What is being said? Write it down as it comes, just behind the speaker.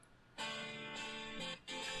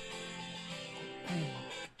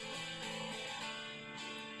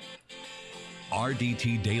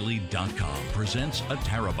RDTDaily.com presents a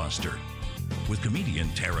Tarabuster with comedian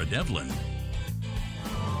Tara Devlin.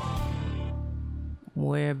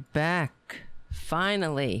 We're back.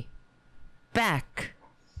 Finally. Back.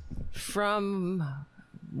 From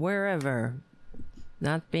wherever.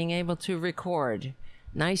 Not being able to record.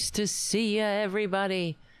 Nice to see ya,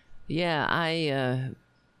 everybody. Yeah, I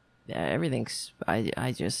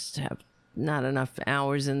just have not enough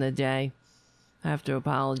hours in the day. I have to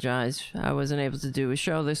apologize. I wasn't able to do a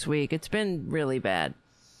show this week. It's been really bad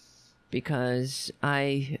because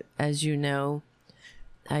as you know,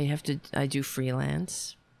 I do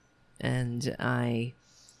freelance, and I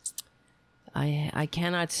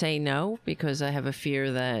cannot say no because I have a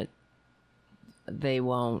fear that they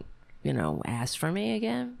won't, ask for me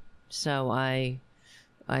again. So I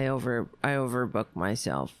overbook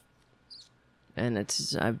myself, and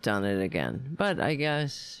I've done it again. But I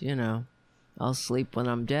guess, I'll sleep when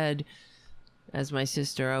I'm dead. As my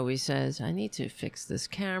sister always says, I need to fix this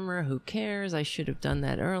camera. Who cares? I should have done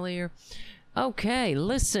that earlier. Okay,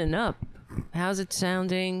 listen up. How's it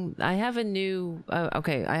sounding? I have a new audio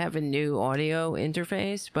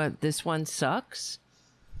interface, but this one sucks.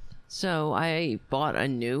 So I bought a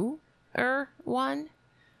newer one,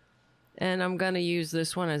 and I'm going to use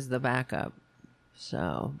this one as the backup.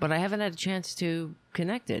 So, but I haven't had a chance to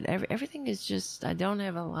connect it. Everything is just, I don't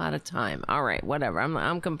have a lot of time. All right, whatever.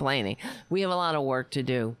 I'm complaining. We have a lot of work to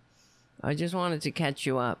do. I just wanted to catch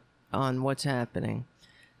you up on what's happening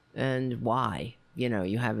and why.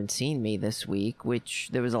 You haven't seen me this week, which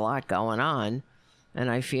there was a lot going on,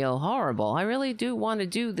 and I feel horrible. I really do want to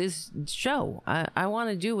do this show. I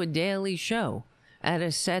want to do a daily show at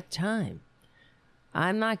a set time.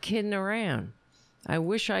 I'm not kidding around. I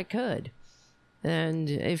wish I could. And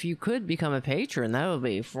if you could become a patron, that would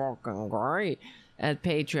be fucking great. At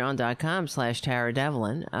patreon.com/Tara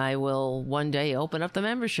Devlin. I will one day open up the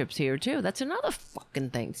memberships here too. That's another fucking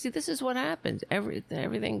thing. See, this is what happens.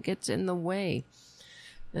 Everything gets in the way.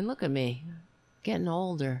 And look at me. Getting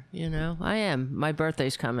older, I am. My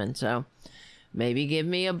birthday's coming, so maybe give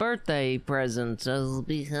me a birthday present. I'll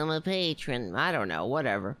become a patron. I don't know,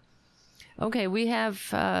 whatever. Okay, we have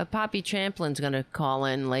Poppy Champlin's going to call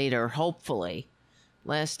in later, hopefully.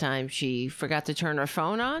 Last time she forgot to turn her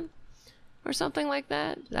phone on or something like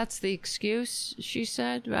that. That's the excuse, she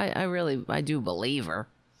said. I do believe her.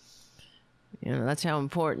 That's how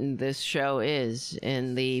important this show is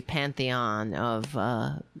in the pantheon of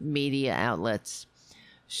media outlets.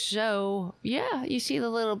 So, yeah, you see the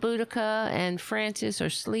little Boudica and Francis are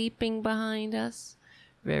sleeping behind us.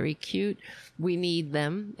 Very cute. We need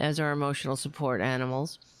them as our emotional support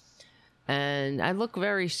animals. And I look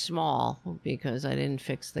very small because I didn't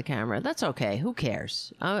fix the camera. That's okay. Who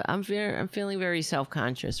cares? I'm feeling very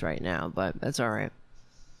self-conscious right now, but that's all right.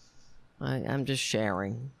 I'm just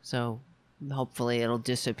sharing, so hopefully it'll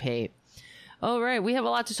dissipate. All right, we have a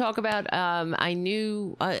lot to talk about. I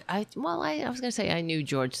knew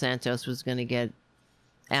George Santos was going to get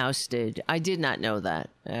ousted. I did not know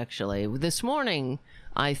that, actually. This morning,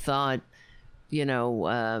 I thought,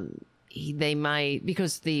 they might,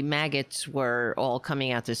 because the maggots were all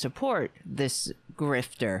coming out to support this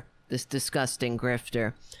grifter, this disgusting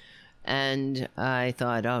grifter. And I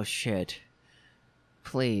thought, oh, shit,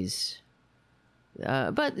 please.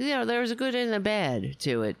 But, there was a good and a bad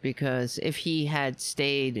to it, because if he had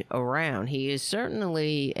stayed around, he is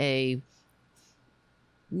certainly an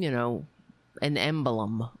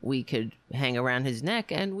emblem we could hang around his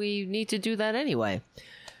neck, and we need to do that anyway.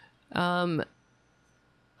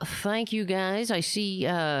 Thank you, guys. I see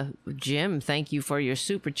Jim, thank you for your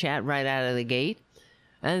super chat right out of the gate.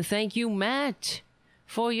 And thank you, Matt,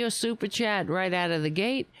 for your super chat right out of the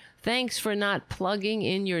gate. Thanks for not plugging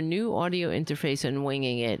in your new audio interface and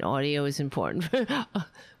winging it. Audio is important. What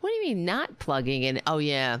do you mean not plugging in? Oh,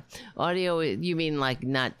 yeah. Audio, you mean like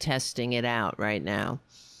not testing it out right now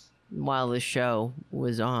while the show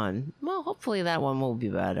was on. Well, hopefully that one will be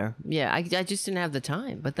better. Yeah, I just didn't have the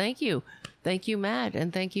time. But thank you. Thank you, Matt.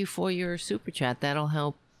 And thank you for your super chat. That'll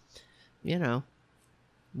help,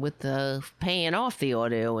 with the paying off the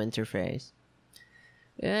audio interface.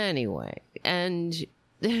 Anyway, and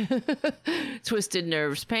Twisted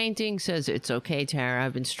Nerves Painting says, it's okay, Tara.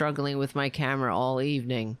 I've been struggling with my camera all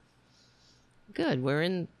evening. Good. We're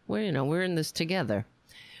in this together.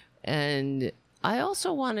 And I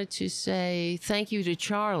also wanted to say thank you to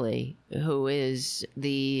Charlie, who is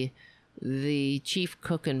the chief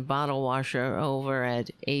cook and bottle washer over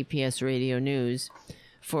at APS Radio News,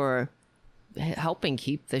 for helping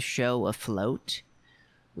keep the show afloat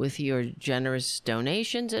with your generous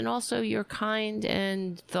donations and also your kind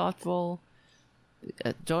and thoughtful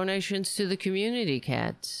donations to the community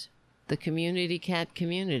cats. The community cat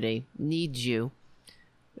community needs you.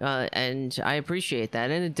 And I appreciate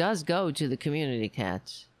that. And it does go to the community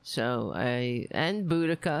cats. So and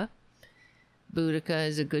Boudica. Boudica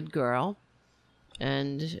is a good girl.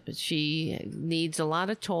 And she needs a lot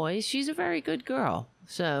of toys. She's a very good girl.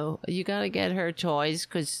 So you got to get her toys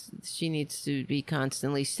because she needs to be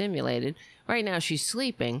constantly stimulated. Right now she's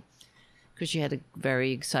sleeping because she had a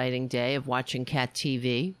very exciting day of watching cat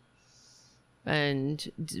TV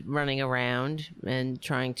and running around and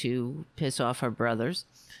trying to piss off her brothers.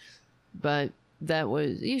 But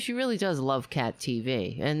she really does love cat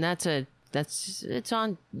TV. And it's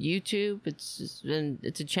on YouTube.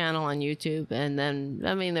 It's a channel on YouTube. And then,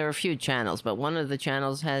 I mean, there are a few channels, but one of the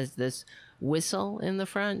channels has this whistle in the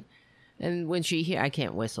front. And when I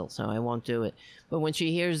can't whistle, so I won't do it. But when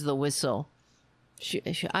she hears the whistle,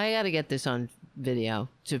 I got to get this on video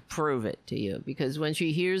to prove it to you. Because when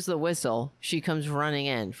she hears the whistle, she comes running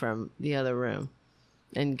in from the other room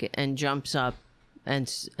and jumps up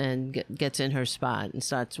and gets in her spot and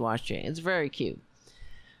starts watching. It's very cute.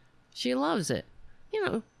 She loves it. You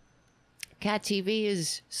know, cat TV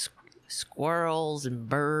is squirrels and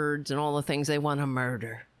birds and all the things they want to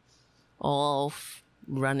murder. All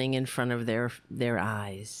running in front of their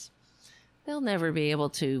eyes. They'll never be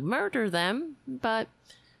able to murder them, but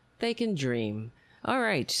they can dream. All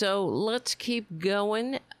right, so let's keep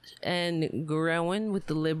going and growing with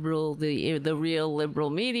the real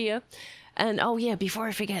liberal media. And oh yeah, before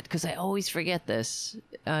I forget, because I always forget this.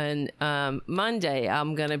 On Monday,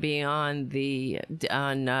 I'm gonna be on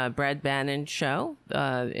Brad Bannon's show.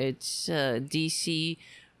 It's DC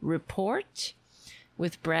Report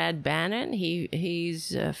with Brad Bannon.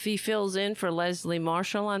 He fills in for Leslie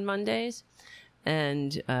Marshall on Mondays,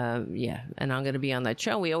 and and I'm gonna be on that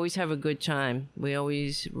show. We always have a good time. We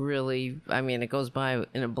always really, it goes by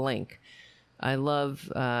in a blink. I love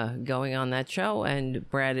going on that show, and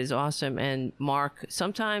Brad is awesome. And Mark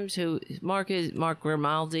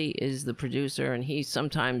Grimaldi is the producer, and he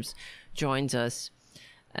sometimes joins us.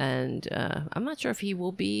 And I'm not sure if he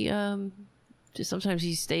will be. Sometimes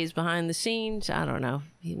he stays behind the scenes. I don't know.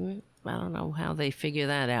 I don't know how they figure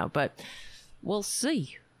that out, but we'll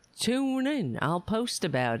see. Tune in. I'll post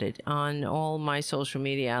about it on all my social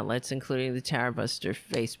media outlets, including the Tarabuster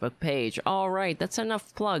Facebook page. All right, that's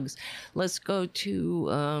enough plugs. Let's go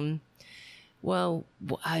to,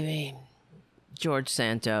 George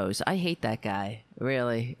Santos. I hate that guy,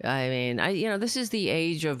 really. This is the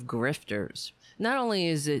age of grifters. Not only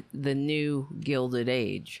is it the new Gilded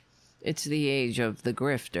Age, it's the age of the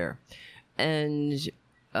grifter. And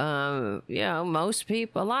a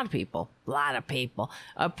lot of people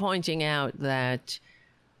are pointing out that,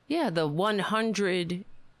 the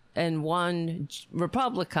 101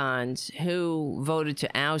 Republicans who voted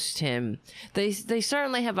to oust him, they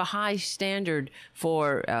certainly have a high standard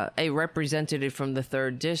for a representative from the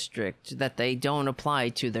 3rd District that they don't apply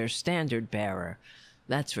to their standard bearer.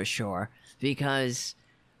 That's for sure. Because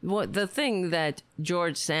the thing that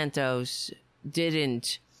George Santos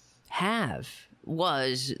didn't have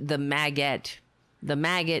was the maggot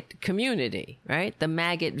community, right? The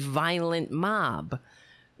maggot violent mob.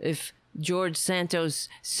 If George Santos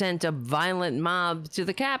sent a violent mob to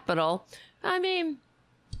the Capitol,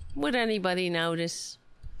 would anybody notice?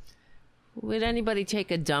 Would anybody take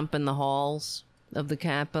a dump in the halls of the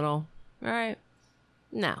Capitol? Right?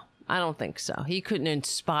 No, I don't think so. He couldn't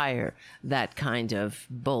inspire that kind of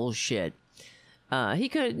bullshit.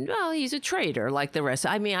 He's a traitor like the rest.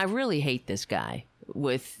 I really hate this guy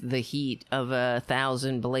with the heat of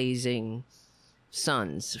 1,000 blazing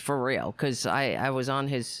suns, for real. Because I was on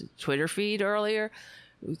his Twitter feed earlier,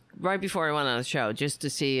 right before I went on the show, just to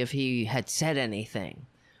see if he had said anything.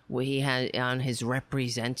 He had on his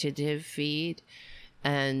representative feed.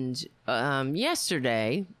 And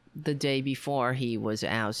yesterday, the day before he was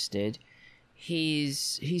ousted,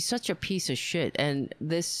 he's such a piece of shit. And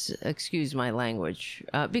this, excuse my language,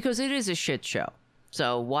 because it is a shit show.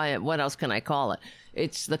 So what else can I call it?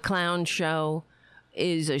 It's the clown show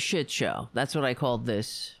is a shit show. That's what I called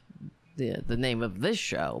this, the name of this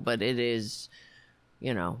show. But it is,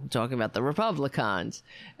 talking about the Republicans.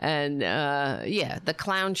 And the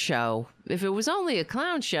clown show. If it was only a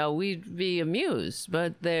clown show, we'd be amused.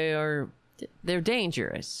 But they're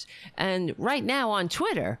dangerous. And right now on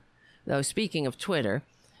Twitter, though, speaking of Twitter,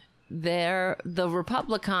 the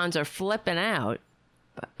Republicans are flipping out.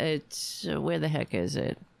 It's where the heck is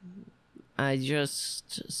it? I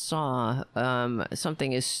just saw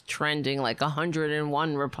something is trending, like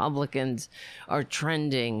 101 Republicans are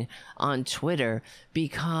trending on Twitter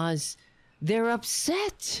because they're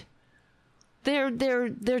upset.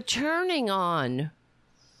 they're turning on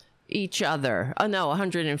each other. Oh no,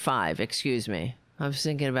 105. Excuse me. I was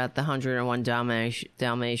thinking about the 101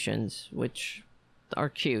 Dalmatians, which are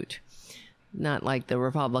cute, not like the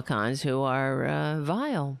Republicans who are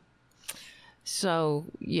vile. So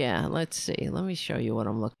yeah, let's see. Let me show you what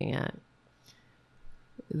I'm looking at.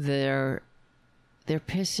 They're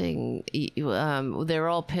pissing. They're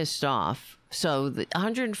all pissed off. So the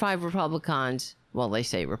 105 Republicans, well, they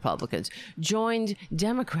say Republicans, joined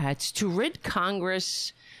Democrats to rid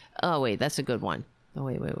Congress. Oh wait, that's a good one. Oh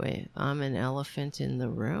wait. I'm an elephant in the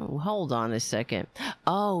room. Hold on a second.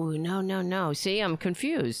 Oh no. See, I'm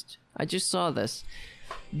confused. I just saw this.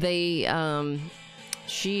 They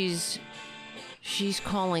She's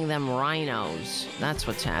calling them rhinos. That's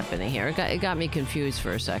what's happening here. It got me confused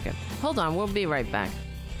for a second. Hold on, we'll be right back.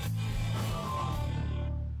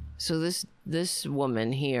 So this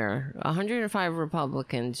woman here, 105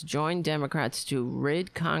 Republicans joined Democrats to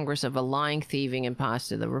rid Congress of a lying, thieving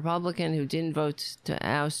imposter. The Republican who didn't vote to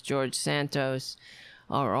oust George Santos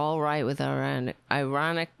are all right with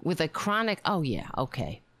with a chronic. Oh yeah,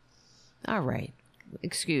 okay, all right.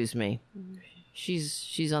 Excuse me.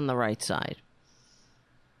 She's on the right side.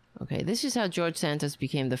 Okay, this is how George Santos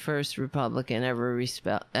became the first Republican ever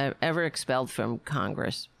expelled from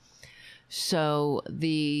Congress. So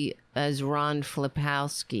as Ron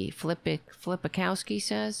Flipikowski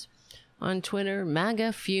says on Twitter,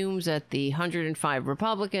 MAGA fumes at the 105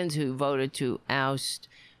 Republicans who voted to oust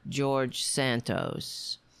George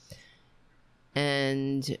Santos.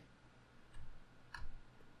 And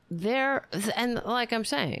like I'm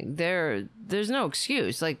saying, there's no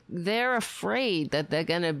excuse. Like, they're afraid that they're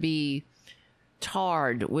gonna be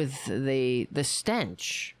tarred with the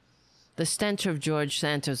stench. The stench of George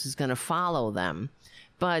Santos is gonna follow them,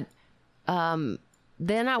 but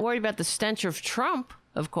they're not worried about the stench of Trump.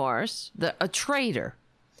 Of course, a traitor.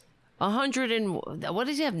 100 and what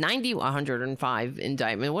does he have? 105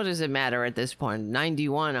 indictment. What does it matter at this point?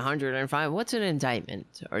 91, 105. What's an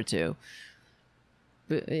indictment or two?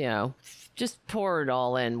 You know, just pour it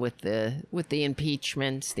all in with the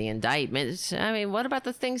impeachments, the indictments. I mean, what about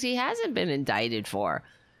the things he hasn't been indicted for?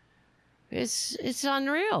 It's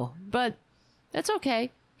unreal, but that's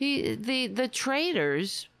okay. The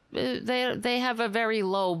traitors, they have a very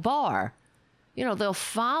low bar. You know, they'll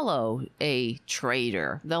follow a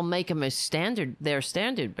traitor. They'll make him their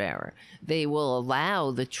standard bearer. They will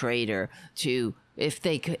allow the traitor to, if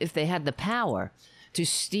they had the power, to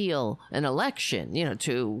steal an election, you know,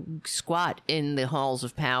 to squat in the halls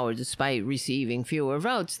of power despite receiving fewer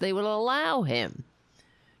votes, they would allow him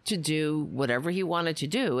to do whatever he wanted to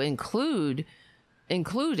do, including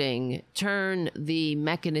turn the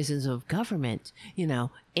mechanisms of government, you know,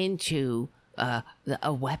 into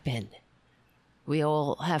a weapon. We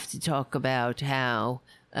all have to talk about how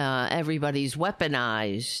everybody's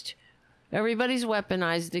weaponized. Everybody's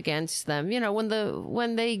weaponized against them. You know,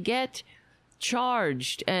 when they get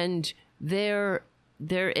charged and they're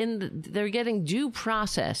getting due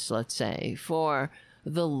process, let's say, for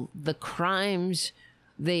the crimes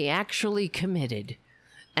they actually committed.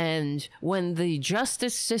 And when the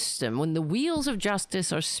justice system, when the wheels of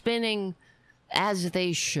justice are spinning as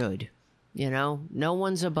they should, you know, no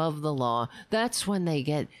one's above the law, that's when they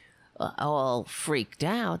get all freaked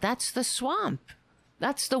out. That's the swamp.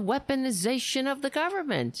 That's the weaponization of the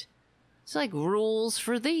government. It's like rules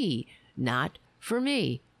for thee, not for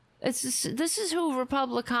me. This is who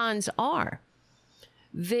Republicans are.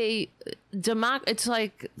 It's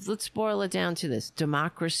like, let's boil it down to this: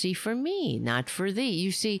 democracy for me, not for thee.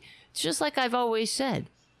 You see, it's just like I've always said.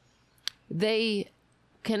 They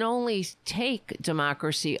can only take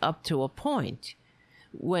democracy up to a point.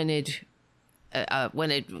 When it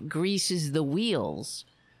greases the wheels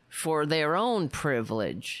for their own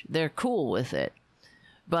privilege, they're cool with it.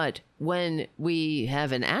 But when we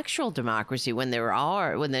have an actual democracy, when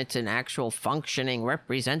it's an actual functioning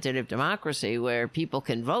representative democracy where people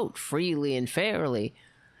can vote freely and fairly,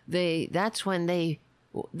 that's when they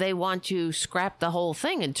want to scrap the whole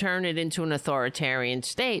thing and turn it into an authoritarian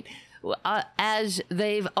state, as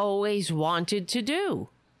they've always wanted to do.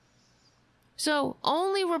 So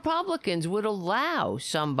only Republicans would allow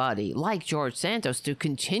somebody like George Santos to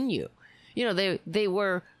continue. You know, they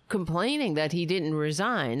were complaining that he didn't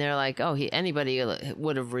resign. They're like, oh, anybody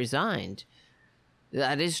would have resigned.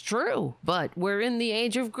 That is true, but we're in the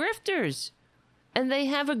age of grifters, and they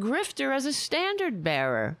have a grifter as a standard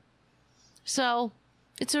bearer. So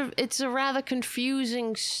it's a rather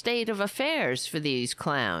confusing state of affairs for these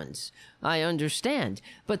clowns. I understand,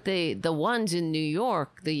 but the ones in New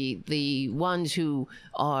York, the ones who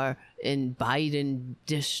are in Biden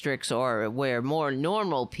districts or where more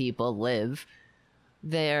normal people live,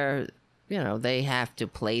 they're, they have to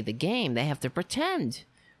play the game. They have to pretend.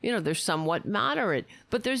 They're somewhat moderate,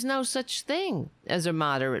 but there's no such thing as a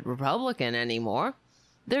moderate Republican anymore.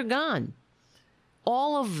 They're gone.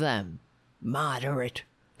 All of them, moderate.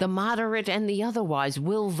 The moderate and the otherwise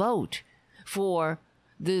will vote for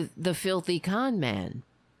the filthy con man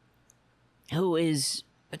who is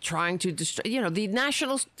trying to destroy, the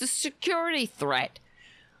national security threat.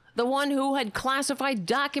 The one who had classified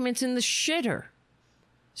documents in the shitter.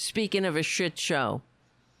 Speaking of a shit show.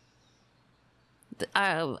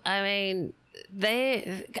 I mean,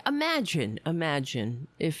 imagine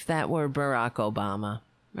if that were Barack Obama,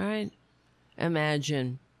 right?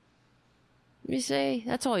 Imagine. You see,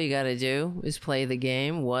 that's all you got to do is play the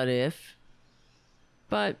game. What if?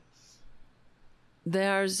 But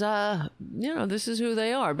there's, this is who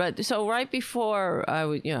they are. But so right before I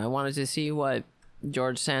wanted to see what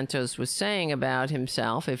George Santos was saying about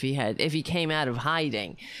himself if he came out of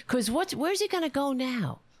hiding, because where's he gonna go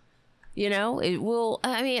now? It will.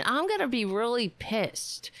 I mean, I'm gonna be really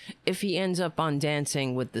pissed if he ends up on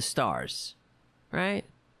Dancing with the Stars, right?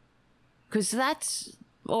 Because that's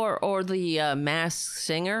or the Masked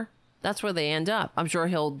Singer. That's where they end up. I'm sure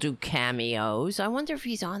he'll do cameos. I wonder if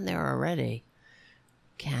he's on there already.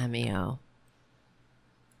 Cameo.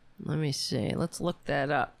 Let me see. Let's look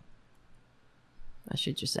that up. I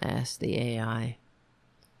should just ask the AI,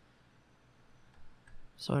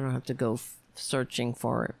 so I don't have to go searching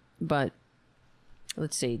for it. But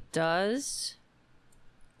let's see. Where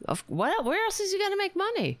else is he going to make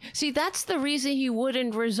money? See, that's the reason he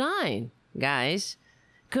wouldn't resign, guys,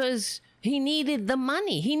 because he needed the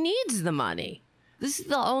money. He needs the money. This is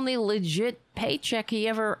the only legit paycheck he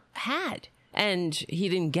ever had, and he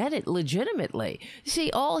didn't get it legitimately.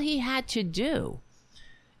 See, all he had to do,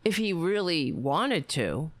 if he really wanted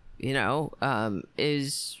to,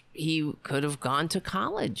 is he could have gone to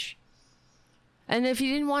college. And if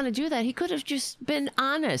he didn't want to do that, he could have just been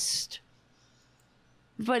honest.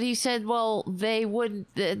 But he said, well,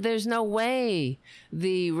 there's no way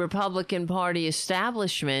the Republican Party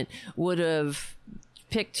establishment would have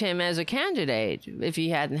picked him as a candidate if he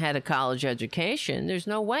hadn't had a college education. There's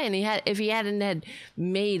no way. And if he hadn't had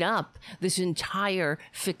made up this entire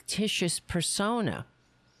fictitious persona.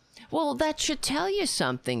 Well, that should tell you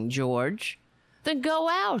something, George. Then go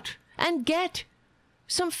out and get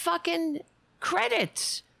some fucking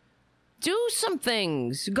credits. Do some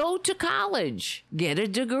things. Go to college. Get a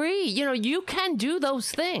degree. You can do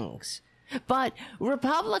those things. But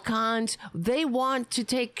Republicans, they want to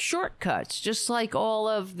take shortcuts, just like all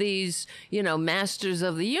of these, masters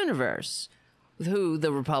of the universe who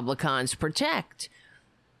the Republicans protect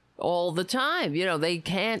all the time. They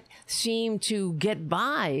can't seem to get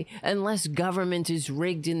by unless government is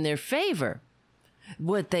rigged in their favor.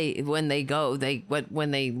 When they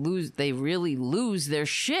lose, they really lose their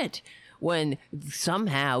shit when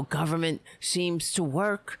somehow government seems to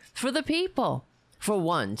work for the people for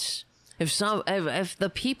once. If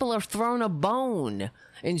the people are thrown a bone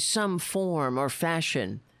in some form or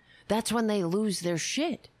fashion, that's when they lose their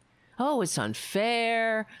shit. Oh, it's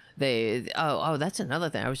unfair. That's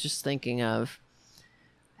another thing. I was just thinking of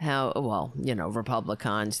how,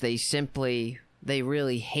 Republicans, they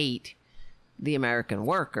really hate the American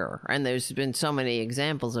worker. And there's been so many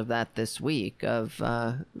examples of that this week of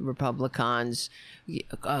Republicans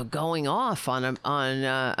going off on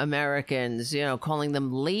Americans, calling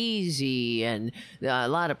them lazy. And a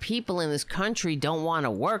lot of people in this country don't want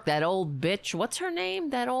to work. That old bitch, what's her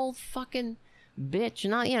name? That old fucking bitch.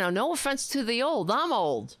 Not, no offense to the old. I'm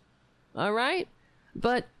old. All right?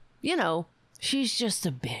 But, she's just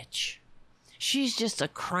a bitch. She's just a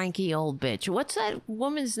cranky old bitch. What's that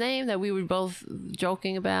woman's name that we were both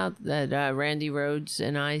joking about? That Randy Rhodes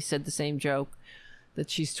and I said the same joke.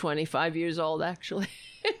 That she's 25 years old, actually.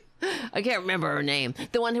 I can't remember her name.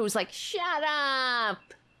 The one who was like, shut up.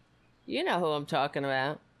 You know who I'm talking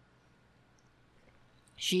about.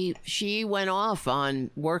 She went off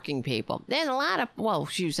on working people.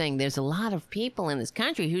 She was saying there's a lot of people in this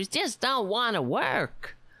country who just don't want to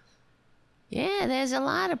work. Yeah, there's a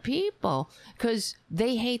lot of people because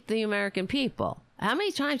they hate the American people. How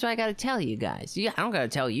many times do I got to tell you guys? Yeah, I don't got to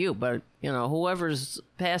tell you, but, whoever's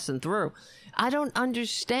passing through. I don't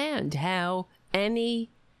understand how any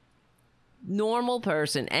normal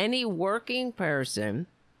person, any working person,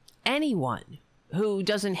 anyone who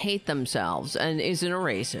doesn't hate themselves and isn't a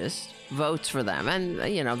racist votes for them. And,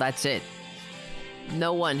 that's it.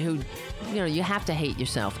 No one who, you have to hate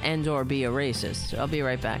yourself and or be a racist. I'll be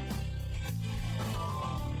right back.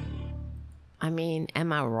 I mean,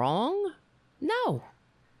 am I wrong? No.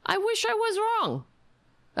 I wish I was wrong.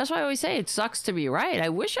 That's why I always say it sucks to be right. I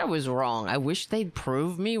wish I was wrong. I wish they'd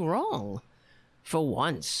prove me wrong for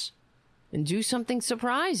once and do something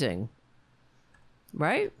surprising.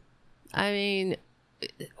 Right? I mean,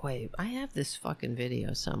 wait, I have this fucking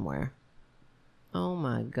video somewhere. Oh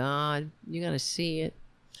my God. You gotta see it.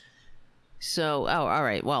 So, all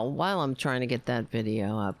right. Well, while I'm trying to get that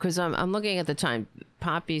video up, because I'm looking at the time,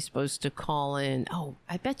 Poppy's supposed to call in. Oh,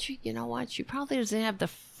 I bet you know what? She probably doesn't have the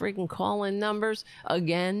friggin' call-in numbers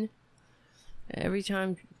again. Every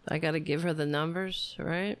time I got to give her the numbers,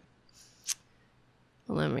 right?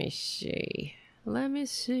 Let me see.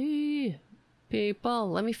 People,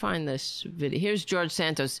 let me find this video. Here's George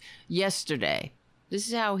Santos yesterday. This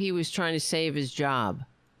is how he was trying to save his job.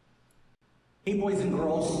 Hey, boys and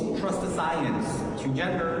girls, trust the science. 2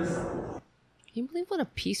 genders. Can you believe what a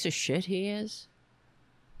piece of shit he is?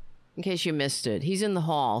 In case you missed it, he's in the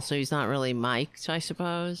hall, so he's not really mic'd, I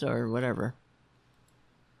suppose, or whatever.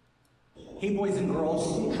 Hey, boys and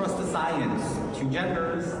girls, trust the science. 2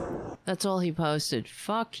 genders. That's all he posted.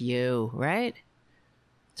 Fuck you, right?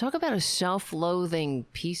 Talk about a self-loathing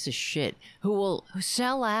piece of shit who will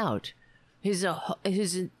sell out his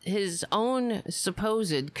own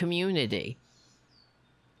supposed community,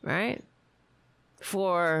 right?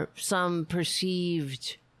 For some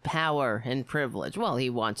perceived power and privilege. Well, he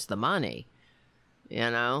wants the money, you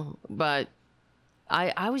know? But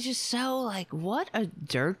I was just so like, what a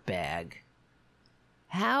dirtbag.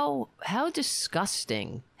 How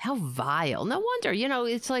disgusting. How vile. No wonder, you know,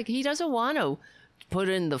 it's like he doesn't want to put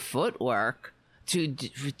in the footwork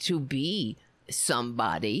to be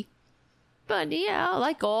somebody. But yeah,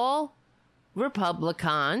 like all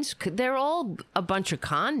Republicans, they're all a bunch of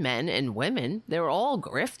con men and women. They're all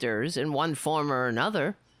grifters in one form or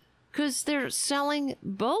another. Because they're selling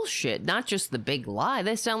bullshit, not just the big lie.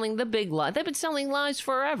 They're selling the big lie. They've been selling lies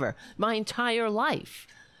forever. My entire life,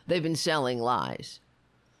 they've been selling lies.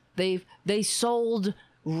 They sold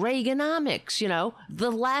Reaganomics, you know,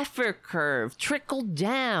 the Laffer curve, trickled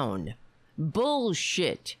down,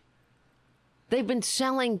 bullshit. They've been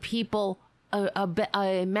selling people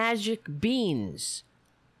a magic beans.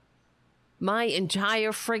 My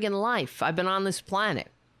entire friggin' life, I've been on this planet.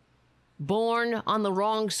 Born on the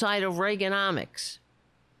wrong side of Reaganomics.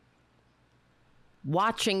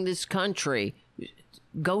 Watching this country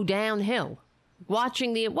go downhill.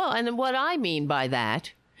 And what I mean by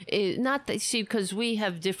that is not that, see, because we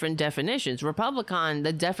have different definitions.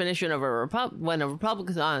 The definition of when a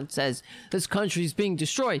Republican says this country's being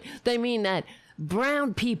destroyed, they mean that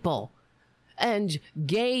brown people and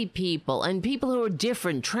gay people and people who are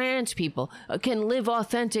different, trans people, can live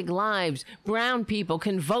authentic lives. Brown people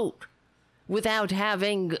can vote without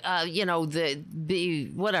having,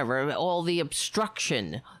 the whatever, all the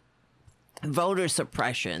obstruction, voter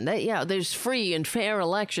suppression. There's free and fair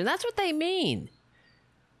election. That's what they mean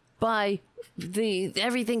by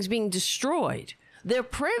everything's being destroyed. Their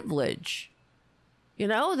privilege.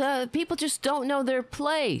 The people just don't know their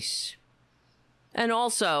place. And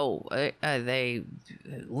also,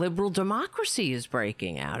 liberal democracy is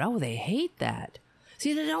breaking out. Oh, they hate that.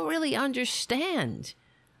 See, they don't really understand.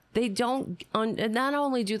 They don't, not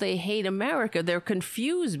only do they hate America, they're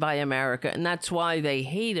confused by America, and that's why they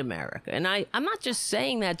hate America. And I'm not just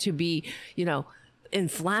saying that to be,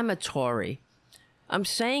 inflammatory. I'm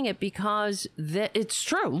saying it because it's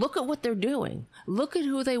true. Look at what they're doing. Look at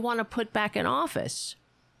who they want to put back in office.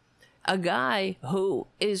 A guy who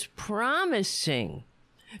is promising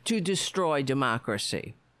to destroy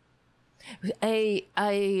democracy.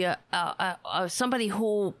 Somebody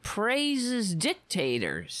who praises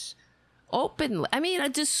dictators openly. I mean, a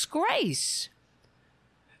disgrace.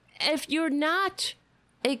 If you're not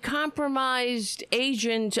a compromised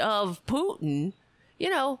agent of Putin,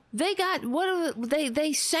 they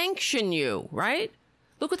sanction you, right?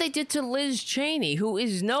 Look what they did to Liz Cheney, who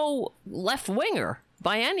is no left-winger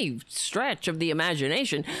by any stretch of the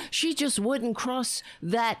imagination. She just wouldn't cross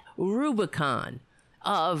that Rubicon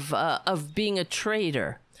of being a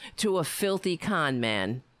traitor to a filthy con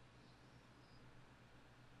man.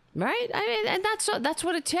 Right? I mean, and that's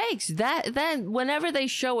what it takes. Then whenever they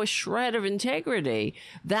show a shred of integrity,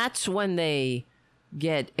 that's when they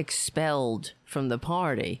get expelled from the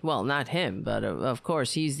party. Well, not him, but of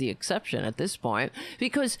course he's the exception at this point,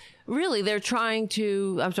 because really they're trying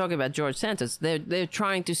to, I'm talking about George Santos, they're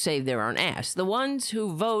trying to save their own ass. The ones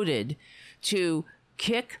who voted to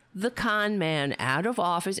kick the con man out of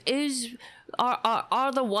office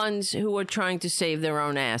are the ones who are trying to save their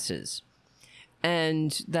own asses.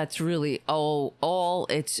 And that's really all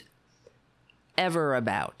it's ever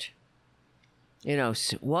about. You know,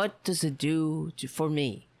 what does it do for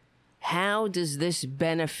me? How does this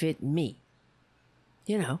benefit me?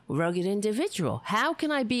 You know, rugged individual. How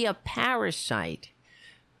can I be a parasite?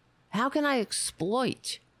 How can I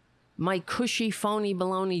exploit my cushy, phony,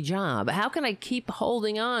 baloney job? How can I keep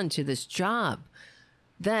holding on to this job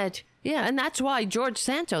that, yeah, and that's why George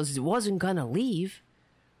Santos wasn't going to leave.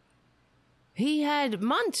 He had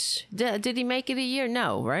months. Did he make it a year?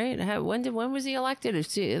 No, right? When was he elected?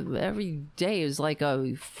 Every day is like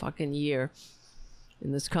a fucking year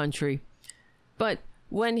in this country. But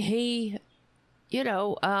when he, you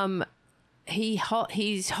know,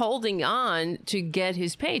 he's holding on to get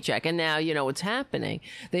his paycheck, and now you know what's happening.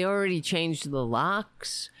 They already changed the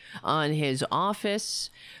locks on his office.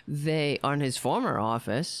 On his former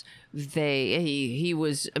office. He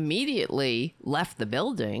was immediately left the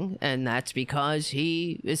building, and that's because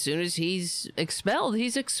as soon as he's expelled. He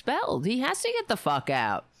has to get the fuck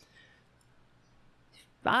out.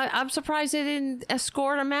 I'm surprised they didn't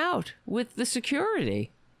escort him out with the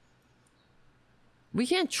security. We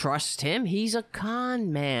can't trust him. He's a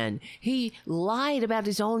con man. He lied about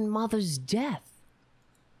his own mother's death.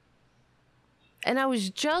 And I was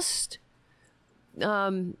just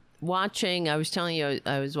watching, I was telling you,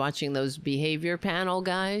 I was watching those behavior panel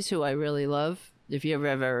guys who I really love. If you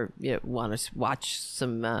ever want to watch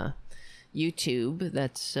some YouTube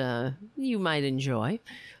that's you might enjoy,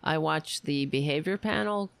 I watched the behavior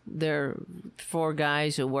panel. They're 4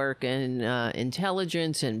 guys who work in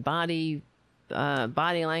intelligence and body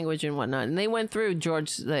language and whatnot, and they went through George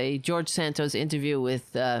Santos interview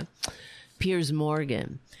with Piers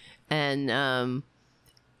Morgan, and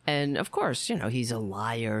of course, you know, he's a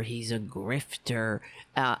liar, he's a grifter,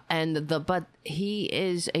 but he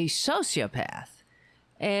is a sociopath,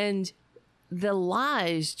 and the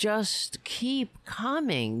lies just keep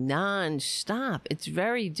coming nonstop. It's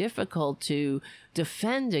very difficult to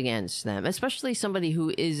defend against them, especially somebody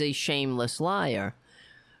who is a shameless liar.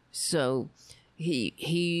 So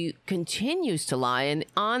he continues to lie, and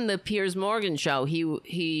on the Piers Morgan show,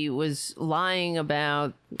 he was lying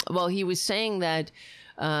about. Well, he was saying that.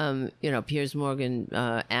 Piers Morgan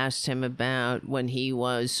asked him about when he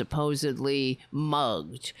was supposedly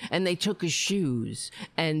mugged, and they took his shoes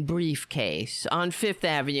and briefcase on Fifth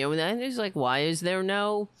Avenue, and then he's like, "Why is there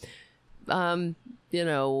no?"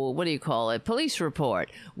 What do you call it? Police report.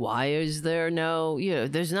 Why is there no,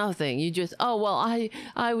 there's nothing. You just, I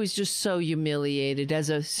was just so humiliated as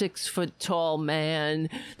a 6-foot-tall man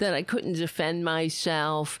that I couldn't defend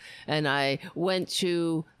myself. And I was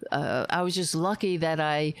just lucky that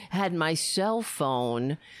I had my cell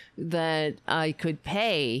phone that I could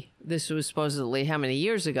pay. This was supposedly how many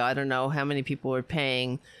years ago? I don't know how many people were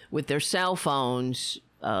paying with their cell phones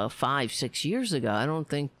 5-6 years ago. I don't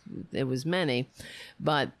think it was many,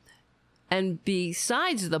 and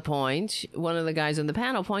besides the point, one of the guys on the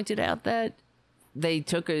panel pointed out that they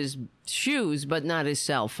took his shoes, but not his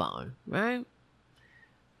cell phone, right?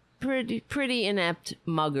 Pretty inept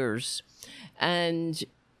muggers. And,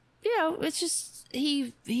 it's just,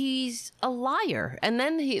 he's a liar. And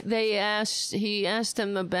then he asked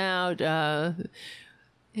him about,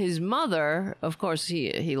 his mother. Of course,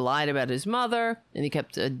 he lied about his mother, and he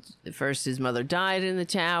kept first his mother died in the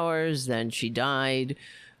towers, then she died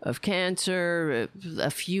of cancer a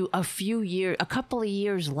couple of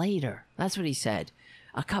years later. That's what he said.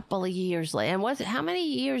 A couple of years later. And how many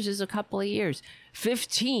years is a couple of years?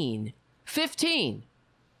 15.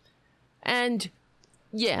 And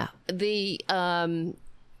yeah,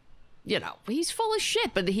 he's full of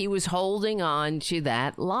shit, but he was holding on to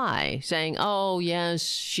that lie, saying, "Oh,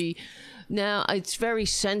 yes, now it's very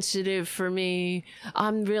sensitive for me.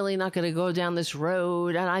 I'm really not going to go down this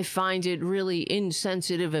road, and I find it really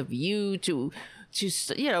insensitive of you to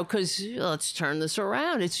because let's turn this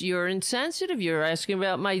around. You're insensitive. You're asking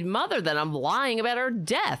about my mother, that I'm lying about her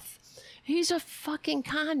death." He's a fucking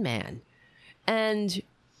con man. And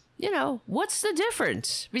what's the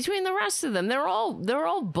difference between the rest of them? They're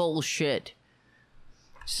all bullshit.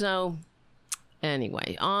 So,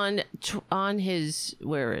 anyway, on his,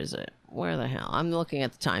 where is it? Where the hell? I'm looking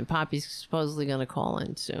at the time. Poppy's supposedly going to call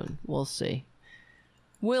in soon. We'll see.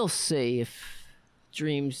 We'll see if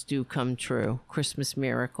dreams do come true. Christmas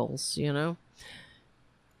miracles,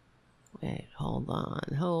 Wait, hold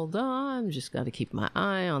on. Just got to keep my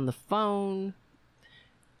eye on the phone.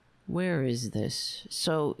 Where is this?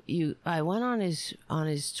 So I went on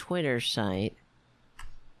his Twitter site.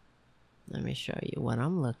 Let me show you what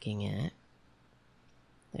I'm looking at.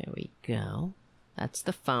 There we go. That's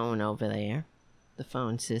the phone over there. The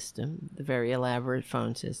phone system. The very elaborate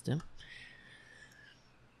phone system.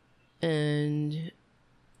 And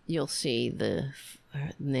you'll see the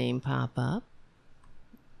name pop up.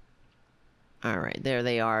 All right, there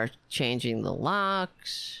they are, changing the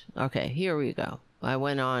locks. Okay, here we go. I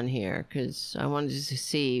went on here because I wanted to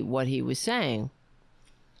see what he was saying.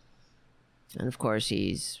 And of course,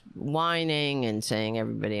 he's whining and saying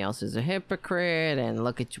everybody else is a hypocrite and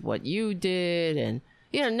look at what you did. And,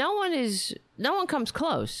 you know, no one comes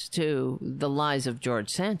close to the lies of George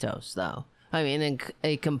Santos, though. I mean,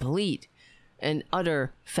 a complete and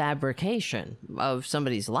utter fabrication of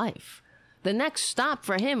somebody's life. The next stop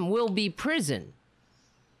for him will be prison.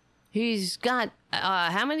 He's got,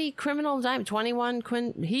 how many criminal indictments?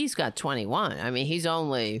 21? He's got 21. I mean, he's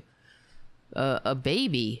only a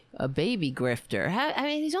baby grifter. I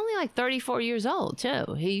mean, he's only like 34 years old,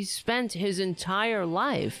 too. He spent his entire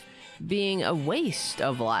life being a waste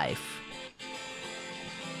of life.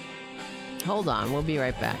 Hold on, we'll be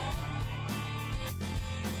right back.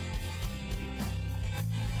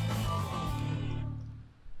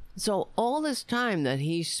 So all this time that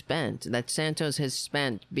Santos has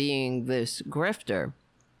spent being this grifter,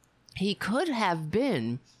 he could have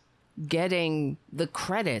been getting the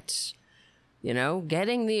credits, you know,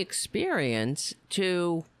 getting the experience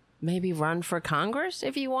to maybe run for Congress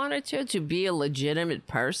if he wanted to be a legitimate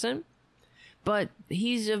person. But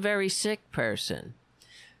he's a very sick person.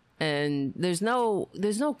 And there's no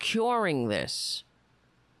curing this.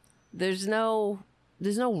 There's no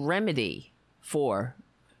remedy for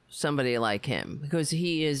somebody like him, because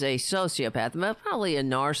he is a sociopath, probably a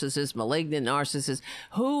narcissist, malignant narcissist,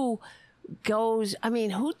 who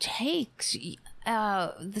takes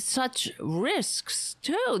such risks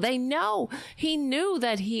too. He knew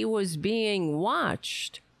that he was being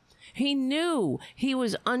watched. He knew he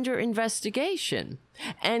was under investigation,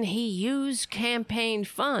 and he used campaign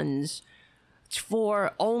funds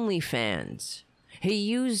for OnlyFans. He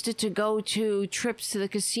used it to go to trips to the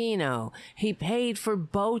casino. He paid for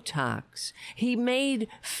Botox. He made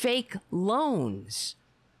fake loans.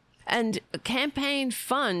 And campaign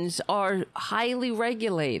funds are highly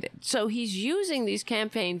regulated. So he's using these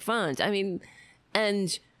campaign funds. I mean,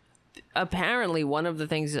 and apparently one of the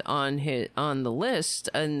things on the list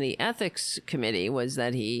in the ethics committee was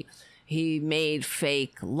that he made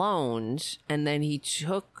fake loans, and then he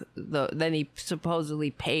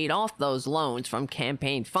supposedly paid off those loans from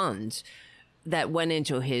campaign funds that went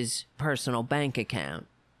into his personal bank account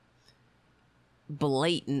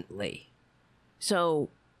blatantly. So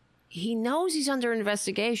he knows he's under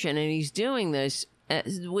investigation, and he's doing this,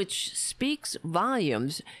 which speaks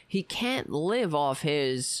volumes. He can't live off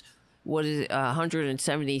his,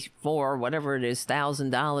 $174, whatever it is,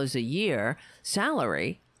 $1,000 a year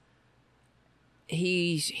salary.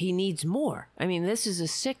 He needs more. I mean, this is a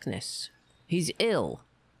sickness. He's ill.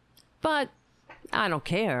 But I don't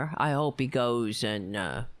care. I hope he goes and,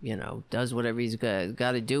 does whatever he's got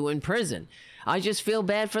to do in prison. I just feel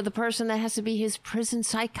bad for the person that has to be his prison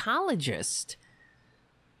psychologist.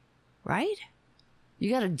 Right? You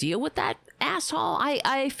got to deal with that asshole.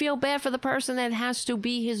 I feel bad for the person that has to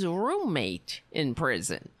be his roommate in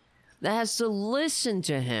prison, that has to listen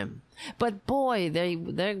to him. But boy, they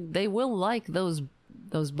will like those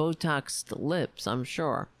Botoxed lips, I'm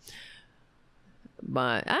sure.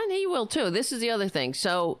 And he will too. This is the other thing.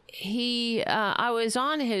 So I was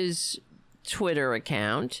on his Twitter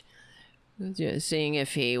account, seeing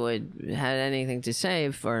if he had anything to say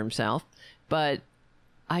for himself. But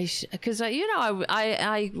I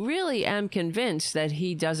really am convinced that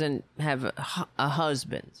he doesn't have a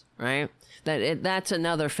husband, right? That's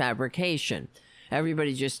another fabrication.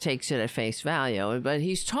 Everybody just takes it at face value. But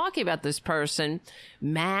he's talking about this person,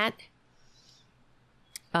 Matt.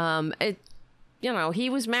 He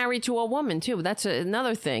was married to a woman too. That's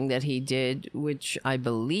another thing that he did, which I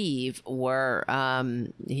believe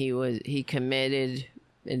he committed.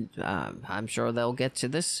 I'm sure they'll get to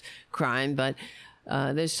this crime, but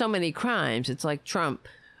there's so many crimes. It's like Trump,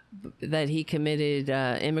 that he committed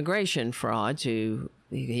immigration fraud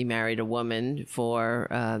he married a woman for,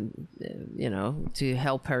 to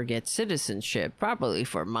help her get citizenship, probably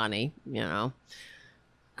for money,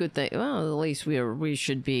 Good thing. Well, at least we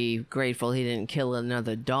should be grateful he didn't kill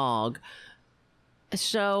another dog.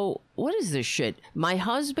 So, what is this shit? My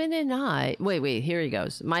husband and I... Wait, here he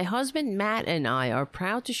goes. My husband, Matt, and I are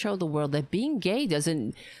proud to show the world that being gay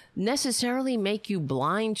doesn't necessarily make you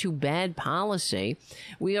blind to bad policy.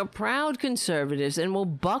 We are proud conservatives and will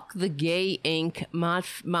buck the gay ink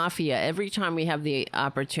mafia every time we have the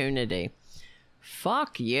opportunity.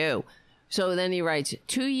 Fuck you. So then he writes,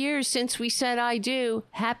 2 years since we said I do.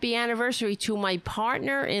 Happy anniversary to my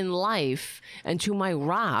partner in life and to my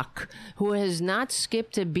rock, who has not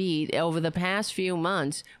skipped a beat over the past few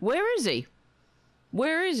months. Where is he?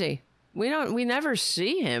 Where is he? We never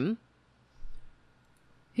see him.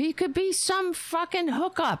 He could be some fucking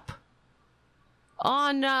hookup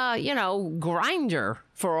on, Grindr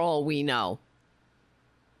for all we know.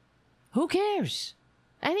 Who cares?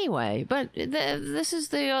 Anyway, but this is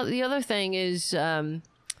the other thing is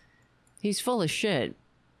he's full of shit,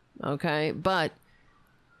 okay? But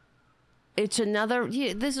it's another...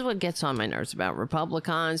 this is what gets on my nerves about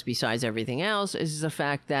Republicans, besides everything else, is the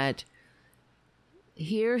fact that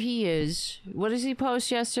here he is. What does he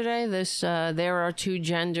post yesterday? This, there are two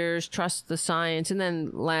genders, trust the science. And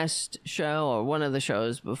then last show, or one of the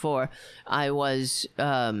shows before, I was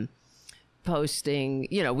posting,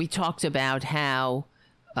 we talked about how...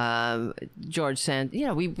 George Sant,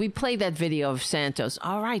 we played that video of Santos.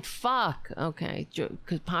 All right, fuck. Okay,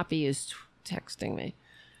 because Poppy is texting me.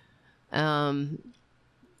 In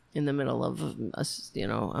the middle of us,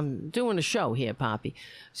 I'm doing a show here, Poppy.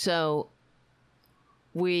 So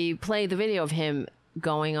we played the video of him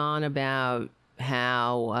going on about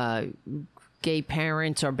how gay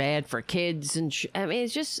parents are bad for kids, and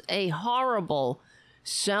it's just a horrible,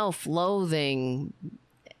 self-loathing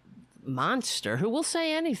monster who will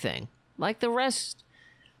say anything, like the rest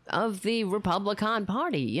of the Republican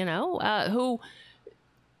Party, who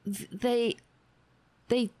they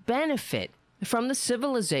benefit from the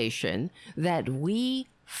civilization that we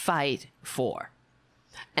fight for.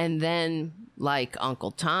 And then, like Uncle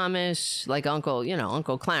Thomas, like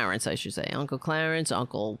Uncle Clarence, I should say, Uncle Clarence,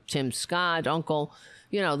 Uncle Tim Scott,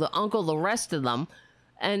 the rest of them,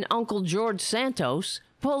 and Uncle George Santos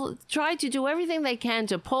try to do everything they can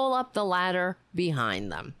to pull up the ladder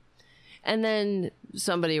behind them. And then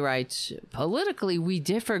somebody writes, politically, we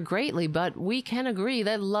differ greatly, but we can agree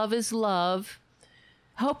that love is love.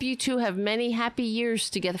 Hope you two have many happy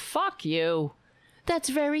years together. Fuck you. That's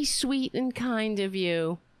very sweet and kind of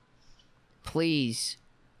you. Please.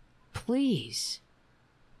 Please.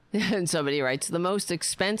 And somebody writes, the most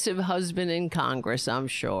expensive husband in Congress, I'm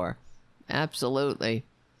sure. Absolutely.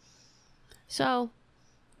 So...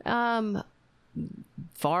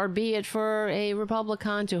 far be it for a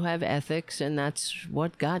Republican to have ethics, and that's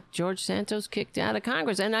what got George Santos kicked out of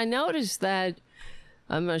Congress. And I noticed that,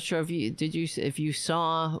 I'm not sure if you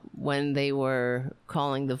saw when they were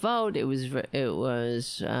calling the vote, it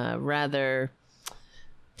was rather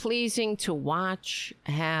pleasing to watch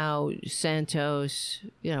how Santos,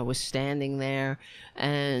 was standing there,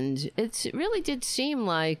 and it really did seem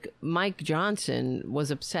like Mike Johnson was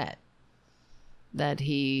upset that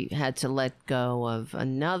he had to let go of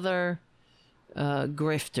another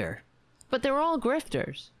grifter. But they're all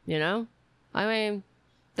grifters, I mean,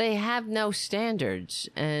 they have no standards,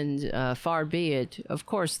 and far be it, of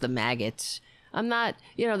course, the maggots. I'm not,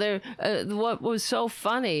 what was so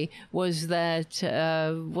funny was that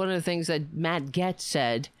one of the things that Matt Getz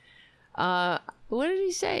said, what did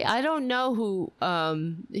he say? I don't know who,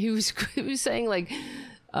 he was saying, like,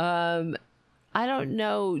 I don't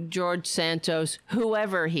know George Santos,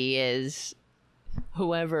 whoever he is,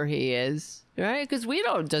 right? Because we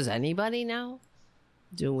don't, does anybody know?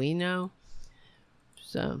 Do we know?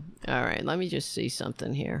 So, all right, let me just see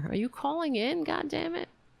something here. Are you calling in, goddammit?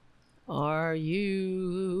 Are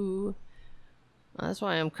you... That's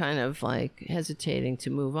why I'm kind of like hesitating to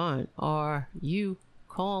move on. Are you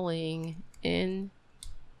calling in?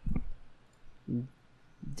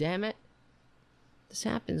 Damn it. This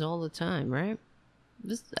happens all the time, right?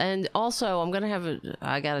 And also, I'm going to have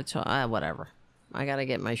I got to talk, whatever. I got to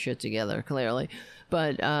get my shit together, clearly.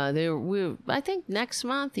 But I think next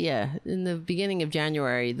month, in the beginning of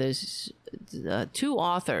January, there's two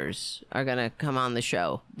authors are going to come on the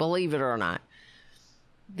show, believe it or not.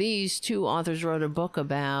 These two authors wrote a book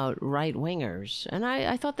about right-wingers, and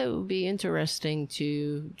I thought that would be interesting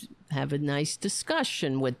to have a nice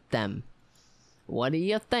discussion with them. What do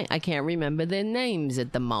you think? I can't remember their names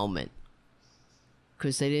at the moment.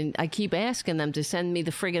 Because they didn't... I keep asking them to send me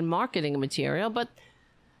the friggin' marketing material, but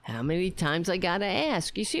how many times I gotta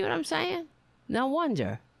ask? You see what I'm saying? No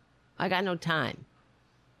wonder. I got no time.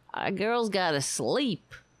 A girl's gotta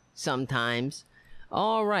sleep sometimes.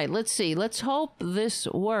 All right, let's see. Let's hope this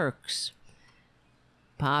works.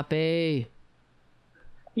 Poppy.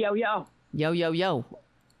 Yo, yo. Yo, yo, yo.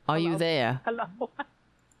 Are you there? Hello.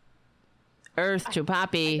 Earth to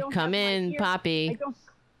Poppy. Come in, Poppy.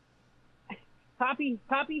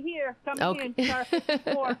 Poppy here. Coming in. Car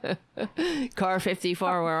 54. Car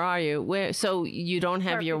 54, where are you? Where? So you don't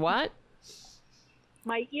have your what?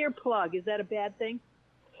 my earplug. Is that a bad thing?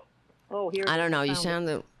 Oh, here. I don't know. You found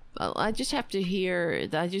it. sound. I just have to hear.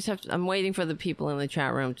 I'm waiting for the people in the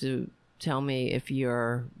chat room to tell me if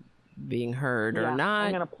you're being heard or not.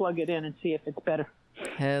 I'm gonna plug it in and see if it's better.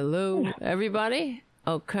 Hello, everybody.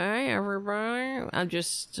 Okay, everybody. I'm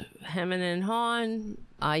just hemming and hawing.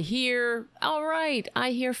 I hear. All right.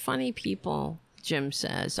 I hear funny people. Jim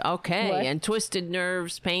says. Okay, What? and Twisted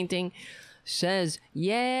Nerves Painting says,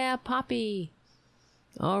 "Yeah, Poppy."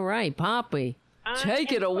 All right, Poppy.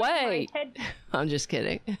 Take it away. I'm just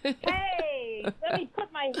kidding. Hey, let me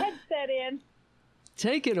put my headset in.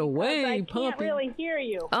 Take it away, I Poppy. can't really hear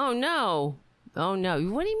you. Oh no. Oh no.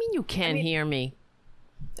 What do you mean you can't hear me?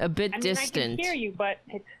 A bit distant. I can hear you, but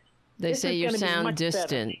They say you gonna be sound much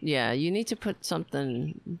distant. better. Yeah, you need to put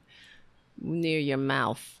something near your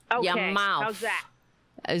mouth. Okay, Your mouth. how's that?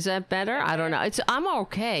 Is that better? I don't know. I'm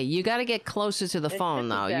okay. You got to get closer to the phone,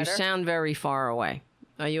 this is though. You better. sound very far away.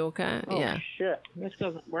 Are you okay? Oh, Yeah. shit. This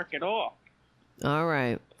doesn't work at all. All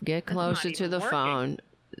right. Get not closer to even the working. phone.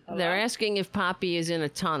 They're asking if Poppy is in a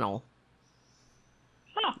tunnel.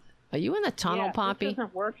 Huh. Are you in a tunnel, Yeah, Poppy? This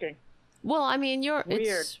isn't working. Well, I mean,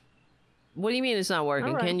 Weird. What do you mean it's not working?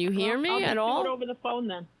 All right. Can you hear Well, me I'll at just all? do it over the phone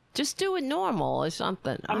then. Just do it normal or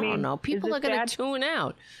something. I don't mean, know. People is are it going bad? to tune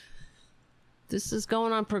out. This is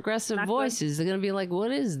going on Progressive Not good? Voices. They're going to be like,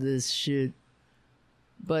 what is this shit?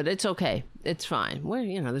 But it's okay. It's fine.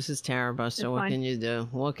 This is Tarabuster. What fine. can you do?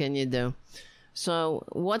 What can you do? So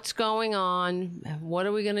what's going on? What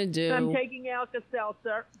are we going to do? I'm taking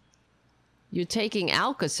Alka-Seltzer. You're taking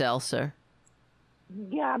Alka-Seltzer.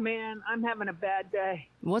 Yeah, man, I'm having a bad day.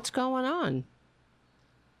 What's going on?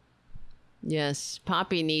 Yes,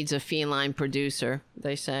 Poppy needs a feline producer,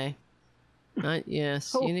 they say.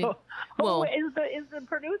 Yes, you need. Well, is the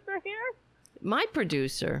producer here? my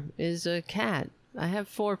producer is a cat. I have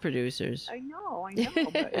 4 producers. I know,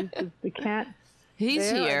 but is the cat?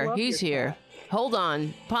 He's there? I here. love He's your here. cat. Hold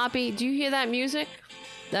on, Poppy. Do you hear that music?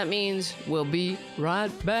 That means we'll be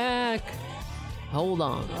right back. Hold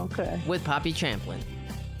on. Okay. With Poppy Champlin.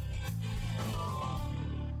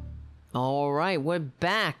 All right, we're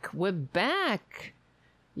back. We're back.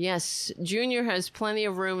 Yes, Junior has plenty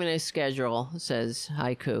of room in his schedule, says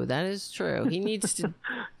Haiku. That is true. He needs to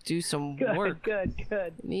do some work. Good. He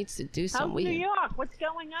needs to do some How's weed. New York? What's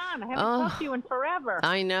going on? I haven't talked to you in forever.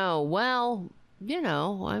 I know. Well,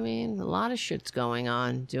 I mean, a lot of shit's going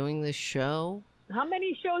on. Doing this show. How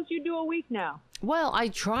many shows you do a week now? Well, I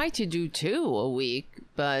try to do 2 a week,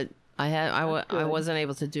 but I good. wasn't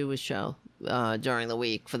able to do a show during the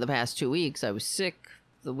week. For the past 2 weeks, I was sick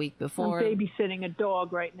the week before. I'm babysitting a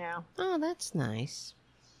dog right now. Oh, that's nice.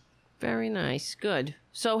 Very nice. Good.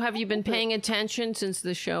 So have you been paying attention since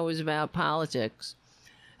the show is about politics?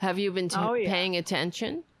 Have you been paying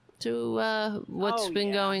attention to what's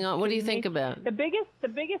been going on? What do you think about? The biggest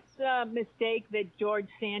mistake that George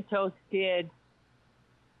Santos did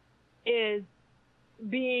is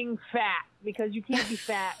being fat, because you can't be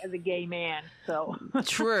fat as a gay man. So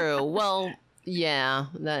True. Well, yeah.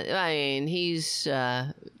 He's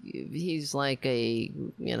like a,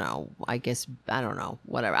 I guess, I don't know,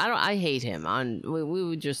 whatever. I hate him. We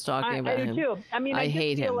were just talking about I him. do too. I mean, I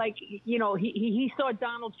hate feel him. like, he saw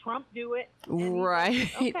Donald Trump do it. And Right.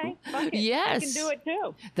 He's like, okay, fuck it. Yes. I can do it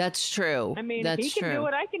too. That's true. I mean, that's if he true. can do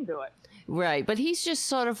it, I can do it. Right, but he's just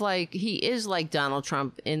sort of like, he is like Donald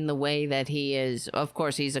Trump in the way that he is, of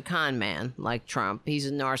course, he's a con man like Trump. He's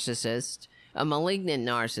a narcissist, a malignant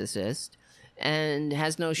narcissist, and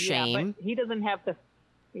has no shame. Yeah, but he doesn't have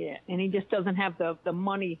and he just doesn't have the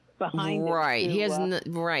money behind it. Right, to, he has,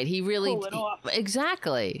 right, he really, pull it off.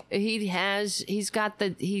 Exactly. He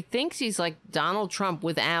thinks he's like Donald Trump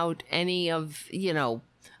without any of,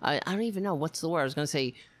 I don't even know, what's the word? I was going to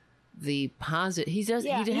say, the positive. He doesn't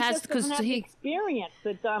have the experience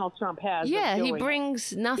that Donald Trump has. Yeah, of he doing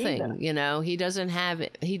brings nothing. He doesn't have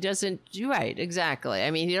it. He doesn't. Right, exactly. I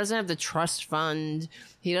mean, he doesn't have the trust fund.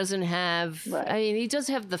 He doesn't have. Right. I mean, he does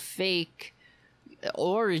have the fake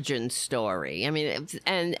origin story. I mean,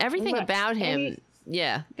 and everything Right. about him. And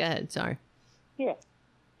Yeah, go ahead. Sorry. Yeah,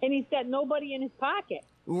 and he's got nobody in his pocket.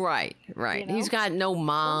 Right. He's got no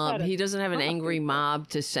mob. He doesn't have an angry mob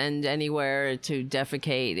to send anywhere to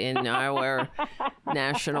defecate in our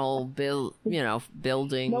national buildings No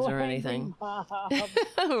or angry anything. mob.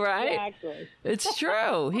 Right? Exactly. It's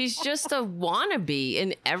true. He's just a wannabe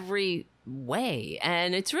in every way,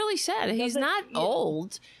 and it's really sad. He's not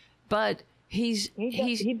old, but he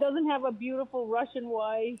doesn't have a beautiful Russian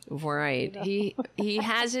wife. Right. He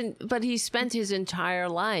hasn't, but he spent his entire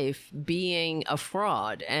life being a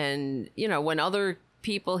fraud. And, when other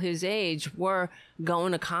people his age were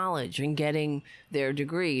going to college and getting their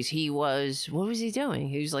degrees. He was, what was he doing?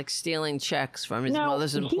 He was like stealing checks from his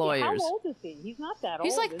mother's employers. How old is he? He's not that old.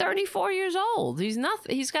 He's like 34 years old. He's not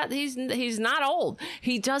old.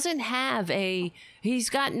 He doesn't have he's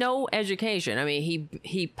got no education. I mean,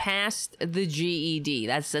 he passed the GED.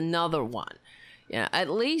 That's another one. Yeah, at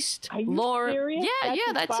least Are you Lauren. serious?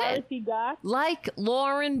 That's as it. He got? Like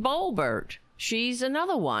Lauren Boebert. She's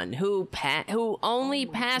another one who only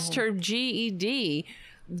passed her GED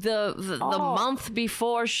the month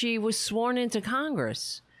before she was sworn into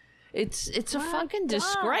Congress. It's a fucking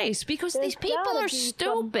disgrace because these people are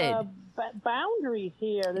stupid. Boundaries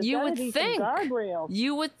here. There's You would be think. some guardrails.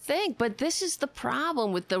 You would think, but this is the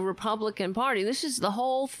problem with the Republican Party. This is the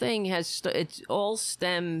whole thing it all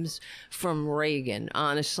stems from Reagan.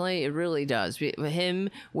 Honestly, it really does. Him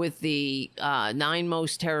with the 9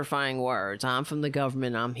 most terrifying words. I'm from the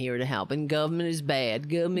government. I'm here to help. And government is bad.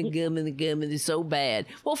 Government is so bad.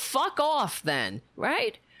 Well, fuck off then,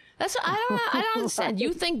 right? I don't understand.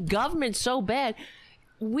 You think government's so bad?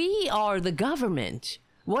 We are the government.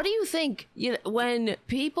 What do you think when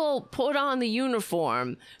people put on the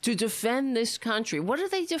uniform to defend this country? What are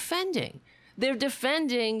they defending? They're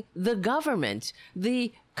defending the government,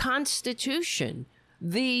 the Constitution,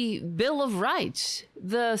 the Bill of Rights,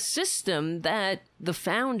 the system that the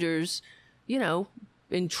founders,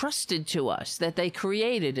 entrusted to us, that they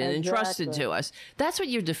created and entrusted to us. That's what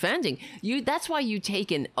you're defending. That's why you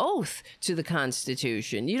take an oath to the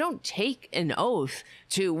Constitution. You don't take an oath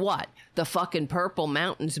to what? The fucking Purple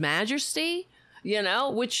Mountain's Majesty?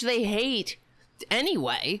 Which they hate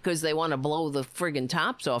anyway, because they want to blow the friggin'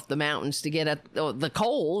 tops off the mountains to get at the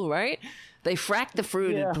coal, right? They frack the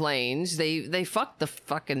fruited plains. They fuck the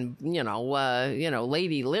fucking,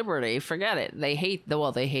 Lady Liberty. Forget it. They hate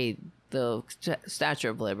the Statue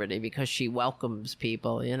of Liberty because she welcomes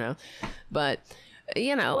people, but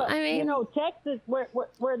Texas,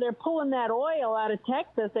 where they're pulling that oil out of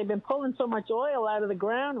Texas, they've been pulling so much oil out of the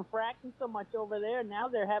ground and fracking so much over there. Now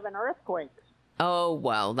they're having earthquakes. Oh,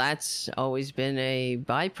 well, that's always been a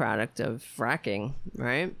byproduct of fracking,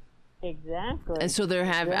 right? Exactly. And so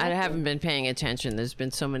I haven't been paying attention. There's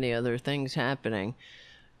been so many other things happening.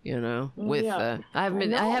 With I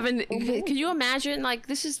haven't. Can you imagine? Like,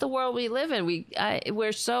 this is the world we live in.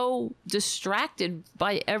 We're so distracted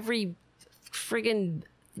by every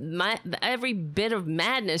bit of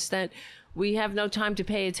madness that we have no time to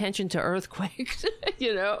pay attention to earthquakes.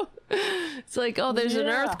 It's like, oh, there's an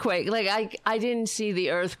earthquake. Like I didn't see the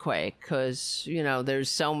earthquake because there's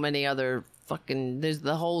so many other there's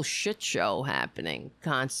the whole shit show happening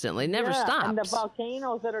constantly. It never stops. And the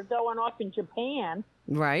volcanoes that are going off in Japan.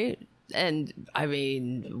 Right. And I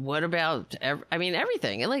mean, what about,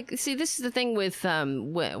 everything. Like, see, this is the thing with,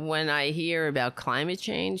 when I hear about climate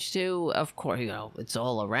change too, of course, it's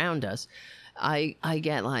all around us. I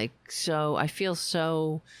get like, I feel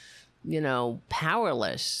so,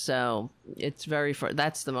 powerless. So it's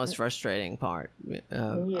that's the most frustrating part.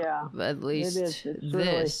 At least this.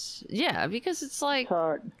 Really, yeah, because it's like,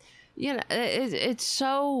 it's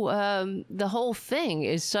so, the whole thing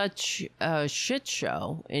is such a shit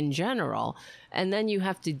show in general. And then you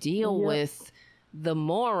have to deal with the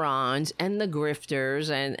morons and the grifters.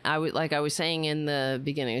 And like I was saying in the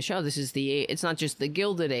beginning of the show, it's not just the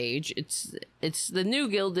Gilded Age. It's the new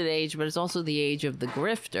Gilded Age, but it's also the age of the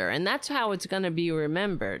grifter. And that's how it's going to be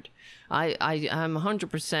remembered. I'm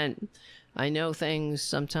 100%. I know things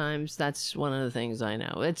sometimes. That's one of the things I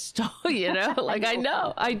know. It's, like I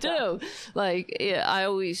know, I do. Like, I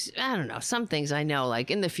don't know, some things I know, like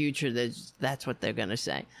in the future, that's what they're going to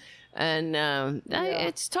say. And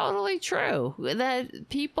it's totally true that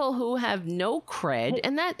people who have no cred,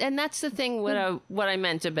 and that's the thing what I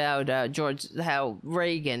meant about George, how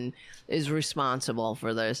Reagan is responsible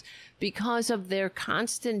for this, because of their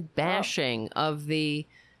constant bashing of the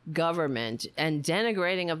government and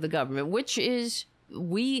denigrating of the government, which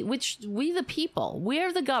we the people,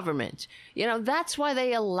 we're the government. That's why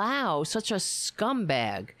they allow such a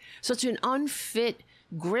scumbag, such an unfit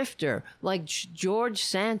grifter like George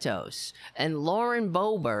Santos and Lauren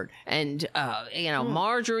Boebert and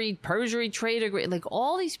Marjorie Perjury Trader, like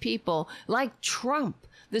all these people, like Trump,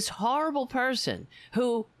 this horrible person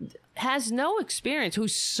who has no experience, who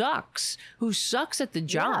sucks at the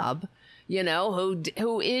job.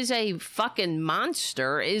 Who is a fucking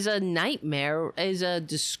monster, is a nightmare, is a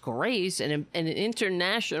disgrace and an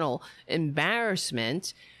international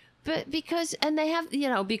embarrassment. But because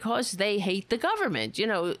they hate the government,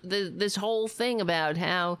 this whole thing about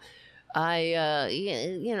how he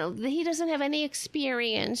doesn't have any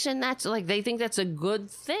experience, and that's like, they think that's a good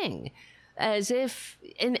thing. as if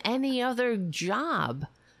in any other job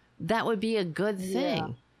that would be a good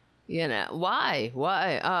thing. Yeah. You know, why?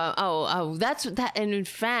 That's that. And in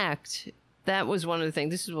fact, that was one of the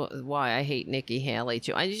things. This is why I hate Nikki Haley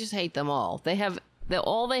too. I just hate them all.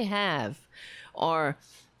 All they have are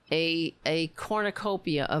a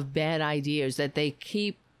cornucopia of bad ideas that they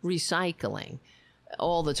keep recycling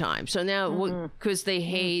all the time. So now, because they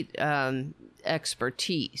hate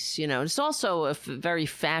expertise, you know, it's also a very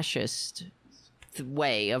fascist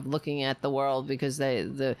way of looking at the world, because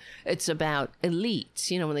it's about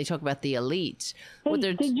elites. You know, when they talk about the elites. Hey,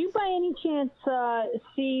 did you by any chance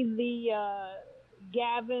see the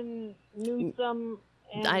Gavin Newsom?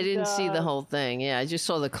 And, I didn't see the whole thing. Yeah, I just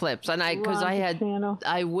saw the clips, and I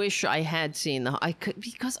wish I had seen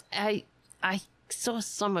because I saw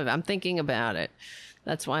some of it. I'm thinking about it.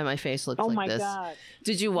 That's why my face looks like this. Oh my God!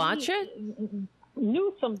 Did you watch it?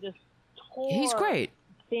 Newsom just tore. He's great.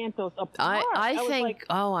 Santos apart. I think. Like,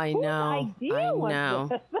 I know. I was know.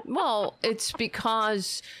 this? Well, it's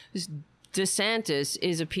because DeSantis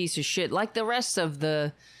is a piece of shit, like the rest of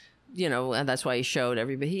the. You know, and that's why he showed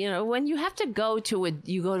everybody. You know, when you have to go to a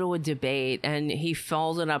debate, and he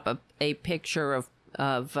folded up a picture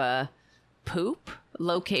of poop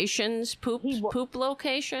locations, poop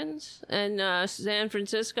locations in San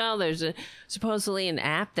Francisco. There's supposedly an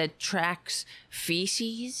app that tracks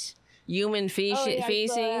feces, human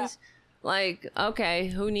feces. Like, okay,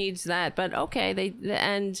 who needs that? But okay,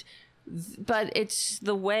 but it's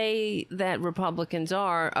the way that Republicans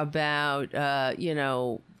are about, you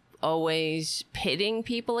know, always pitting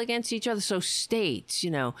people against each other. So states,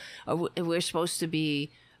 you know, we're supposed to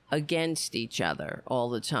be against each other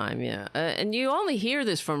all the time. Yeah. And you only hear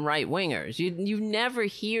this from right wingers. You never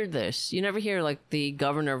hear this. You never hear like the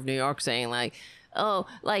governor of New York saying like, oh,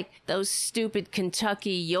 like those stupid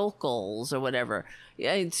Kentucky yokels or whatever.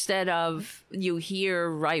 Instead of, you hear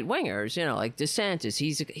right wingers, you know, like DeSantis,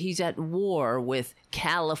 he's at war with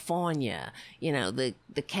California, you know, the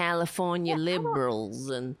California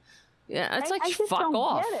liberals, and yeah, it's like, I just fuck don't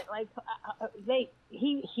off. Get it. Like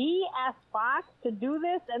he asked Fox to do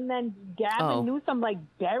this, and then Gavin Newsom like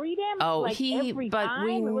buried him. Oh, like, every time.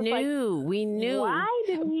 We knew. Why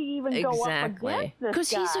didn't he even go up against this guy? Because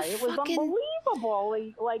he's a It was unbelievable.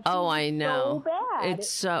 Like, I know. So bad. It's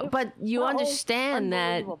so, but you understand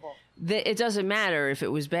that it doesn't matter if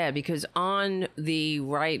it was bad, because on the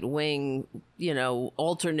right wing, you know,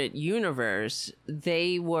 alternate universe,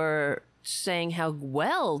 they were saying how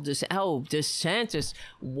well DeSantis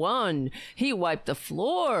won. He wiped the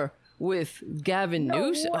floor with Gavin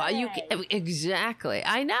Newsom. Exactly.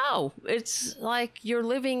 I know. It's like you're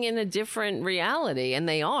living in a different reality, and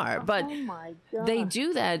they are. But my God. They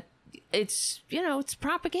do that. It's, you know, it's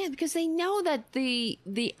propaganda, because they know that the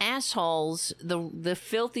assholes, the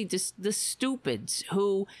filthy, the stupids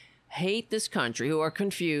who hate this country, who are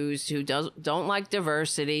confused, who don't like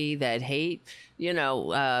diversity, that hate, you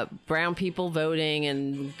know, brown people voting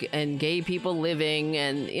and gay people living,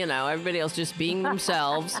 and, you know, everybody else just being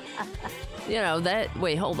themselves. You know, that,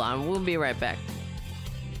 wait, hold on. We'll be right back.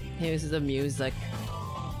 Here's the music.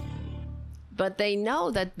 But they know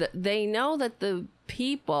that the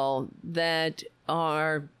people that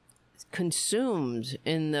are consumed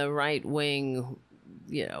in the right wing,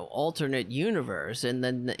 you know, alternate universe, in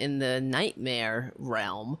the nightmare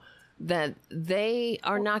realm, that they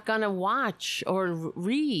are not going to watch or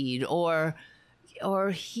read or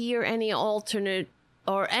hear any alternate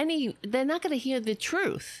they're not going to hear the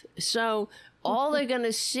truth. So all they're going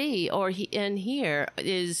to see and hear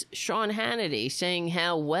is Sean Hannity saying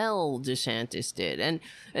how well DeSantis did. And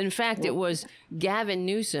in fact, it was Gavin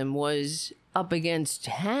Newsom was up against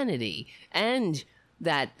Hannity and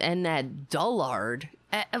that dullard,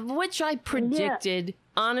 which I predicted. Yeah.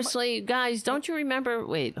 Honestly, guys, don't you remember?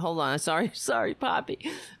 Wait, hold on. Sorry,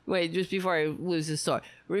 Poppy. Wait, just before I lose the story.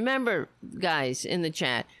 Remember, guys, in the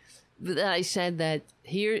chat, that I said that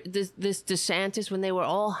this DeSantis, when they were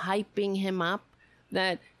all hyping him up,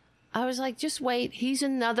 that I was like, just wait. He's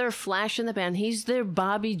another flash in the pan. He's their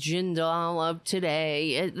Bobby Jindal of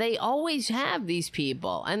today. They always have these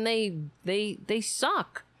people, and they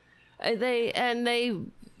suck. They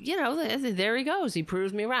you know, there he goes. He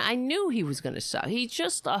proves me right. I knew he was going to suck. He's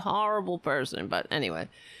just a horrible person. But anyway,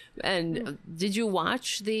 and did you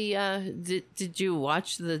watch the did you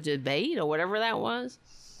watch the debate or whatever that was?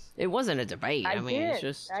 It wasn't a debate. I mean, did. It's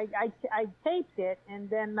just I taped it and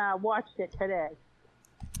then watched it today.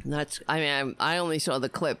 I only saw the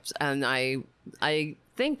clips, and I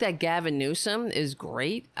think that Gavin Newsom is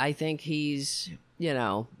great. I think he's, you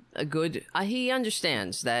know, a good. He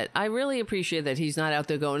understands that. I really appreciate that he's not out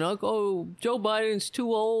there going, "Oh, Joe Biden's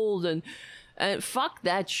too old," and fuck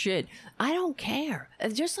that shit. I don't care.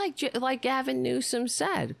 Just like Gavin Newsom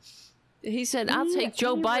said. He said, "I'll take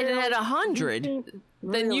Joe Biden at 100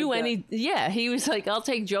 than you any." Yeah, he was like, "I'll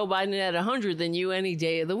take Joe Biden at 100 than you any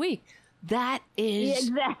day of the week." That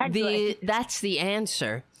is that's the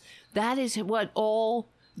answer. That is what all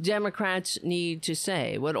Democrats need to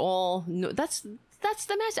say. That's the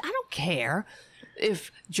message. I don't care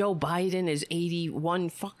if Joe Biden is 81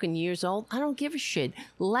 fucking years old. I don't give a shit.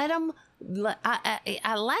 Let him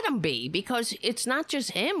be, because it's not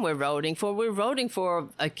just him we're voting for. We're voting for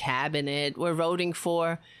a cabinet. We're voting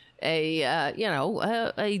for a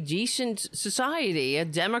decent society, a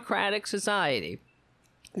democratic society.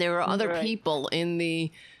 There are other people in the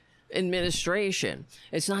administration.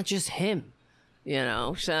 It's not just him.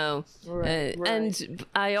 So, and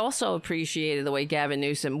I also appreciated the way Gavin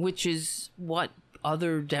Newsom, which is what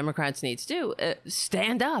other Democrats need to do,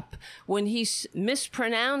 stand up when he's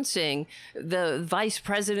mispronouncing the vice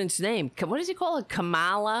president's name. What does he call it?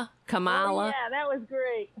 Kamala? Oh, yeah, that was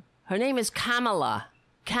great. Her name is Kamala.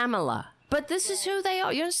 But this is who they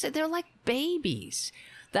are. You understand? They're like babies.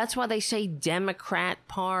 That's why they say Democrat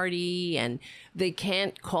Party, and they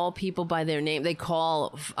can't call people by their name. They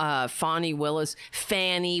call Fannie Willis,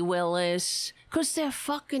 because they're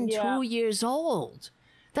fucking 2 years old.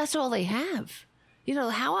 That's all they have.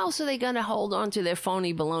 How else are they going to hold on to their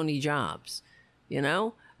phony baloney jobs?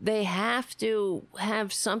 They have to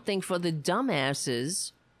have something for the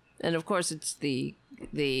dumbasses. And of course, it's the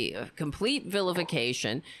complete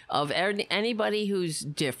vilification of anybody who's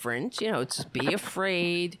different. It's be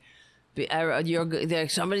afraid.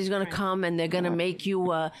 Somebody's going to come and they're going to make you.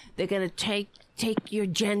 They're going to take your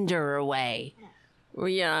gender away.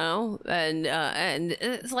 And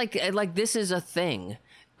it's like this is a thing,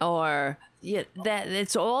 or that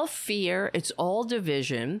it's all fear. It's all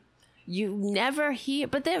division. You never hear,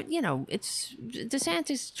 but it's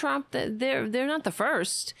DeSantis, Trump. They're not the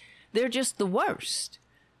first. They're just the worst,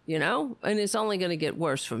 and it's only going to get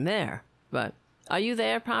worse from there. But are you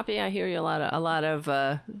there, Poppy? I hear you a lot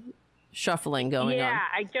of shuffling going on. Yeah,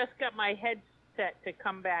 I just got my headset to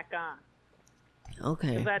come back on.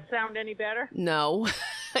 Okay. Does that sound any better? No,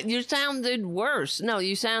 you sounded worse. No,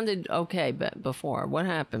 you sounded okay before. What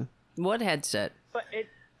happened? What headset? But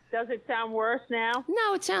does it sound worse now?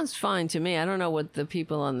 No, it sounds fine to me. I don't know what the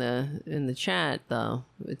people in the chat though.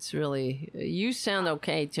 It's really, you sound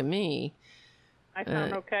okay to me. I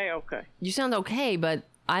sound okay. Okay. You sound okay, but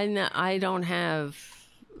I don't have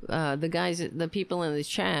the people in the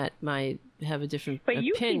chat might have a different opinion. But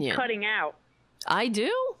you keep cutting out. I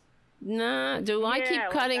do? Nah, I keep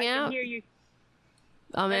cutting out? Can hear you.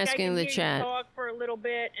 I'm asking the chat. You talk for a little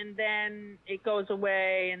bit and then it goes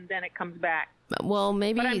away and then it comes back. Well,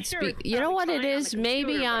 maybe it's you know what it is?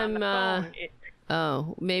 Maybe I'm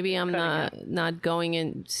maybe I'm not going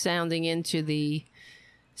in sounding into the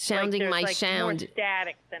sounding my sound more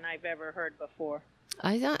static than I've ever heard before.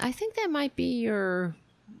 I think that might be your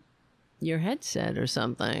headset or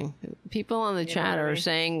something. People on the chat are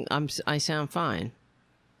saying I sound fine.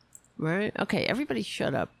 Right? Okay, everybody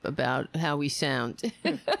shut up about how we sound.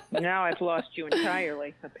 Now I've lost you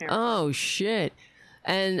entirely, apparently. Oh, shit.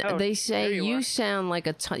 And they say you sound like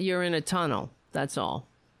you're in a tunnel. That's all.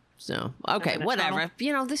 So, okay, whatever.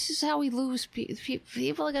 This is how we lose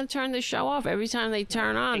people are going to turn the show off. Every time they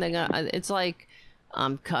turn on, it's like,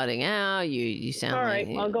 I'm cutting out. You sound all like...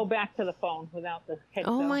 All right, I'll go back to the phone without the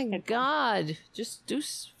headset. Oh, my God. Just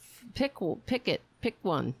pick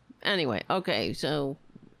one. Anyway, okay, so...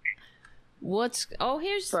 here's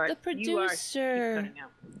the producer.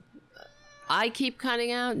 I keep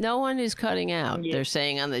cutting out. No one is cutting out. Yeah. They're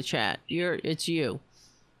saying on the chat. It's you.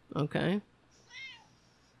 Okay.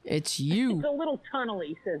 It's you. It's a little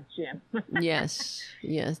tunnely, says Jim. Yes.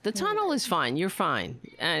 The tunnel is fine. You're fine.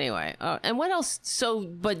 Anyway. And what else?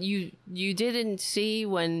 But you didn't see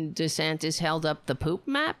when DeSantis held up the poop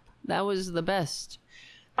map? That was the best.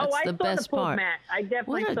 That's I the saw best the poop part. Mat. I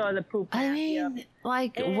definitely saw the poop mat. I mean,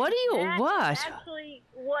 what do you, Actually,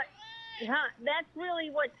 that's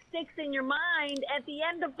really what sticks in your mind at the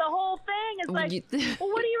end of the whole thing. It's like, well,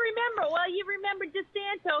 what do you remember? Well, you remember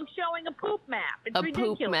DeSanto showing a poop map. It's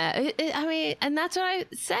ridiculous. Poop map. And that's what I'm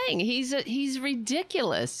saying. He's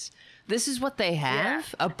ridiculous. This is what they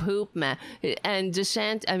have, a poop map. And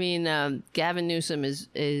Gavin Newsom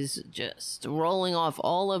is just rolling off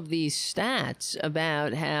all of these stats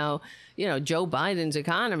about how, Joe Biden's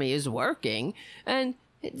economy is working. And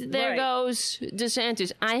there goes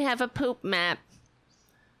DeSantis. I have a poop map.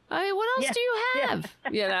 I mean, what else do you have?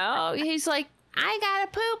 He's like, I got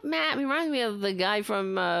a poop map. He reminds me of the guy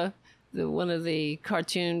from one of the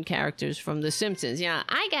cartoon characters from The Simpsons. Yeah,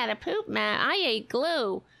 I got a poop map. I ate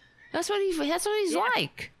glue. That's what he's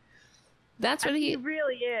like. That's what he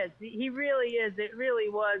really is. He really is. It really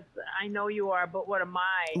was. I know you are, but what am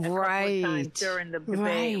I? A couple of times during the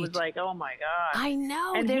debate, it was like, oh my God. I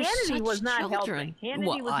know. And They're Hannity such was not children. helping.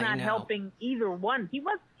 Hannity was not helping either one.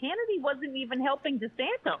 Hannity wasn't even helping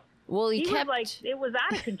DeSantis. Well, he kept was like, it was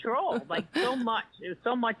out of control. Like so much. It was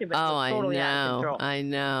so much of it was totally out of control. I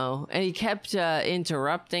know. And he kept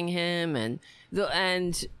interrupting him,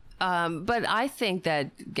 but I think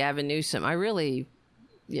that Gavin Newsom, I really,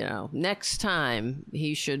 next time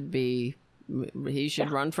he should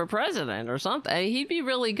run for president or something. He'd be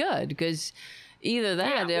really good because either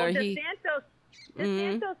that or DeSantis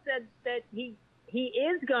said that he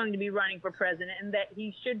is going to be running for president and that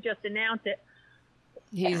he should just announce it.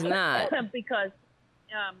 He's not. Because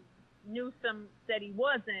Newsom said he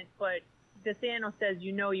wasn't, but DeSantis says,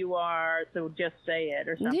 you are, so just say it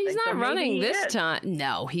or something. He's not running this time.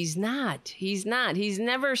 No, he's not. He's not. He's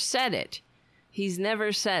never said it.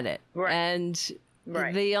 Right. And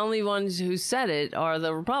the only ones who said it are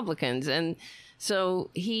the Republicans. And so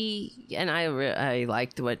I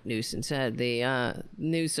liked what Newsom said. The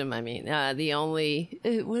only,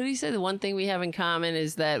 what did he say? The one thing we have in common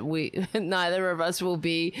is that neither of us will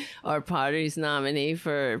be our party's nominee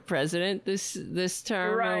for president this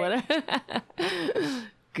term or whatever.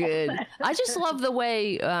 Good. I just love the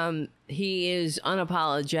way he is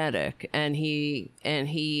unapologetic and he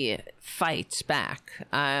fights back.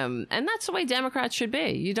 And that's the way Democrats should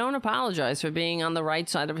be. You don't apologize for being on the right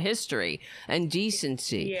side of history and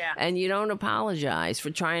decency. Yeah. And you don't apologize for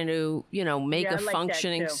trying to, make a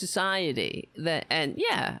functioning society.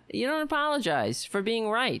 You don't apologize for being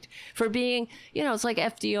right. For being, it's like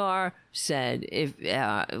FDR said,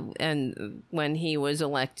 and when he was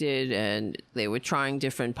elected and they were trying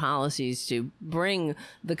different policies to bring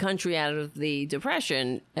the country out of the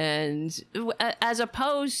Depression, and as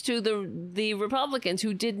opposed to the Republicans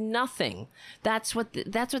who did nothing. That's what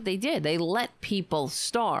they did. They let people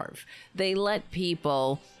starve. They let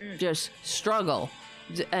people just struggle.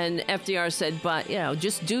 And FDR said, but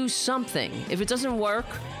just do something. If it doesn't work,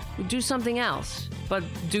 do something else. But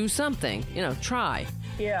do something. Try.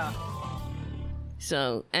 Yeah.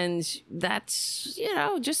 So, and that's,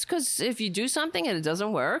 just because if you do something and it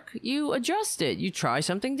doesn't work, you adjust it. You try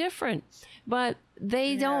something different. But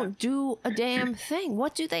they don't do a damn thing.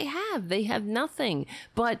 What do they have? They have nothing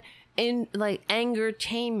but in like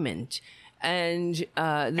angertainment. And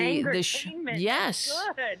yes,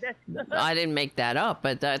 that's good. I didn't make that up,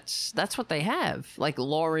 but that's what they have. Like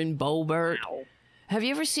Lauren Boebert. Wow. Have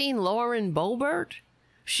you ever seen Lauren Boebert?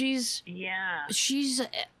 She's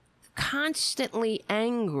constantly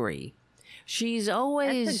angry. She's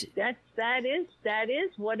always that is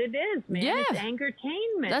what it is, man. Yeah. It's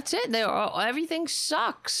angertainment. That's it. Everything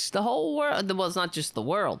sucks. The whole world. Well, it's not just the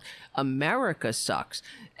world. America sucks.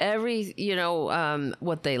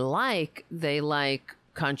 What they like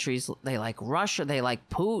countries. They like Russia. They like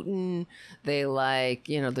Putin. They like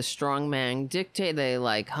the strongman dictator. They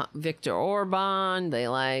like Viktor Orban. They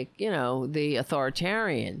like the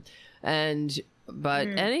authoritarian. But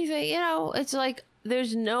anything, it's like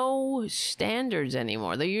there's no standards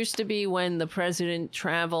anymore. There used to be when the president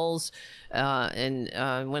travels and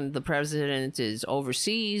when the president is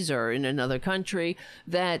overseas or in another country,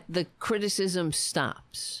 that the criticism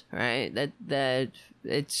stops, right? That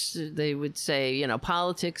they would say,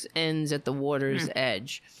 politics ends at the water's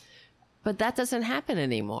edge. But that doesn't happen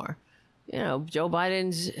anymore. Joe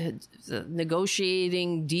Biden's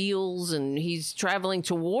negotiating deals and he's traveling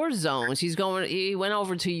to war zones. He went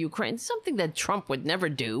over to Ukraine, something that Trump would never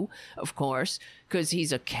do, of course, because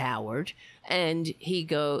he's a coward. And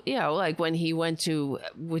like when he went to,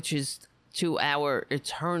 which is to our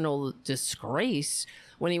eternal disgrace,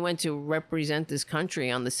 when he went to represent this country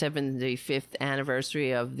on the 75th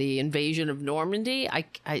anniversary of the invasion of Normandy,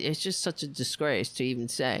 it's just such a disgrace to even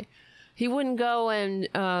say. He wouldn't go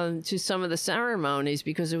to some of the ceremonies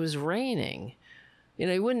because it was raining.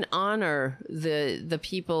 He wouldn't honor the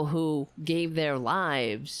people who gave their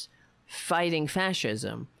lives fighting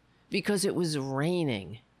fascism because it was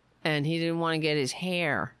raining, and he didn't want to get his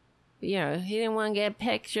hair. He didn't want to get a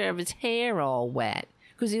picture of his hair all wet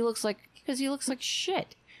because he looks like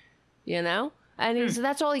shit. And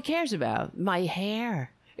that's all he cares about. My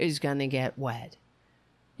hair is gonna get wet.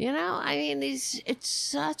 It's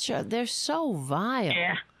they're so vile.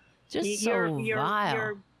 Yeah. Just so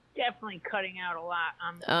vile. definitely cutting out a lot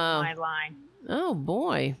on my line. Oh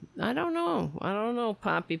boy, I don't know,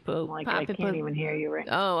 Poppy Poop. Like Poppy I can't Poop. even hear you right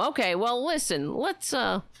now. Oh, okay. Well, listen, let's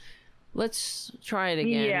try it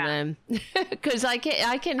again then, because I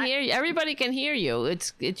can hear you. Everybody can hear you.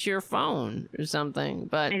 It's your phone or something,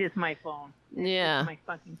 but it is my phone. Yeah, it's my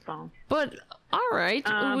fucking phone. But all right,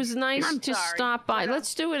 it was nice to stop by.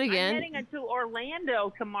 Let's do it again. I'm heading to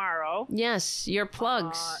Orlando tomorrow. Yes, your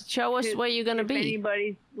plugs. Show us where you're going to be. If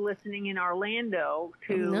anybody's listening in Orlando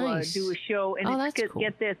to do a show, and cool.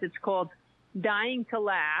 Get this, it's called Dying to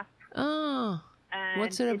Laugh. Oh, and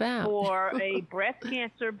what's it about? For a breast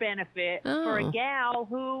cancer benefit for a gal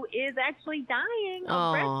who is actually dying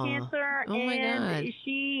of breast cancer, and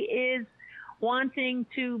she is wanting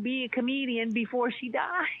to be a comedian before she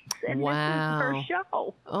dies. And this is her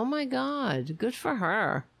show. Oh my God. Good for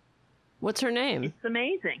her. What's her name? It's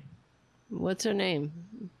amazing. What's her name?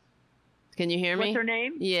 Can you hear me? What's her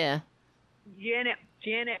name? Yeah. Janet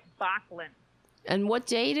Backlund. And what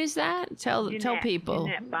date is that? Tell people.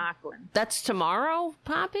 Janet Backlund. That's tomorrow,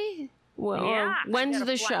 Poppy? Well, yeah. When's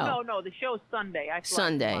the show? No, the show's Sunday.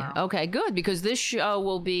 Sunday. Tomorrow. Okay, good, because this show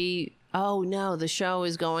will be... Oh, no, the show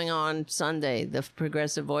is going on Sunday, the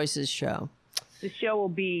Progressive Voices show. The show will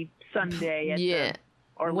be Sunday at the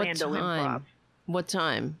Orlando Improv. What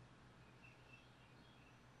time?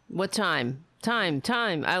 What time?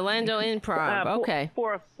 Orlando Improv. Okay.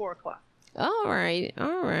 4 o'clock. All right.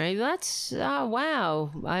 That's,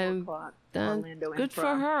 wow. 4 o'clock. Orlando Good Improv.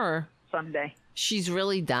 for her. Sunday. She's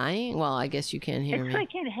really dying? Well, I guess you can't hear me.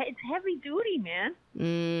 It's heavy duty, man.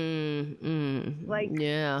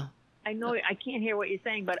 Yeah. I know I can't hear what you're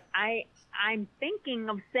saying, but I'm thinking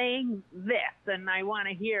of saying this, and I want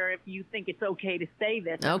to hear if you think it's okay to say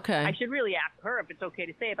this. Okay. I should really ask her if it's okay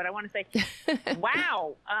to say it, but I want to say,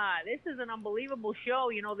 wow, this is an unbelievable show.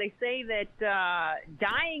 You know, they say that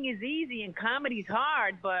dying is easy and comedy's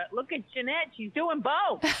hard, but look at Jeanette. She's doing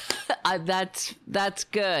both. That's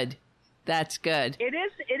good. That's good. It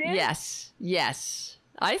is? Yes.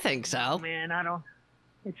 I think so. Oh, man, I don't...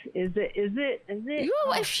 Is it?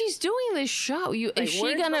 If she's doing this show, is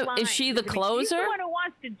she the closer? She's the one who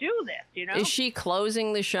wants to do this, you know? Is she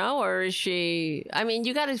closing the show, or is she? I mean,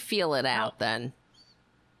 you got to feel it out then.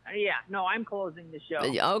 Yeah, no, I'm closing the show.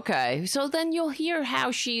 Okay, so then you'll hear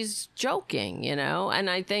how she's joking, you know, and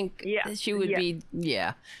I think she would be.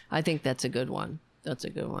 Yeah, I think that's a good one. That's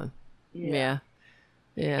a good one. Yeah.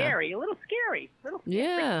 Scary, a little scary.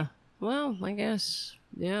 Yeah. Well, I guess.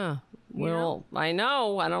 Yeah. Well, I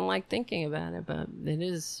know I don't like thinking about it, but it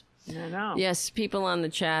is. I know. Yes, people on the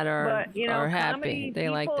chat are happy. They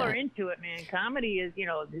like that. People are into it, man. Comedy is,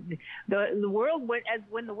 the world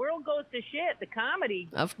when the world goes to shit, the comedy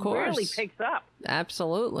of course really picks up.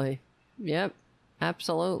 Absolutely. Yep.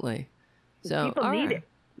 Absolutely. So people need it.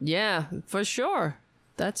 Yeah, for sure.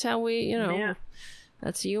 That's how we,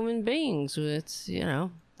 that's human beings. It's,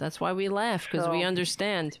 that's why we laugh, because we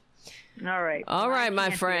understand. All right. All right,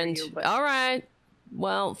 my friend. All right.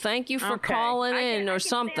 Well, thank you for calling in or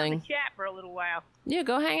something. Stay on the chat for a little while. Yeah,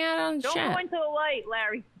 go hang out on the chat. Don't go into the light,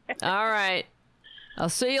 Larry. All right. I'll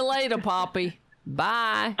see you later, Poppy.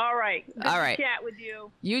 Bye. All right. Good to chat with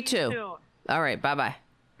you. You too. See you soon. All right. Bye-bye.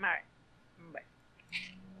 All right. Bye.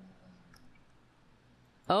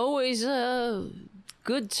 Always a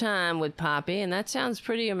good time with Poppy, and that sounds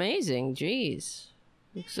pretty amazing. Jeez.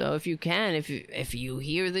 So if you can, if you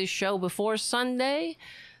hear this show before Sunday,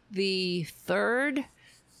 the 3rd,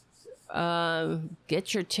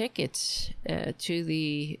 get your tickets to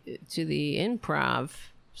the improv,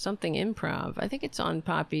 something improv. I think it's on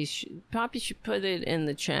Poppy's. Poppy should put it in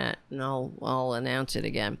the chat, and I'll announce it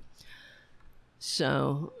again.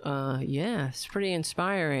 So it's pretty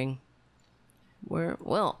inspiring.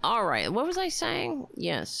 Well, all right. What was I saying?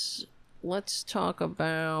 Yes, let's talk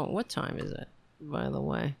about what time is it? By the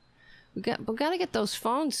way, we got to get those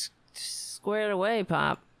phones squared away,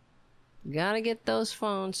 Pop. Got to get those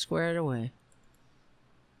phones squared away.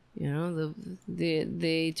 You know,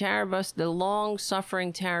 the Tarabuster, the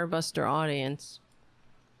long-suffering Tarabuster audience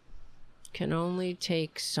can only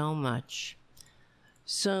take so much.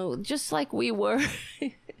 So just like we were,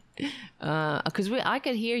 because I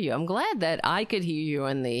could hear you. I'm glad that I could hear you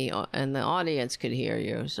and the audience could hear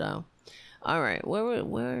you. So. All right,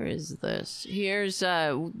 where is this? Here's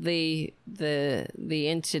the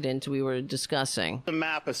incident we were discussing. The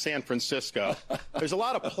map of San Francisco. There's a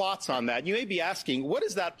lot of plots on that. You may be asking, what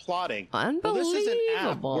is that plotting? Unbelievable. Well, this is an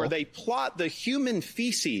app where they plot the human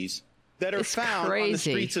feces that are found on the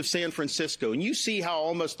streets of San Francisco, and you see how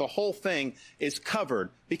almost the whole thing is covered,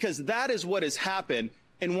 because that is what has happened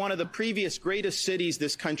in one of the previous greatest cities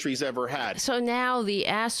this country's ever had. So now the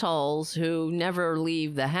assholes who never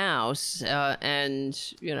leave the house and,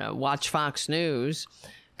 you know, watch Fox News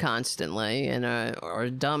constantly and are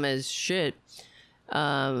dumb as shit,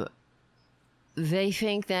 they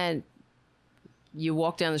think that you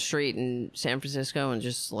walk down the street in San Francisco and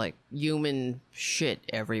just like human shit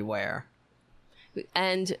everywhere.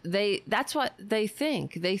 And that's what they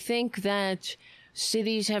think. They think that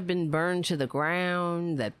cities have been burned to the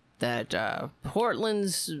ground, that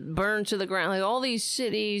Portland's burned to the ground. Like all these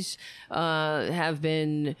cities have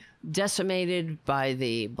been decimated by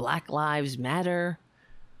the Black Lives Matter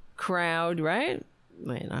crowd, right?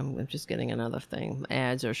 Wait, I'm just getting another thing.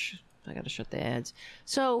 Ads are... I gotta shut the ads.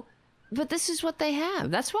 So, but this is what they have.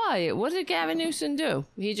 That's why. What did Gavin Newsom do?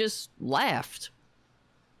 He just laughed.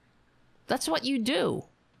 That's what you do.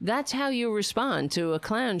 That's how you respond to a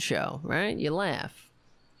clown show, right? You laugh.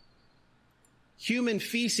 Human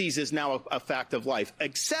feces is now a fact of life,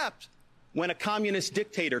 except when a communist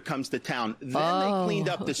dictator comes to town. Then they cleaned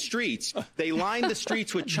up the streets. They lined the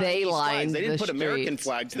streets with Chinese flags. They didn't put American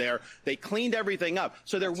flags there. They cleaned everything up.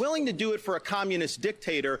 So they're willing to do it for a communist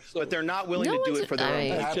dictator, but they're not willing to do it for their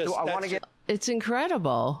own. It's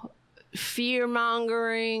incredible.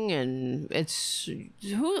 Fear-mongering, and it's...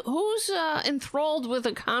 Who's enthralled with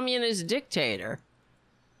a communist dictator?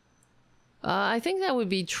 I think that would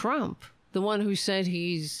be Trump. The one who said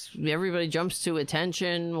everybody jumps to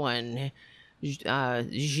attention when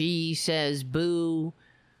Xi says boo,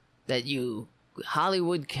 that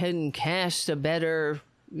Hollywood can cast a better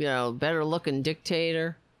looking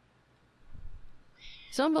dictator.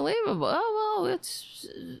 It's unbelievable. Oh, well, it's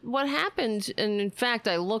what happened. And in fact,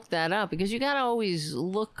 I looked that up because you got to always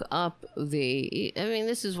look up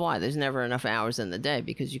this is why there's never enough hours in the day,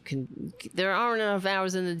 because there aren't enough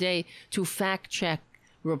hours in the day to fact check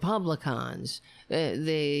Republicans.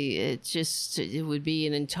 It would be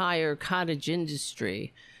an entire cottage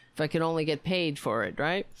industry if I could only get paid for it,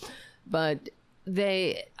 right? But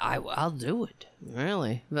I'll do it,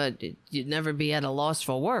 really. But you'd never be at a loss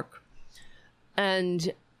for work.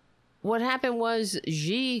 And what happened was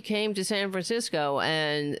Xi came to San Francisco,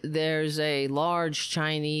 and there's a large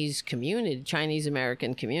Chinese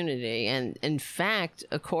American community. And in fact,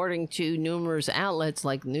 according to numerous outlets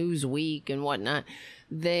like Newsweek and whatnot,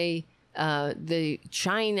 the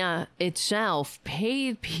China itself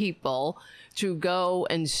paid people to go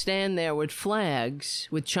and stand there with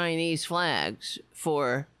Chinese flags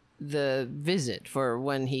for the visit, for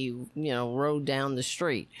when he, rode down the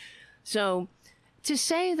street. So to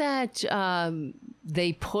say that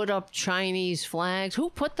they put up Chinese flags, who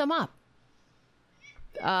put them up?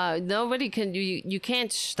 Nobody can. You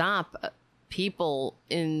can't stop people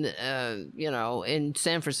in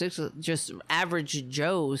San Francisco, just average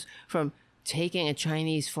Joes, from taking a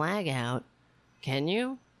Chinese flag out. Can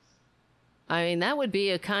you? I mean, that would be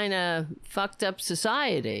a kind of fucked up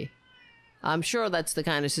society. I'm sure that's the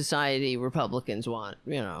kind of society Republicans want,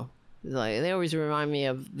 Like, they always remind me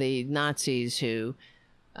of the Nazis who,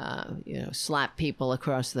 slapped people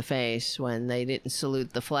across the face when they didn't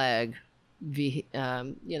salute the flag, with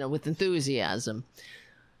enthusiasm.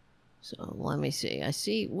 So let me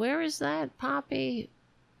see. Where is that, Poppy?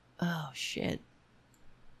 Oh, shit.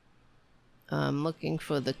 I'm looking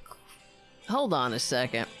for hold on a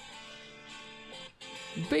second.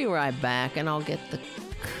 Be right back, and I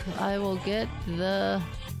will get the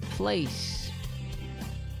place.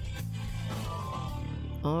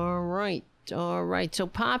 All right. So,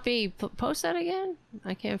 Poppy, post that again?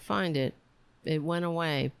 I can't find it. It went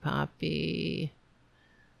away. Poppy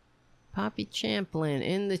Champlin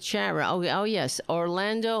in the chat room. Oh, yes.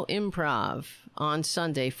 Orlando Improv on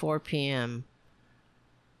Sunday, 4 p.m.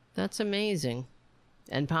 That's amazing.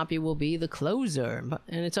 And Poppy will be the closer.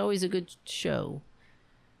 And it's always a good show.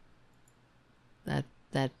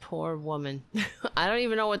 That poor woman. I don't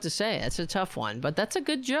even know what to say. That's a tough one. But that's a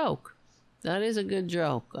good joke. That is a good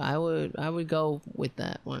joke. I would go with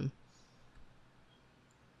that one.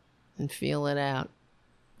 And feel it out.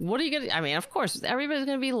 What are you going to... I mean, of course, everybody's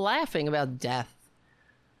going to be laughing about death.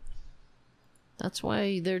 That's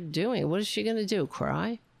why they're doing it. What is she going to do?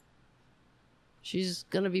 Cry? She's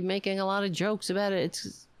going to be making a lot of jokes about it.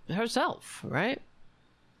 It's herself, right?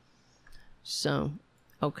 So,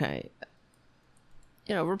 okay.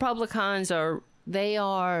 Republicans are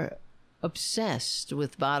obsessed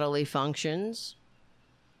with bodily functions.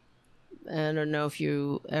 I don't know if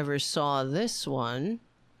you ever saw this one.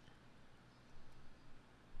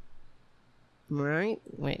 Right?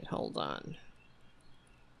 Wait, hold on.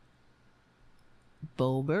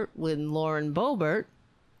 Boebert with Lauren Boebert.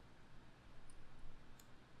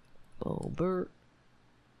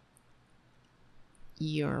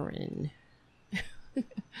 urine.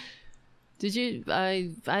 Did you?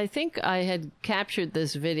 I think I had captured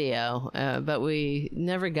this video, but we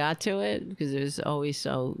never got to it because there's always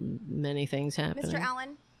so many things happening. Mr.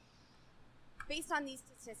 Allen, based on these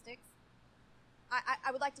statistics,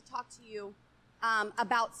 I would like to talk to you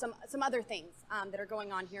about some other things that are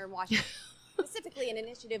going on here in Washington. Specifically, an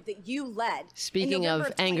initiative that you led. Speaking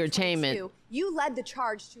of angertainment, you led the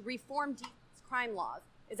charge to reform DC's crime laws.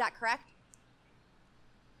 Is that correct?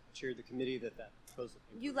 I chaired the committee that proposal.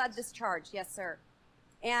 You led this charge, yes, sir.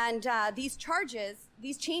 And these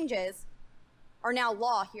changes are now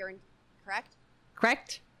law here, correct?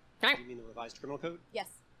 Correct. You mean the revised criminal code? Yes.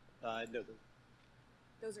 No.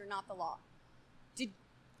 Those are not the law.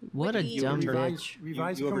 What a dumb bitch.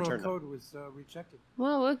 Revised criminal code was rejected.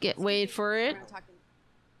 Well, we'll wait for it.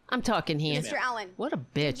 I'm talking here. Mr. Allen. What a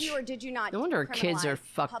bitch. Did you or did you not? No wonder our kids are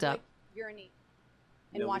fucked up. Urinate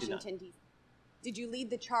in Washington, D.C. Did you lead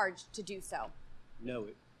the charge to do so? No.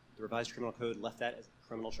 The revised criminal code left that as a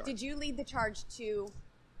criminal charge. Did you lead the charge to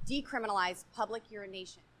decriminalize public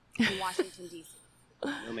urination in Washington, D.C.?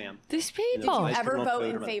 No, ma'am. These people. Did you ever vote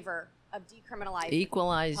in favor of decriminalizing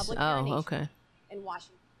public urination okay. in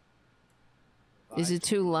Washington? Is it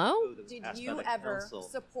too low? Did you ever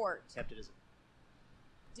support?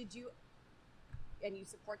 Did you, and you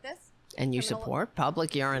support this? And you support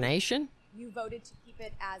public urination? You voted to keep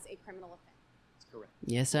it as a criminal offense. That's correct.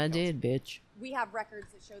 Yes, I did, bitch. We have records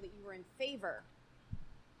that show that you were in favor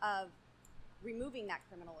of removing that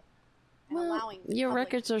criminal offense and allowing. Your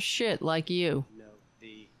records are shit, like you. No.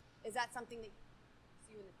 Is that something that you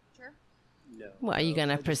see in the future? No. Well, are you going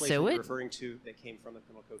to pursue it? Referring to that came from the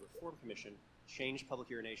Criminal Code Reform Commission changed public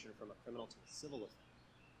urination from a criminal to a civil offense.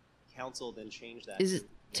 The council then changed that. Is it?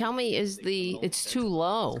 Tell me, it's too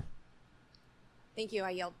low? Thank you.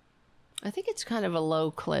 I yield. I think it's kind of a low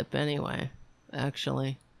clip anyway.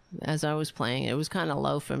 Actually, as I was playing, it was kind of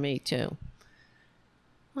low for me too.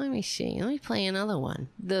 Let me see. Let me play another one.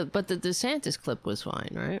 But the DeSantis clip was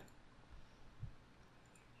fine, right?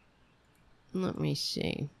 Let me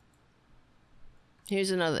see.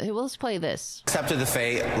 Here's another. Well, let's play this. Accepted the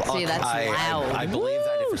fate. See, that's loud. I believe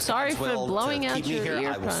that if it's sorry God's will for blowing out your here,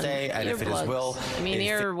 ear I will stay, and if it is will,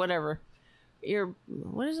 whatever.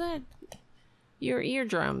 What is that? Your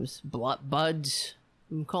eardrums, buds.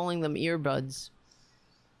 I'm calling them earbuds.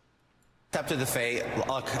 Accepted the fate.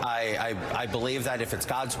 Look, I believe that if it's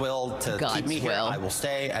God's will to keep me here, I will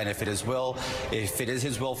stay, and if it is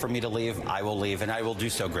His will for me to leave, I will leave, and I will do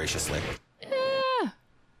so graciously.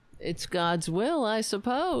 It's God's will, I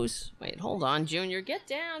suppose. Wait, hold on, Junior. Get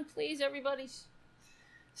down, please, everybody.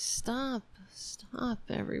 Stop,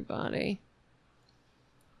 everybody.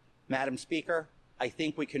 Madam Speaker, I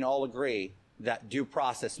think we can all agree that due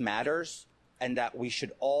process matters and that we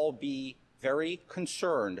should all be very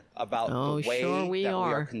concerned about the way we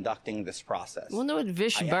are conducting this process. I wonder what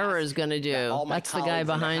Vish Burr is going to do. That's the guy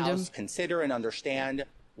behind him. Consider and understand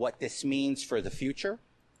what this means for the future.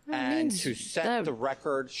 And to set the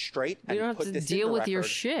record straight and you don't put have to this deal in the with record, your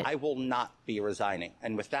shit. I will not be resigning.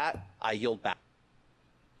 And with that, I yield back.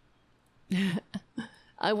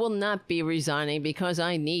 I will not be resigning because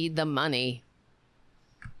I need the money.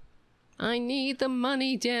 I need the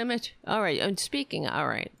money, damn it. All right,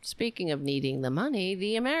 speaking of needing the money,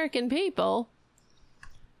 the American people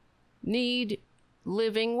need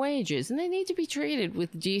living wages, and they need to be treated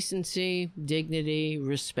with decency, dignity,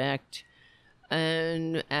 respect.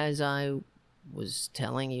 And as I was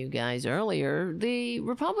telling you guys earlier, the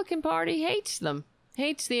Republican Party hates them.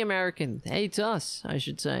 Hates the American. Hates us, I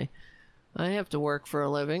should say. I have to work for a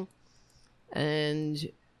living. And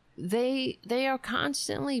they are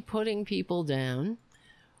constantly putting people down.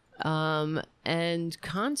 And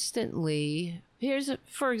constantly...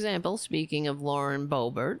 for example, speaking of Lauren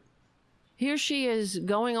Boebert, here she is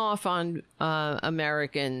going off on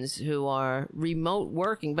Americans who are remote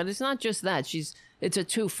working, but it's not just that. It's a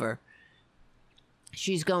twofer.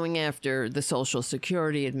 She's going after the Social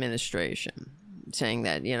Security Administration, saying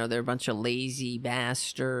that, they're a bunch of lazy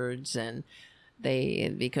bastards, and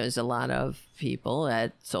because a lot of people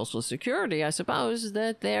at Social Security, I suppose,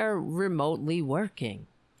 that they're remotely working.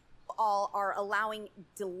 All are allowing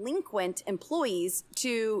delinquent employees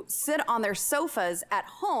to sit on their sofas at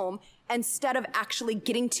home instead of actually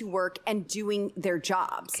getting to work and doing their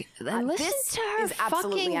jobs. Listen to her. Is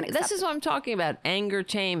absolutely unacceptable. This is what I'm talking about.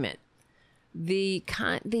 Angertainment. The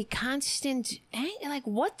constant,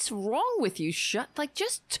 what's wrong with you?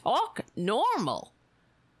 Just talk normal.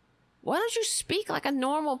 Why don't you speak like a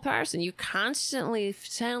normal person? You constantly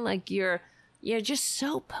sound like you're just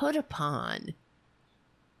so put upon.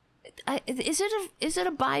 is it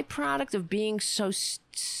a byproduct of being so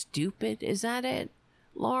stupid? Is that it,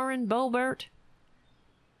 Lauren Boebert?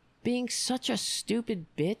 Being such a stupid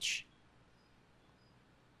bitch?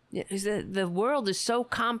 The world is so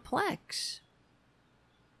complex.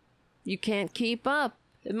 You can't keep up.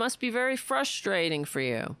 It must be very frustrating for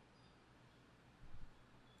you.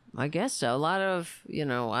 I guess so. A lot of,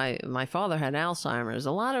 my father had Alzheimer's.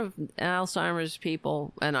 A lot of Alzheimer's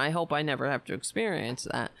people, and I hope I never have to experience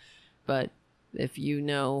that. But if you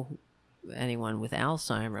know anyone with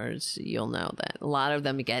Alzheimer's, you'll know that. A lot of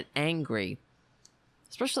them get angry,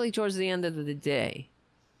 especially towards the end of the day.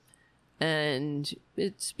 And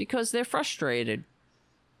it's because they're frustrated.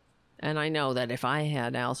 And I know that if I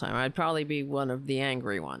had Alzheimer's, I'd probably be one of the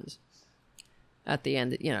angry ones. At the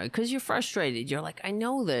end, because you're frustrated. You're like, I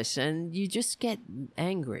know this, and you just get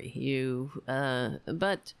angry.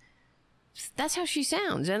 But that's how she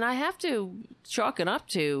sounds, and I have to chalk it up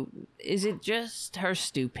to, is it just her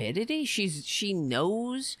stupidity? She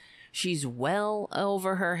knows she's well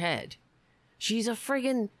over her head. She's a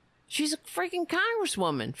friggin'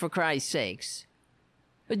 congresswoman, for Christ's sakes.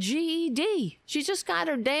 A GED. She just got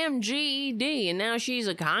her damn GED, and now she's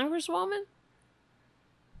a congresswoman?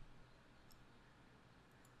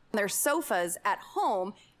 Their sofas at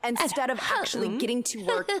home instead of actually getting to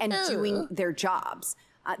work and doing their jobs.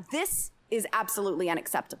 This is absolutely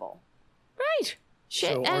unacceptable. Right.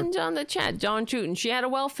 And on the chat, Dawn Tootin, she had a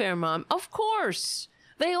welfare mom. Of course.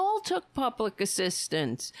 They all took public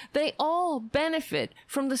assistance. They all benefit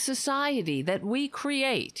from the society that we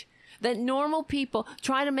create. That normal people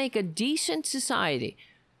try to make a decent society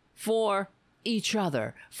for each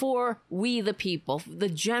other, for we the people, the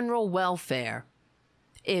general welfare.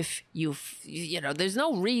 If there's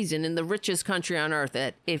no reason in the richest country on earth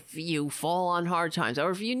that if you fall on hard times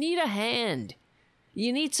or if you need a hand,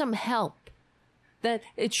 you need some help, that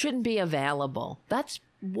it shouldn't be available. That's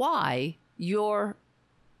why you're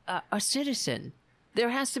a citizen. There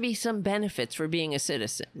has to be some benefits for being a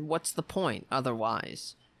citizen. What's the point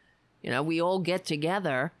otherwise? We all get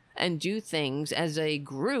together and do things as a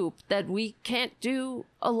group that we can't do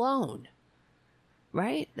alone.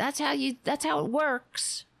 Right? That's how it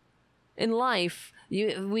works in life.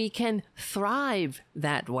 We can thrive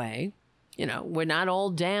that way. We're not all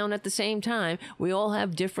down at the same time. We all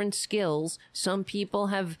have different skills. Some people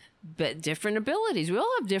have different abilities. We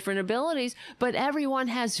all have different abilities, but everyone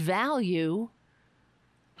has value.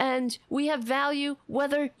 And we have value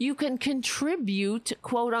whether you can contribute,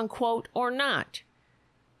 quote unquote, or not.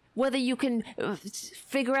 Whether you can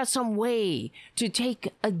figure out some way to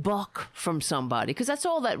take a buck from somebody, because that's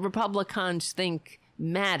all that Republicans think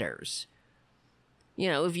matters.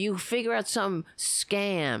 If you figure out some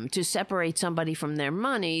scam to separate somebody from their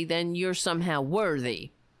money, then you're somehow worthy.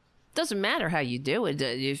 Doesn't matter how you do it.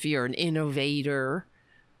 If you're an innovator,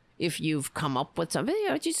 if you've come up with something,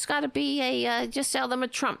 you just got to be just sell them a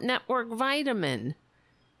Trump Network vitamin.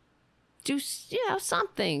 Do, some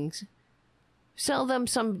things. Sell them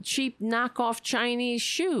some cheap knockoff Chinese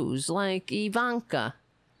shoes like Ivanka.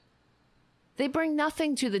 They bring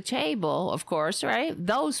nothing to the table, of course, right?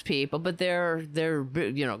 Those people, but they're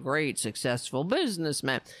great, successful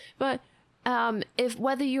businessmen. But if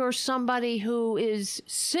whether you're somebody who is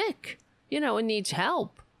sick, and needs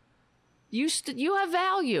help, you have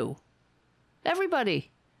value.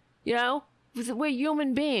 Everybody, we're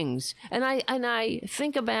human beings. And I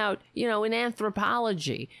think about, in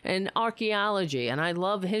anthropology and archaeology, and I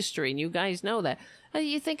love history, and you guys know that.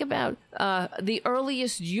 You think about the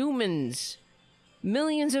earliest humans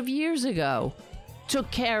millions of years ago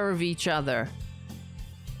took care of each other.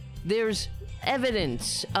 There's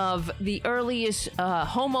evidence of the earliest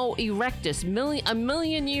Homo erectus a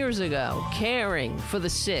million years ago caring for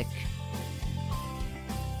the sick.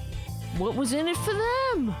 What was in it for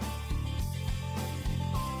them?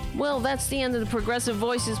 Well, that's the end of the Progressive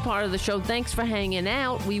Voices part of the show. Thanks for hanging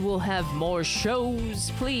out. We will have more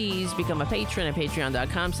shows. Please become a patron at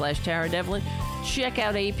patreon.com/Tara Devlin. Check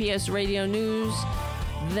out APS Radio News.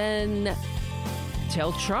 Then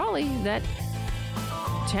tell Charlie that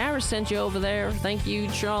Tara sent you over there. Thank you,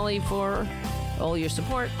 Charlie, for all your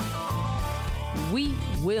support. We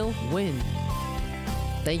will win.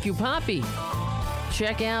 Thank you, Poppy.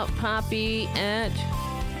 Check out Poppy at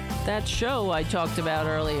that show I talked about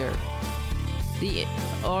earlier, the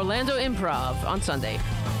Orlando Improv on Sunday.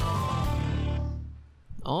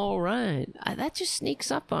 All right. That just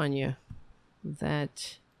sneaks up on you.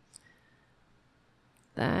 That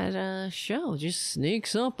show just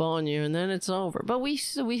sneaks up on you, and then it's over. But we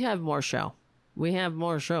have more show. We have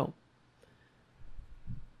more show.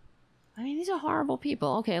 I mean, these are horrible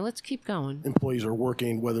people. Okay, let's keep going. Employees are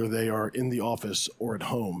working whether they are in the office or at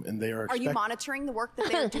home, and they are. Are you monitoring the work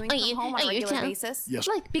that they're doing from home on a regular basis? Yes.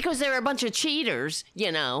 Like, because they're a bunch of cheaters,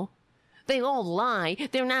 you know. They all lie.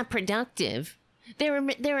 They're not productive. They're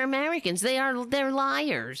Americans. They're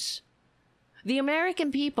liars. The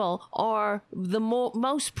American people are the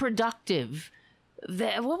most productive.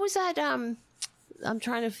 What was that? I'm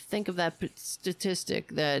trying to think of that statistic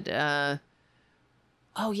that.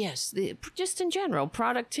 Oh, yes. Just in general,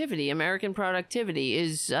 productivity, American productivity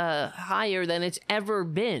is higher than it's ever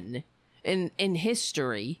been in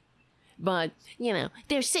history. But, you know,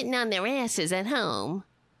 they're sitting on their asses at home.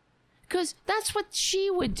 Because that's what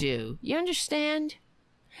she would do. You understand?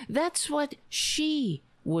 That's what she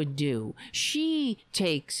would do. She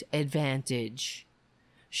takes advantage.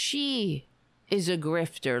 She is a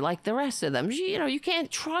grifter like the rest of them. You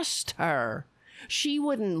can't trust her. She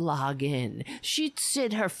wouldn't log in. She'd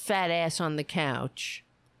sit her fat ass on the couch.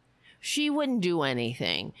 She wouldn't do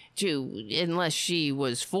anything unless she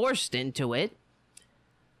was forced into it.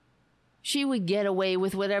 She would get away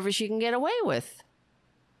with whatever she can get away with.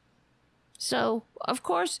 So, of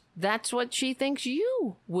course, that's what she thinks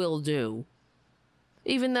you will do.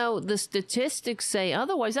 Even though the statistics say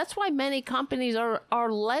otherwise, that's why many companies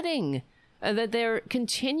are letting that they're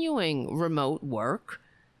continuing remote work.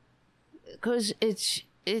 Because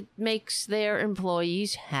it makes their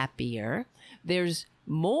employees happier. There's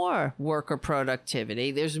more worker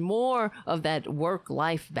productivity. There's more of that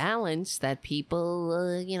work-life balance that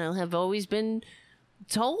people, have always been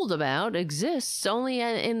told about exists only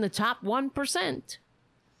in the top 1%.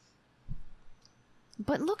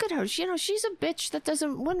 But look at her. She's a bitch that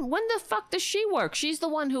doesn't... When the fuck does she work? She's the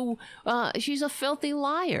one who... she's a filthy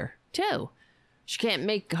liar, too. She can't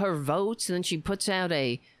make her votes, and then she puts out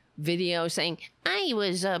a video saying, I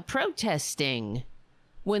was protesting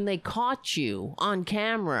when they caught you on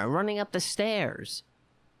camera running up the stairs.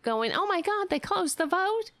 Going, oh my God, they closed the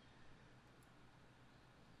vote?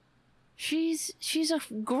 She's a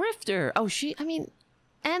grifter.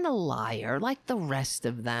 And a liar like the rest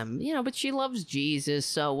of them. But she loves Jesus,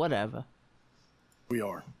 so whatever. We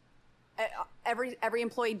are. Every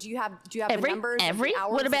employee, do you have the numbers?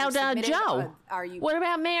 What about Joe? What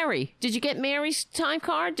about Mary? Did you get Mary's time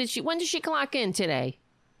card? When did she clock in today?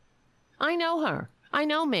 I know her. I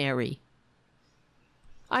know Mary.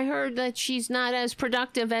 I heard that she's not as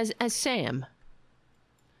productive as Sam.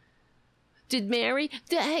 Did Mary?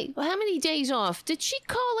 Hey, how many days off? Did she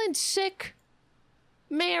call in sick,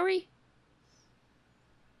 Mary?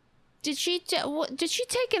 Did she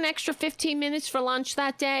take an extra 15 minutes for lunch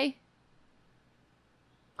that day?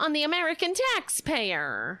 On the American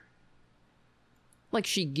taxpayer. Like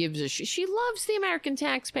she gives a shit. She loves the American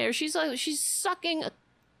taxpayer. She's sucking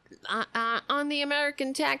on the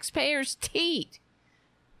American taxpayer's teat.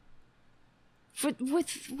 With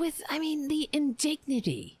the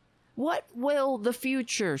indignity. What will the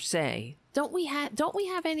future say? Don't we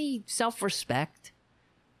have any self-respect?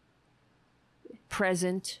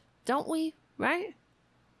 Present, don't we? Right?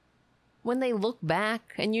 When they look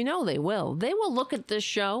back, and they will look at this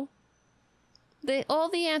show. All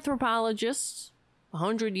the anthropologists,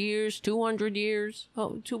 100 years, 200 years.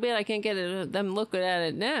 Oh, too bad I can't get them looking at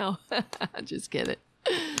it now. Just kidding.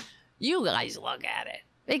 You guys look at it.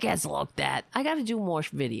 It gets looked at. I got to do more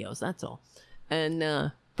videos. That's all.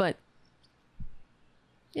 And but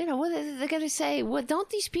what are they going to say? What don't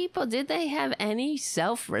these people? Did they have any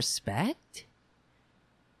self-respect?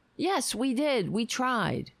 Yes, we did. We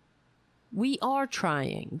tried. We are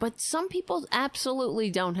trying, but some people absolutely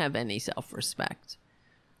don't have any self-respect.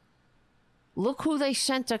 Look who they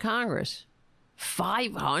sent to Congress.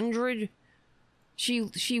 500.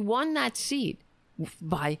 She won that seat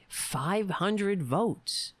by 500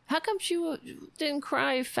 votes. How come she didn't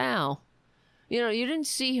cry foul? You didn't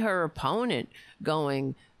see her opponent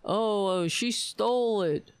going, oh, she stole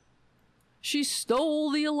it. She stole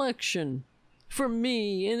the election from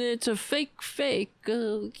me, and it's a fake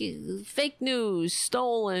news,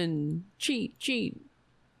 stolen, cheat.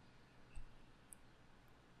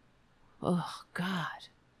 Oh, God.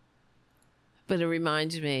 But it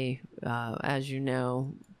reminds me, as you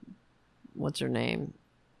know, what's her name?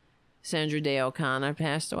 Sandra Day O'Connor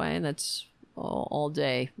passed away, and that's all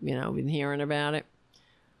day, been hearing about it.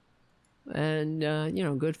 And,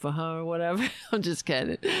 good for her or whatever. I'm just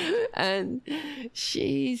kidding. And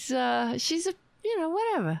she's a,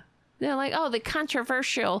 whatever. They're like, oh, the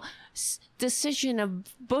controversial decision of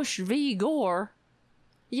Bush v. Gore.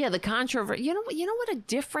 Yeah, the controversy. You know what a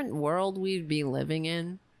different world we'd be living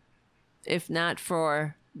in if not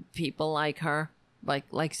for people like her.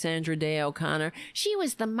 like Sandra Day O'Connor. She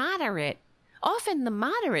was the moderate, often the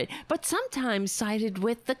moderate, but sometimes sided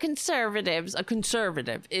with the conservatives. A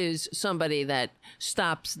conservative is somebody that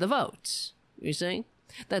stops the votes, you see?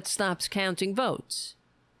 That stops counting votes.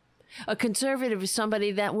 A conservative is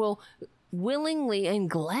somebody that will willingly and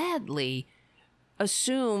gladly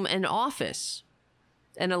assume an office,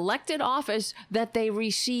 an elected office that they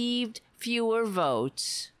received fewer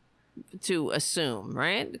votes to assume,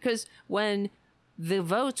 right? Because when the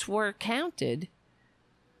votes were counted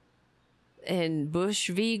in Bush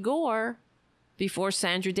v. Gore, before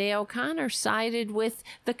Sandra Day O'Connor sided with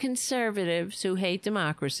the conservatives who hate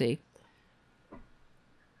democracy,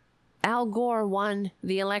 Al Gore won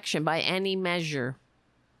the election by any measure.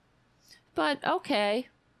 But okay.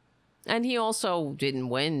 And he also didn't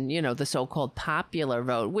win, the so-called popular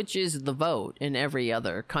vote, which is the vote in every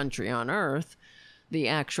other country on earth. The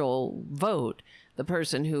actual vote. The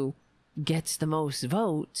person who gets the most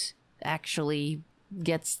votes actually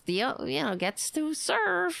gets gets to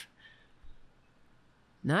serve.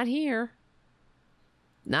 Not here.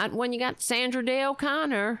 Not when you got Sandra Day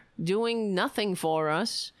O'Connor doing nothing for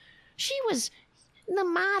us. She was the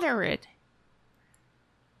moderate.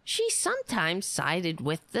 She sometimes sided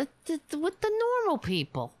with the normal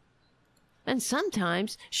people. And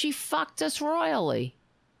sometimes she fucked us royally.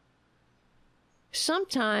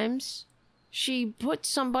 Sometimes she put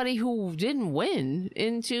somebody who didn't win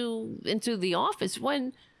into the office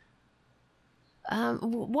when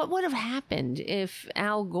what would have happened if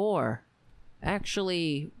Al Gore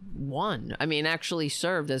actually won? I mean, actually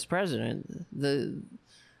served as president. The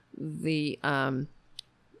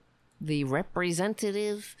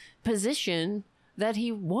representative position that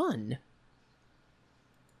he won.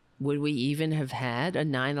 Would we even have had a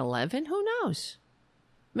 9/11? Who knows?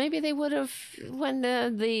 Maybe they would have, when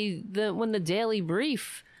the Daily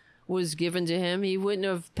Brief was given to him, he wouldn't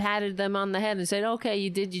have patted them on the head and said, "Okay, you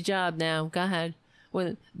did your job now. Go ahead."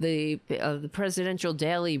 When the presidential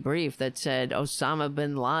Daily Brief that said Osama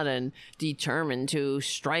bin Laden determined to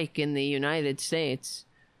strike in the United States,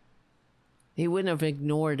 he wouldn't have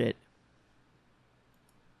ignored it.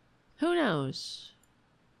 Who knows?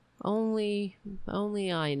 Only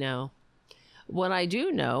I know. What I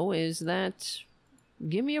do know is that,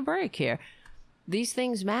 give me a break here. These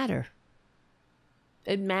things matter.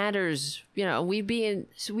 It matters. We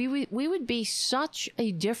would be such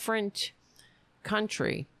a different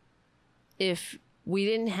country if we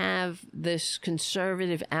didn't have this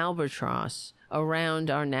conservative albatross around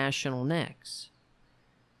our national necks.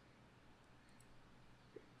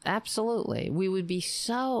 Absolutely. We would be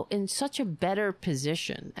in such a better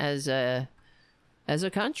position as a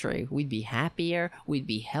country. We'd be happier, we'd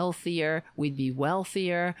be healthier, we'd be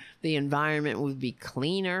wealthier, the environment would be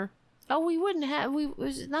cleaner. Oh,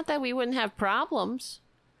 it's not that we wouldn't have problems.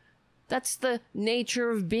 That's the nature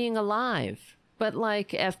of being alive. But like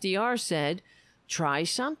FDR said, try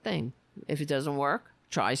something. If it doesn't work,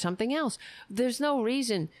 try something else. There's no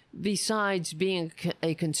reason, besides being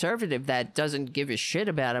a conservative that doesn't give a shit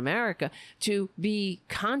about America, to be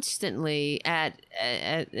constantly in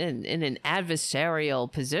an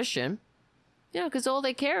adversarial position. Because all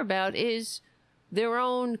they care about is their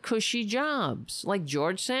own cushy jobs, like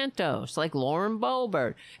George Santos, like Lauren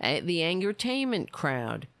Boebert, the Angertainment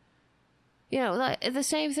crowd. The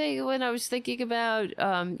same thing when I was thinking about,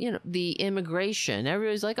 the immigration.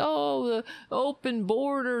 Everybody's like, oh, the open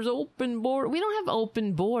borders. We don't have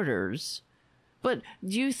open borders. But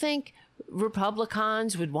do you think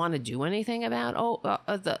Republicans would want to do anything about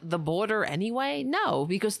the border anyway? No,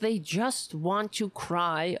 because they just want to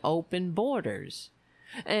cry open borders.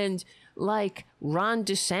 And like Ron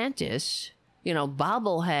DeSantis,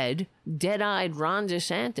 bobblehead, dead-eyed Ron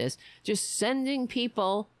DeSantis, just sending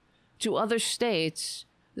people to other states,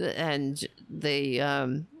 and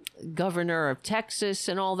the governor of Texas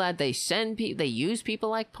and all that, they use people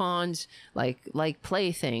like pawns, like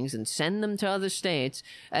playthings, and send them to other states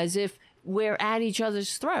as if we're at each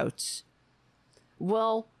other's throats.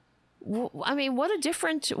 Well, I mean, what a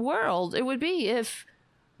different world it would be if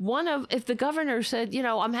the governor said,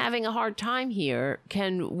 I'm having a hard time here.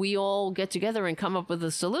 Can we all get together and come up with a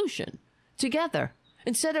solution together?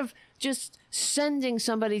 Instead of just sending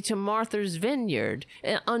somebody to Martha's Vineyard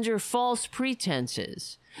under false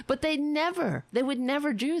pretenses. But they would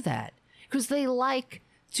never do that, because they like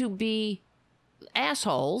to be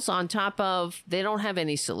assholes on top of they don't have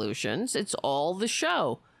any solutions. It's all the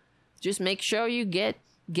show. Just make sure you get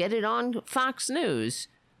it on Fox News.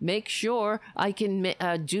 Make sure I can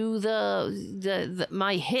do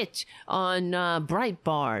my hit on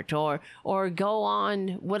Breitbart or go on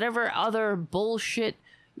whatever other bullshit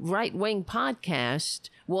right-wing podcast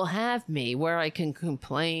will have me where I can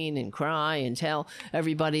complain and cry and tell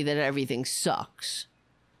everybody that everything sucks.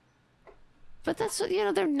 But that's,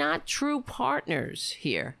 they're not true partners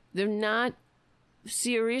here. They're not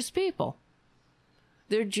serious people.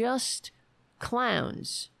 They're just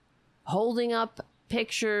clowns holding up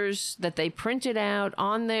pictures that they printed out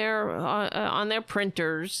on their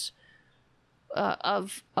printers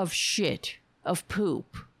of shit, of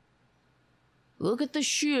poop. Look at the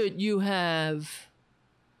shit you have.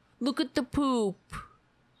 Look at the poop.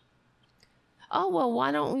 Oh, well,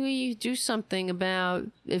 why don't we do something about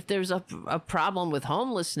if there's a problem with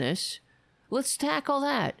homelessness? Let's tackle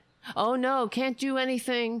that. Oh, no, can't do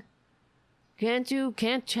anything. Can't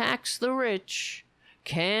tax the rich.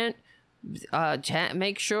 Can't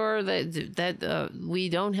make sure that we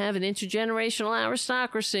don't have an intergenerational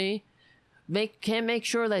aristocracy. Can't make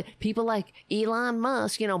sure that people like Elon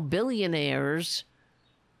Musk, billionaires,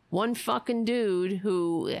 one fucking dude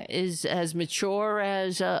who is as mature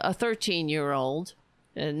as a 13-year-old,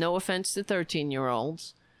 no offense to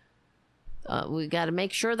 13-year-olds, we got to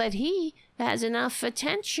make sure that he has enough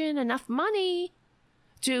attention, enough money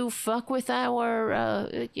to fuck with our,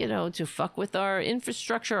 to fuck with our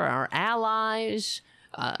infrastructure, our allies,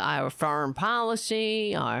 our foreign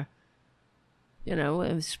policy, our,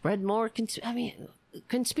 spread more,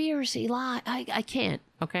 conspiracy lie. I can't,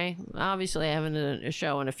 okay? Obviously, I haven't done a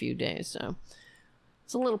show in a few days, so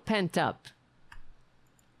it's a little pent up.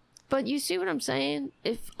 But you see what I'm saying?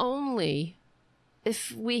 If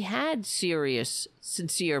we had serious,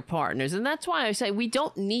 sincere partners, and that's why I say we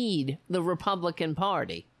don't need the Republican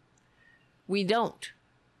Party. We don't.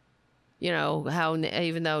 How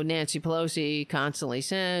even though Nancy Pelosi constantly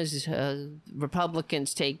says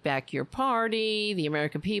Republicans take back your party, the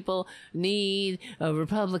American people need a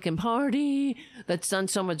Republican Party that's done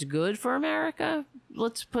so much good for America.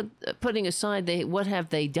 Let's putting aside what have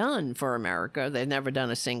they done for America? They've never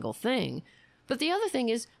done a single thing. But the other thing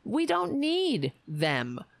is we don't need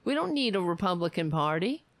them. We don't need a Republican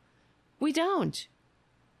Party. We don't.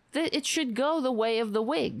 It should go the way of the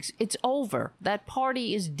Whigs. It's over. That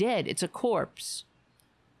party is dead. It's a corpse.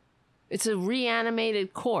 It's a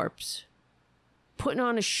reanimated corpse. Putting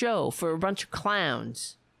on a show for a bunch of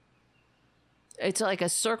clowns. It's like a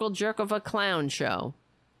circle jerk of a clown show.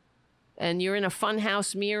 And you're in a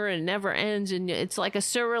funhouse mirror and it never ends. And it's like a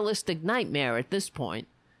surrealistic nightmare at this point.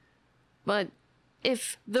 But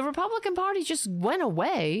if the Republican Party just went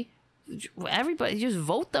away, everybody just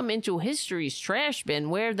vote them into history's trash bin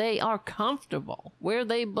where they are comfortable, where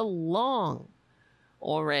they belong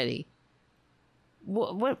already.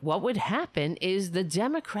 What would happen is the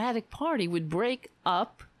Democratic Party would break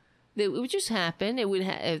up. It would just happen.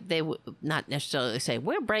 They would not necessarily say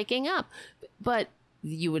we're breaking up, but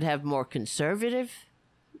you would have more conservative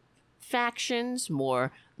factions,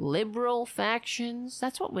 more liberal factions.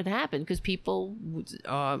 That's what would happen because people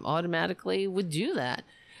automatically would do that.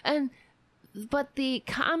 But the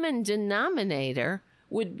common denominator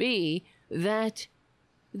would be that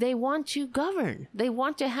they want to govern. They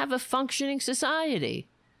want to have a functioning society.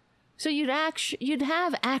 So you'd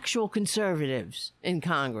have actual conservatives in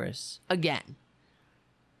Congress again.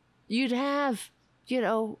 You'd have,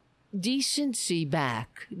 decency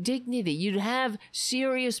back, dignity. You'd have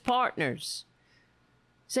serious partners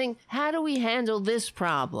saying, how do we handle this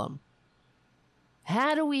problem?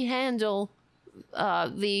 How do we handle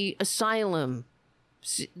the asylum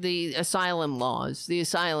laws, the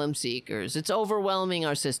asylum seekers? It's overwhelming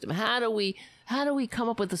our system. How do we come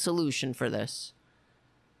up with a solution for this?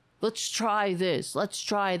 Let's try this. Let's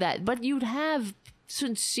try that. But you'd have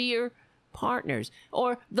sincere partners.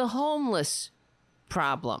 Or the homeless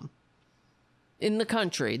problem in the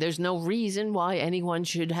country. There's no reason why anyone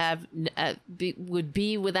should would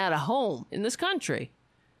be without a home in this country.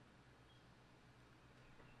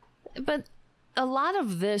 But a lot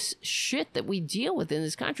of this shit that we deal with in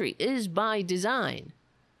this country is by design.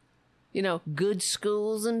 Good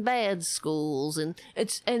schools and bad schools, and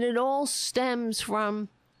it all stems from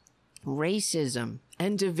racism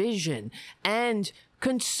and division and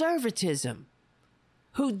conservatism,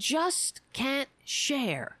 who just can't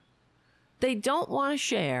share. They don't want to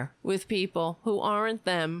share with people who aren't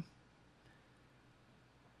them.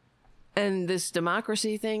 And this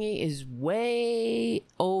democracy thingy is way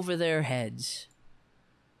over their heads.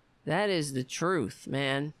 That is the truth,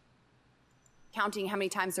 man. Counting how many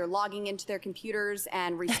times they're logging into their computers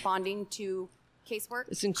and responding to casework.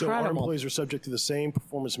 It's incredible. So our employees are subject to the same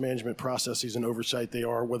performance management processes and oversight they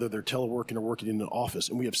are whether they're teleworking or working in an office.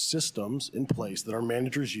 And we have systems in place that our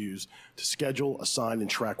managers use to schedule, assign, and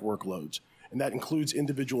track workloads. and that includes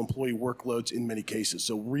individual employee workloads in many cases.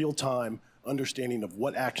 So real-time understanding of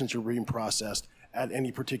what actions are being processed at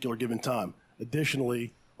any particular given time.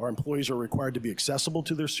 Additionally, our employees are required to be accessible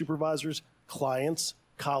to their supervisors, clients,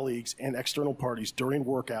 colleagues, and external parties during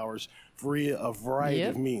work hours via a variety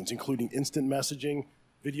of means, including instant messaging,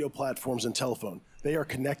 video platforms, and telephone. They are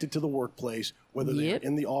connected to the workplace, whether they're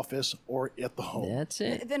in the office or at the home. That's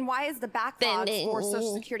it. Then why is the backlog for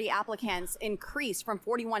Social Security applicants increased from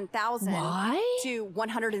 41,000 to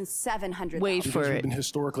 107,000? Wait for it. We've been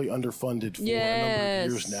historically underfunded for a number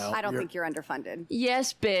of years now. I don't think you're underfunded.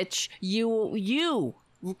 Yes, bitch. You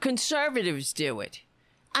conservatives do it.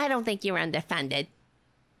 I don't think you're underfunded.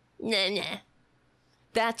 Nah.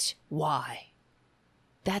 That's why.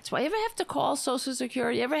 That's why. You ever have to call Social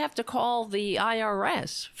Security? You ever have to call the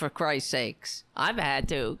IRS, for Christ's sakes? I've had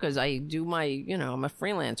to, because I do my, I'm a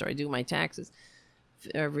freelancer. I do my taxes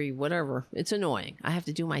every whatever. It's annoying. I have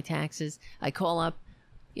to do my taxes. I call up,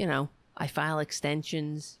 I file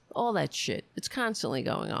extensions, all that shit. It's constantly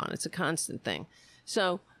going on. It's a constant thing.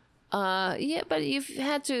 So, but I've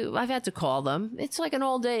had to call them. It's like an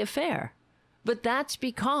all-day affair. But that's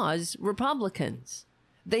because Republicans,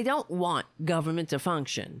 they don't want government to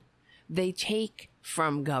function. They take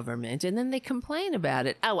from government and then they complain about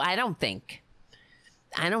it. Oh, I don't think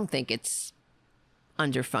it's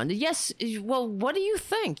underfunded. Yes. Well, what do you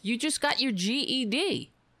think? You just got your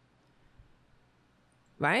GED.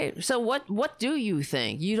 Right? So what do you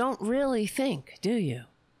think? You don't really think, do you?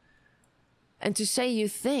 And to say you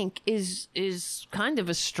think is kind of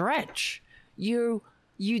a stretch. You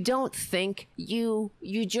don't think, you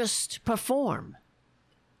just perform.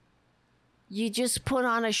 You just put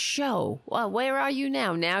on a show. Well, where are you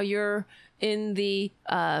now? Now you're in the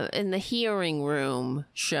hearing room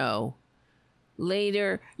show.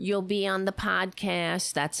 Later, you'll be on the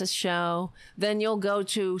podcast. That's a show. Then you'll go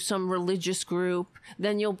to some religious group.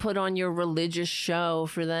 Then you'll put on your religious show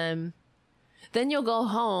for them. Then you'll go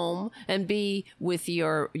home and be with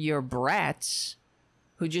your brats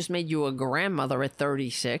who just made you a grandmother at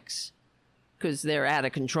 36 because they're out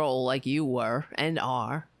of control like you were and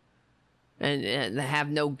are. And have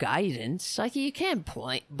no guidance. Like, you can't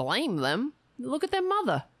blame them. Look at their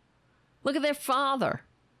mother. Look at their father.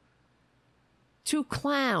 Two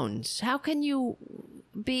clowns. How can you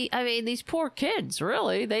be... I mean, these poor kids,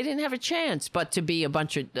 really. They didn't have a chance but to be a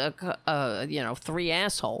bunch of, 3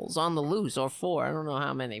 assholes on the loose, or 4. I don't know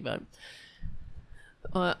how many, but...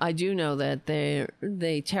 I do know that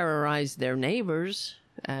they terrorized their neighbors.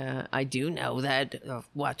 I do know that,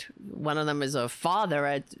 one of them is a father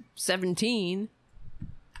at 17.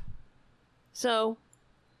 So,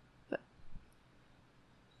 what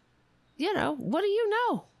do you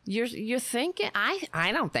know? You're thinking?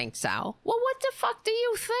 I don't think so. Well, what the fuck do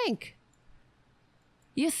you think?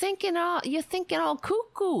 You're thinking all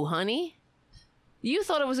cuckoo, honey. You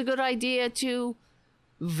thought it was a good idea to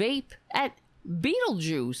vape at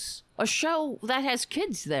Beetlejuice, a show that has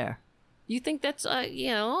kids there. You think that's,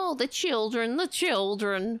 the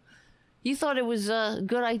children. You thought it was a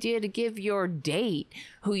good idea to give your date,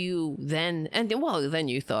 who you then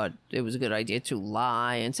you thought it was a good idea to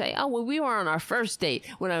lie and say, oh, well, we were on our first date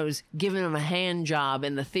when I was giving him a hand job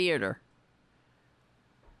in the theater.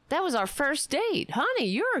 That was our first date. Honey,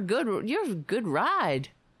 you're a good ride.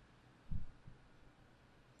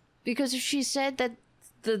 Because if she said that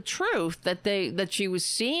the truth, that she was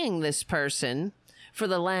seeing this person for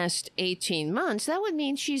the last 18 months, that would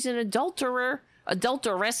mean she's an adulteress,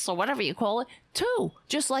 or whatever you call it, too.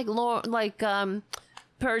 Just like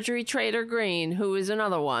Perjury Trader Green, who is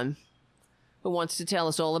another one who wants to tell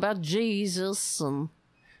us all about Jesus and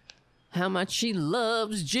how much she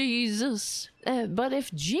loves Jesus. But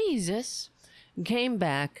if Jesus came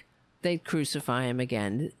back, they'd crucify him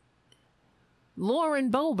again. Lauren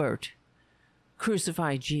Boebert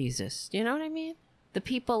crucified Jesus. You know what I mean? The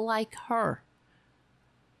people like her.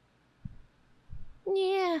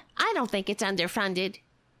 Yeah, I don't think it's underfunded.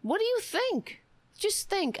 What do you think? Just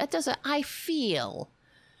think. It doesn't. I feel.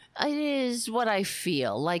 It is what I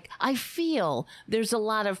feel. Like, I feel there's a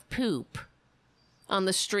lot of poop on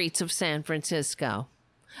the streets of San Francisco.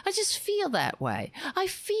 I just feel that way. I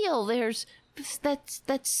feel there's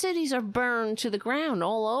that cities are burned to the ground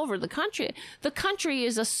all over the country. The country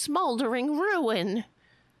is a smoldering ruin.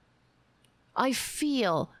 I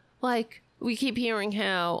feel like we keep hearing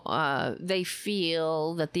how they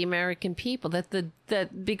feel that the American people,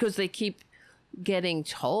 that because they keep getting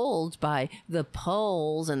told by the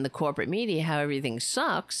polls and the corporate media how everything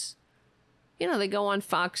sucks. They go on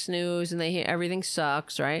Fox News and they hear everything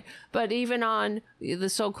sucks, right? But even on the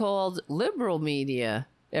so-called liberal media,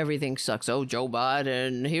 Everything sucks. Oh, Joe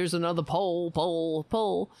Biden, here's another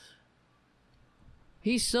poll.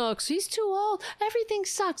 He sucks. He's too old. Everything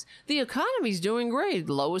sucks. The economy's doing great.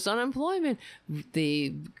 Lowest unemployment.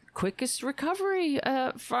 The quickest recovery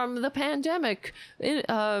from the pandemic.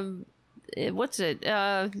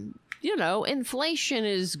 Inflation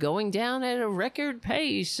is going down at a record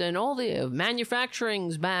pace, and all the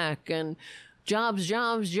manufacturing's back, and jobs.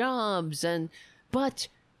 But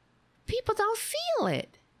people don't feel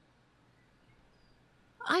it.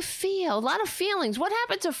 I feel a lot of feelings. What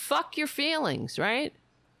happened to fuck your feelings, right?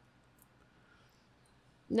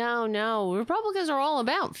 No. Republicans are all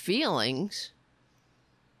about feelings.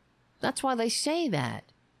 That's why they say that.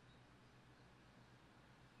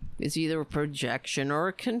 It's either a projection or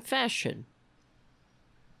a confession.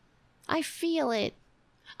 I feel it.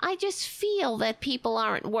 I just feel that people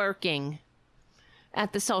aren't working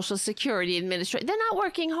at the Social Security Administration. They're not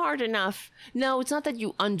working hard enough. No, it's not that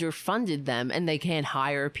you underfunded them and they can't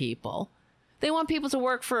hire people. They want people to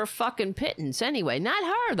work for a fucking pittance anyway. Not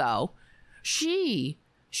her, though. She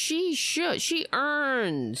should. She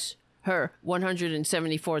earns her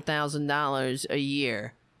 $174,000 a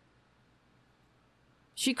year.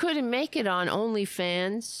 She couldn't make it on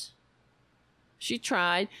OnlyFans. She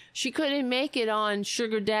tried. She couldn't make it on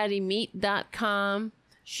SugarDaddyMeat.com.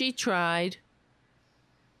 She tried.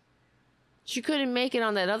 She couldn't make it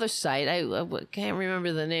on that other site. I can't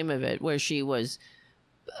remember the name of it, where she was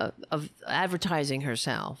advertising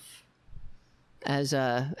herself as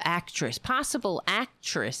a actress, possible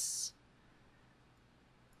actress.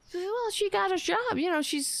 Well, she got a job. You know,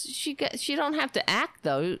 she don't have to act,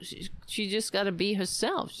 though. She just got to be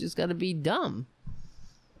herself. She's got to be dumb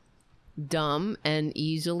and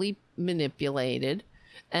easily manipulated.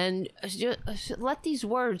 And just let these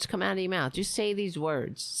words come out of your mouth. Just say these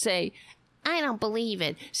words. Say, I don't believe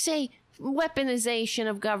it. Say weaponization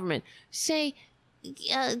of government. Say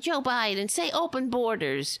Joe Biden. Say open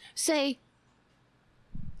borders.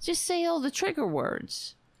 Just say all the trigger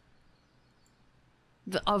words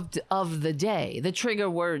of the day. The trigger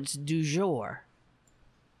words du jour.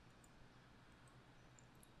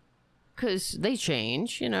 Because they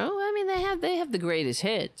change, you know. I mean, they have the greatest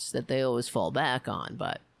hits that they always fall back on,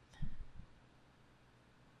 but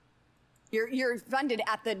You're funded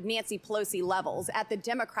at the Nancy Pelosi levels, at the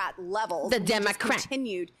Democrat levels. The Democrat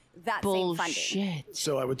continued that bullshit. Same funding.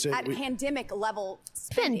 So I would say at pandemic level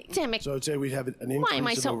spending. So I would say we'd have an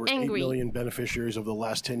increase of over 8 million beneficiaries over the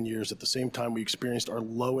last 10 years. At the same time, we experienced our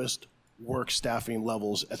lowest work staffing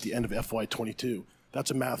levels at the end of FY22.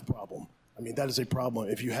 That's a math problem. I mean, that is a problem.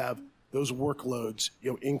 If you have those workloads,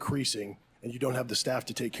 increasing, and you don't have the staff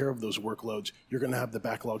to take care of those workloads, you're going to have the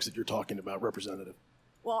backlogs that you're talking about, Representative.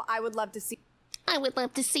 Well, I would love to see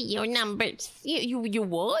your numbers. You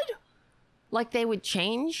would? Like they would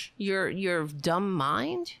change your dumb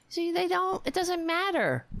mind? See, they don't. It doesn't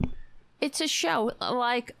matter. It's a show.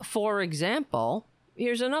 Like, for example,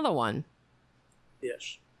 here's another one.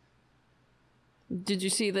 Yes. Did you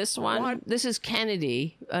see this one? What? This is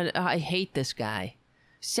Kennedy. I hate this guy.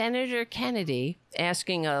 Senator Kennedy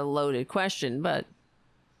asking a loaded question, but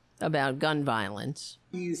about gun violence.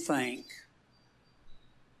 You think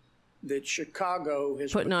that Chicago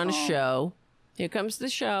has putting on a show? Here comes the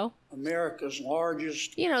show. America's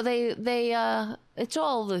largest. You know, they it's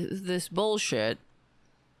all this bullshit.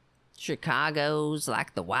 Chicago's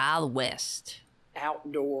like the Wild West.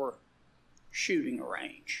 Outdoor shooting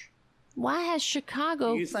range. Why has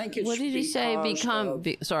Chicago? Do you think it's what did he say?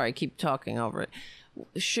 Sorry, I keep talking over it.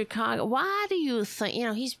 Chicago. Why do you think? You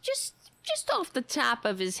know, he's just off the top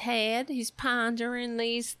of his head. He's pondering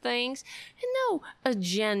these things. And no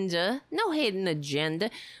agenda, no hidden agenda.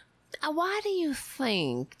 Why do you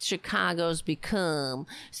think Chicago's become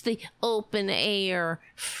the open air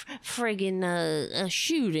friggin'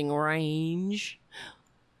 shooting range?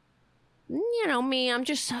 You know me, I'm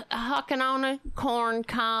just hucking on a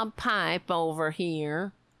corncob pipe over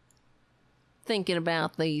here, thinking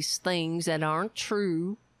about these things that aren't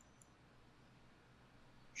true.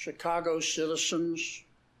 Chicago citizens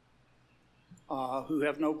who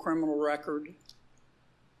have no criminal record,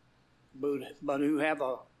 but who have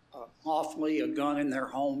lawfully a gun in their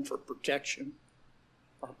home for protection,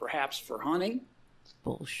 or perhaps for hunting.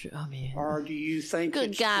 Bullshit. I mean, or do you think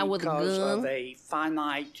good it's guy because with a gun. Of a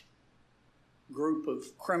finite group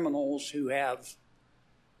of criminals who have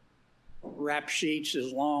rap sheets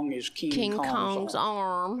as long as King Kong's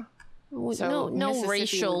arm? So no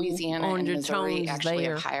racial Louisiana, undertones and Missouri actually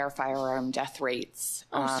there. Have higher firearm death rates.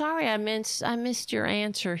 Oh, sorry, I missed your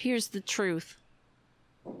answer. Here's the truth.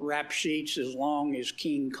 Rap sheets as long as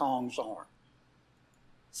King Kong's arm.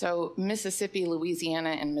 So Mississippi,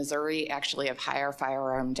 Louisiana, and Missouri actually have higher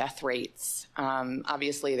firearm death rates.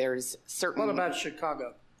 Obviously, there's certain... What about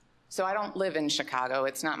Chicago? So I don't live in Chicago.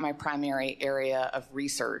 It's not my primary area of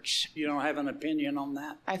research. You don't have an opinion on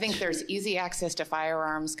that? I think there's easy access to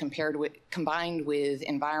firearms combined with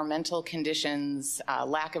environmental conditions,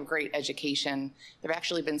 lack of great education. There have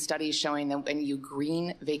actually been studies showing that when you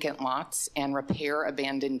green vacant lots and repair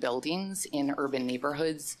abandoned buildings in urban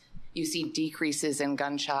neighborhoods, you see decreases in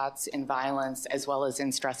gunshots, in violence, as well as in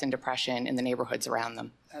stress and depression in the neighborhoods around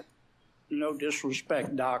them. No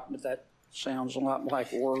disrespect, Doc, but that sounds a lot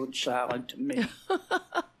like word salad to me.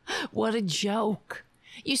 What a joke.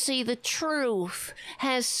 You see, the truth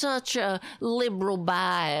has such a liberal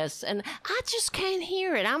bias, and I just can't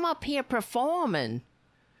hear it. I'm up here performing,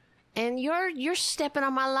 and you're stepping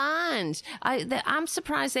on my lines. I'm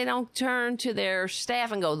surprised they don't turn to their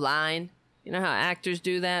staff and go, line. You know how actors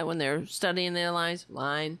do that when they're studying their lines?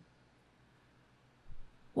 Line.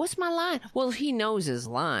 What's my line? Well, he knows his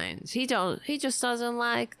lines. He just doesn't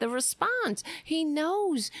like the response. He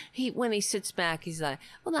knows when he sits back, he's like,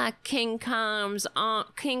 well, like King Kong's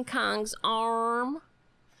arm.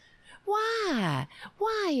 Why?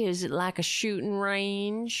 Why is it like a shooting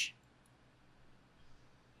range?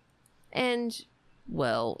 And,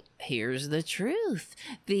 well, here's the truth.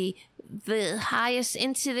 The highest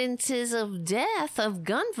incidences of death, of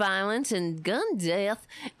gun violence and gun death,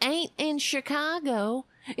 ain't in Chicago.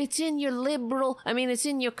 It's in your it's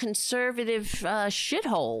in your conservative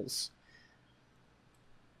shitholes.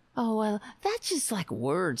 Oh, well, that's just like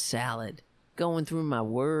word salad. Going through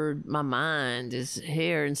my mind is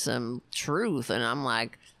hearing some truth, and I'm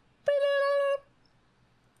like,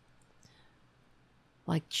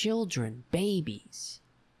 like children, babies,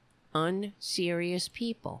 unserious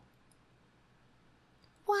people.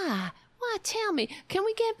 Why? Tell me, can't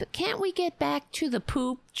we get back to the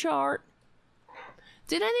poop chart?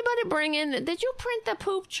 Did you print the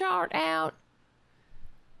poop chart out?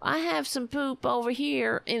 I have some poop over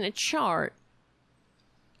here in a chart.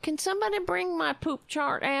 Can somebody bring my poop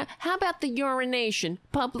chart out? How about the urination?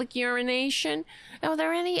 Public urination? Are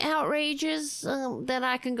there any outrages that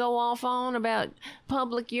I can go off on about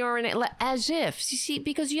public urination? As if, you see,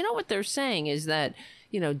 because you know what they're saying is that,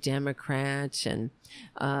 Democrats and,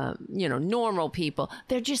 normal people,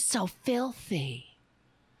 they're just so filthy.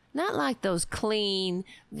 Not like those clean,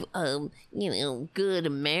 good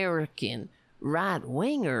American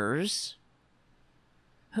right-wingers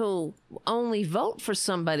who only vote for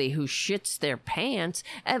somebody who shits their pants.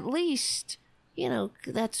 At least,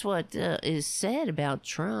 that's what is said about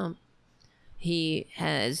Trump. He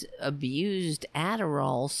has abused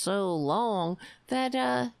Adderall so long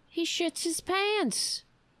that he shits his pants.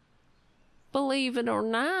 Believe it or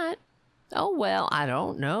not. Oh, well, I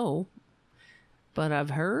don't know. But I've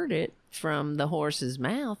heard it from the horse's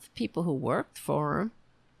mouth, people who worked for him.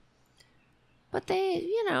 But they,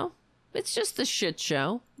 it's just a shit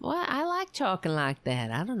show. Well, I like talking like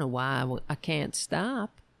that. I don't know why I can't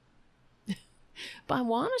stop. If I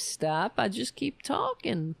want to stop, I just keep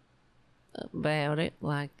talking about it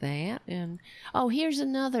like that. And, here's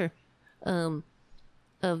another of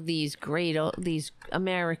these these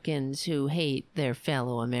Americans who hate their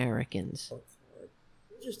fellow Americans.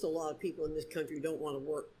 Just a lot of people in this country don't want to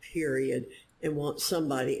work, period, and want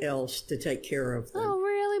somebody else to take care of them. Oh,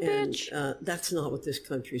 really, bitch? And that's not what this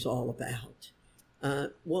country's all about.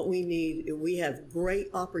 What we need, we have great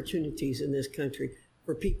opportunities in this country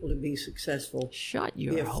for people to be successful. Shut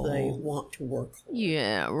your if hole. they want to work hard.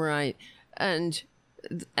 Yeah, right. And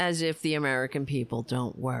as if the American people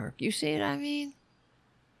don't work. You see what I mean?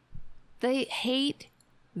 They hate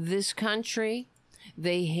this country.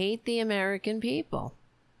 They hate the American people.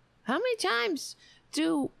 How many times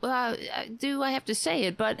do I have to say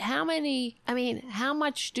it? But how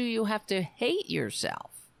much do you have to hate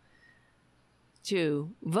yourself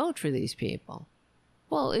to vote for these people?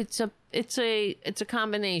 Well, it's a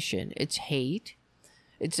combination. It's hate.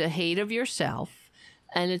 It's a hate of yourself,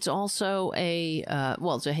 and it's also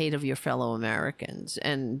it's a hate of your fellow Americans.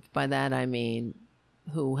 And by that I mean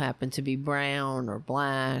who happen to be brown or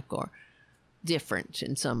black or different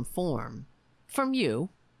in some form from you.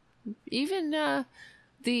 Even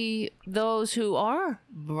those who are,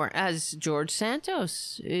 as George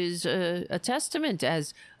Santos is a testament,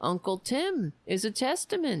 as Uncle Tim is a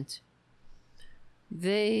testament.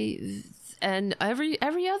 And every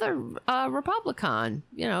other Republican,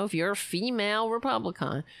 if you're a female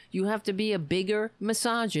Republican, you have to be a bigger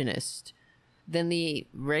misogynist than the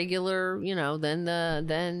regular, than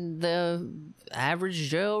the average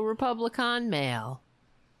Joe Republican male.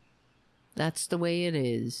 That's the way it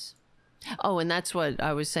is. Oh, and that's what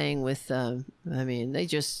I was saying with, they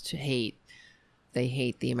just hate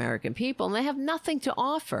the American people, and they have nothing to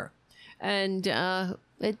offer. And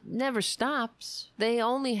it never stops. They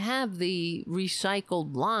only have the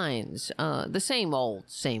recycled lines, the same old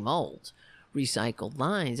recycled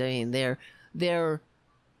lines. I mean, they're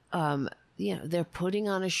putting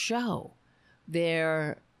on a show.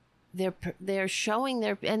 They're showing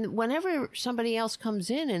and whenever somebody else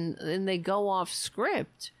comes in and they go off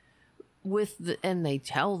script and they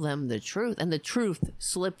tell them the truth, and the truth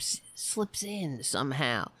slips in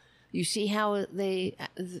somehow. You see how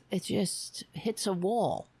it just hits a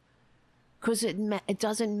wall, because it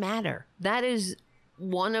doesn't matter. That is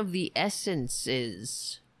one of the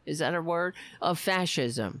essences, is that a word, of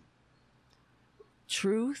fascism.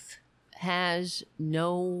 Truth has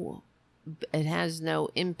no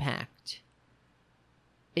impact.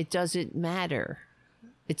 It doesn't matter.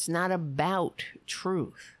 It's not about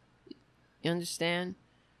truth. You understand?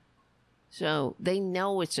 So they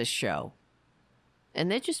know it's a show. And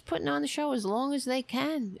they're just putting on the show as long as they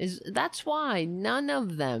can. That's why none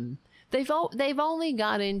of them, they've only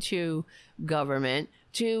got into government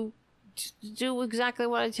to do exactly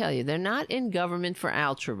what I tell you. They're not in government for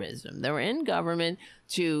altruism. They're in government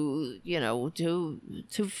to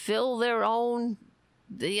fill their own,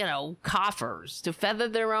 coffers, to feather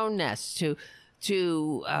their own nests,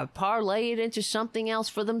 to parlay it into something else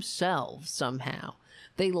for themselves somehow.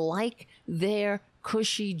 They like their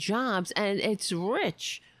cushy jobs, and it's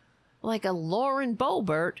rich, like a Lauren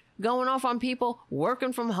Boebert going off on people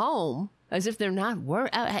working from home as if they're not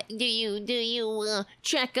do you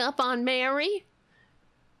check up on Mary?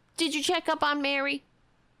 Did you check up on Mary?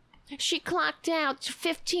 She clocked out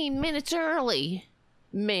 15 minutes early.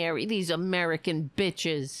 Mary, these American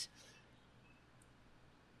bitches.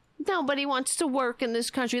 Nobody wants to work in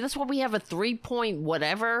this country. That's why we have a 3-point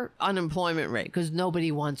whatever unemployment rate, because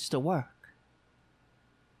nobody wants to work.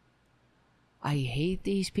 I hate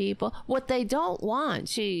these people. What they don't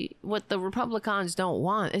want, what the Republicans don't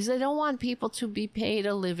want, is they don't want people to be paid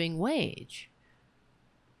a living wage.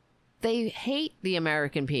 They hate the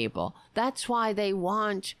American people. That's why they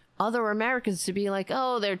want other Americans to be like,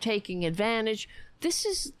 oh, they're taking advantage. This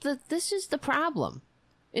is the problem.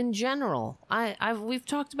 In general, we've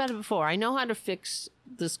talked about it before. I know how to fix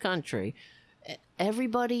this country.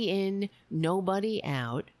 Everybody in, nobody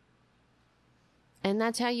out. And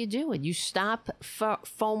that's how you do it. You stop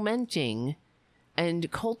fomenting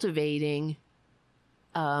and cultivating,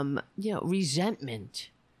 resentment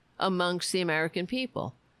amongst the American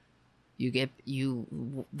people.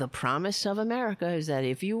 The promise of America is that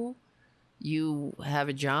if you have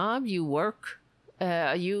a job, you work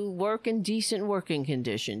in decent working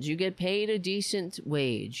conditions. You get paid a decent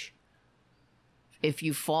wage. If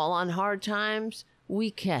you fall on hard times,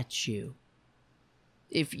 we catch you.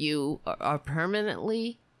 If you are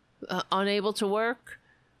permanently unable to work,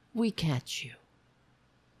 we catch you.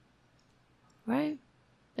 Right?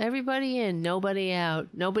 Everybody in, nobody out,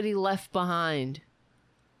 nobody left behind.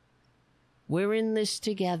 We're in this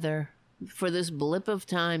together for this blip of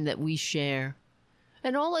time that we share.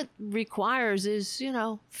 And all it requires is,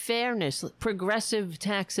 fairness, progressive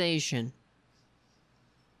taxation.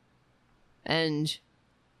 And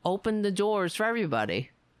open the doors for everybody.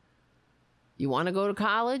 You want to go to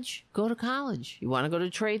college? Go to college. You want to go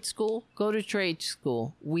to trade school? Go to trade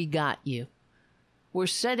school. We got you. We're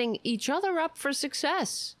setting each other up for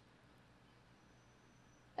success.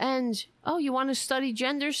 And, you want to study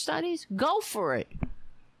gender studies? Go for it.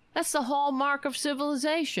 That's the hallmark of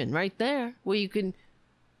civilization right there, where you can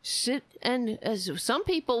sit and, as some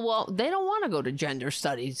people, they don't want to go to gender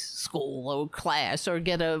studies school or class or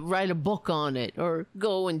write a book on it or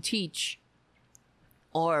go and teach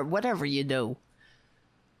or whatever you do.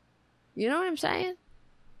 You know what I'm saying?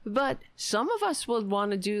 But some of us would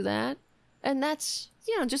want to do that. And that's,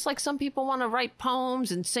 just like some people want to write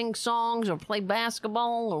poems and sing songs or play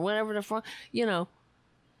basketball or whatever the fuck,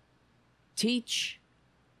 teach.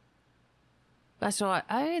 That's why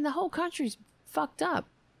the whole country's fucked up.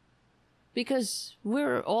 Because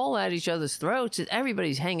we're all at each other's throats and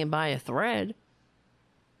everybody's hanging by a thread.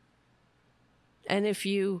 And if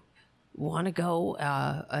you want to go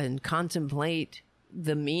and contemplate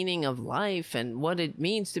the meaning of life and what it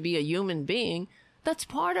means to be a human being, that's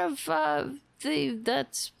part of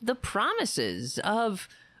the promises of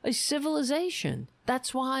a civilization.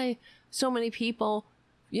 That's why so many people,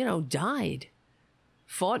 died,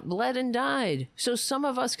 fought, bled, and died. So some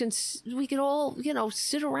of us we could all,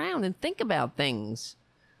 sit around and think about things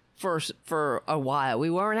for a while.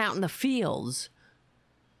 We weren't out in the fields.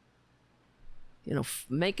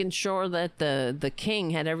 making sure that the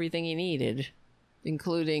king had everything he needed,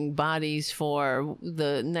 including bodies for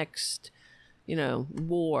the next,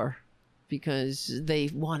 war, because they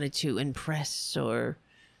wanted to impress or,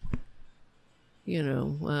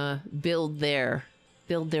 build their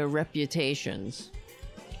reputations.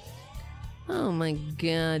 Oh my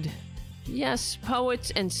God. Yes,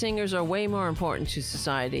 poets and singers are way more important to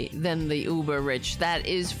society than the uber rich. That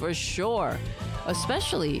is for sure.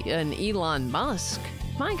 Especially an Elon Musk.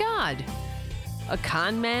 My God. A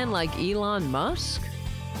con man like Elon Musk?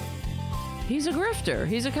 He's a grifter.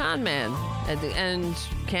 He's a con man. And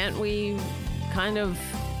can't we kind of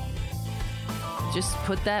just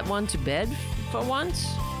put that one to bed for once?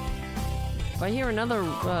 If I hear another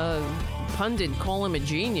pundit call him a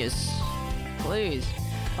genius, please.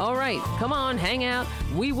 All right, come on, hang out.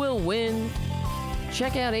 We will win.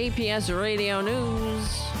 Check out APS Radio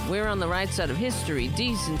News. We're on the right side of history,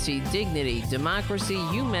 decency, dignity, democracy,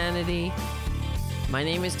 humanity. My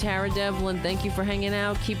name is Tara Devlin. Thank you for hanging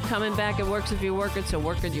out. Keep coming back. It works if you work it, so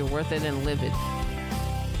work it, you're worth it, and live it.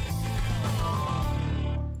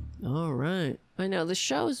 All right. I know the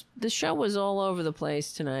show was all over the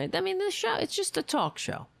place tonight. I mean, it's just a talk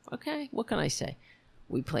show, okay? What can I say?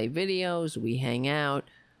 We play videos, we hang out,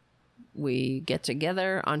 we get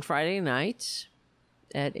together on Friday nights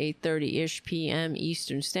at 8:30-ish p.m.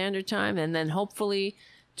 Eastern Standard Time, and then hopefully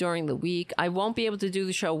during the week. I won't be able to do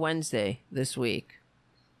the show Wednesday this week.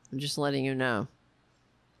 I'm just letting you know,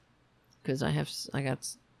 because I got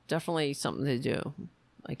definitely something to do.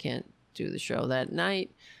 I can't do the show that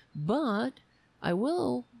night, but I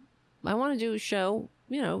will. I want to do a show,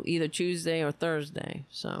 either Tuesday or Thursday.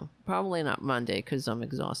 So probably not Monday because I'm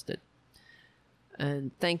exhausted.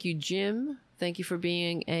 And thank you, Jim. Thank you for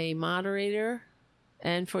being a moderator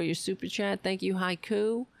and for your super chat. Thank you,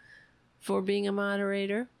 Haiku, for being a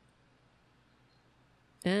moderator.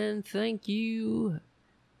 And thank you,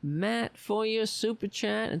 Matt, for your super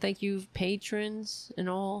chat. And thank you, patrons and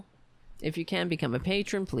all. If you can become a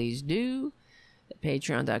patron, please do. At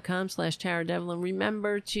patreon.com/Tara Devlin.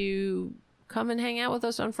 Remember to come and hang out with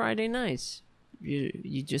us on Friday nights.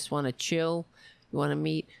 You just want to chill. You want to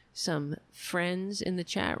meet some friends in the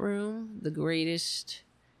chat room. The greatest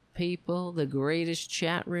people, the greatest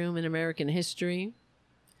chat room in American history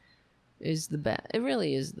is the best. It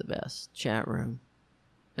really is the best chat room.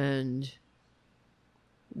 And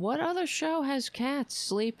what other show has cats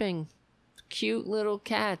sleeping? Cute little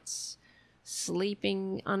cats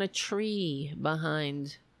sleeping on a tree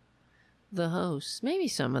behind the host. Maybe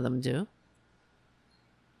some of them do.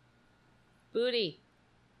 Boudica.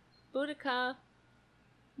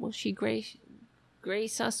 Will she grace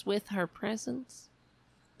us with her presence?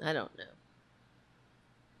 I don't know.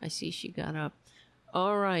 I see she got up.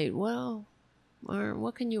 All right, well,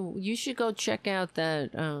 what can you should go check out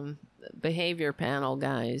that behavior panel,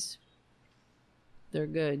 guys. They're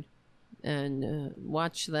good. And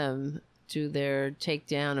watch them do their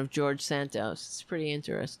takedown of George Santos. It's pretty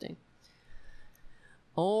interesting.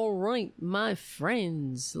 All right, my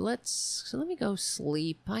friends, let me go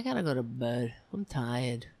sleep. I gotta go to bed. I'm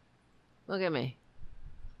tired. Look at me.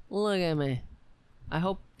 I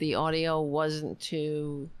hope the audio wasn't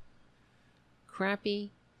too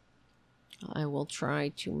crappy. I will try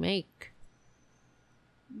to make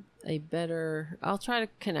a better... I'll try to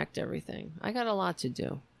connect everything. I got a lot to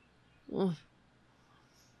do. Ugh.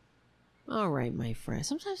 All right, my friend.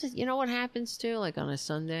 Sometimes, you know what happens too? Like on a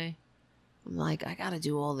Sunday, I'm like, I gotta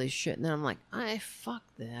do all this shit. And then I'm like, fuck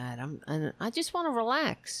that. I just want to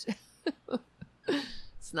relax.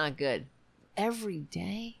 It's not good. Every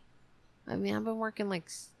day? I mean, I've been working like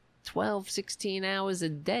 12, 16 hours a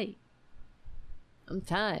day. I'm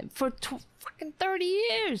tired. For fucking 30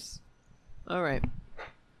 years. All right.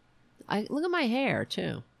 Look at my hair,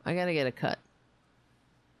 too. I gotta get a cut.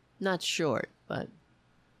 Not short, but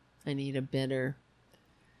I need it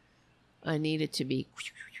to be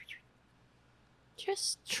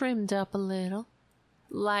just trimmed up a little.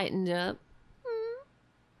 Lightened up.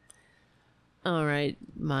 All right,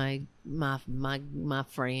 my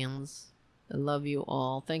friends. I love you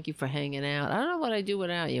all. Thank you for hanging out. I don't know what I'd do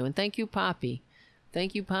without you. And thank you, Poppy.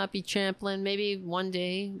 Thank you, Poppy Champlin. Maybe one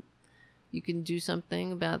day you can do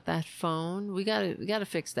something about that phone. We gotta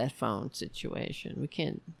fix that phone situation. We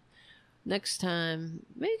can't. Next time,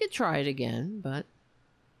 maybe we could try it again, but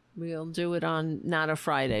we'll do it on not a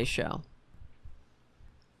Friday show.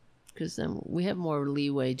 Because then we have more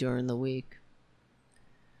leeway during the week.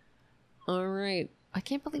 All right. I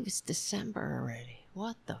can't believe it's December already.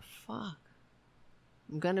 What the fuck?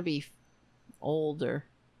 I'm gonna be older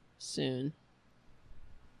soon.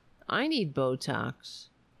 I need Botox.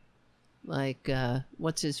 Like,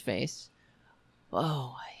 what's his face?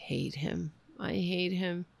 Oh, I hate him. I hate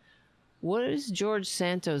him. What is George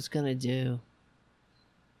Santos gonna do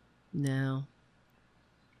now?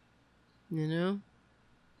 You know?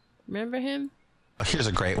 Remember him? Here's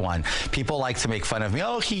a great one. People like to make fun of me.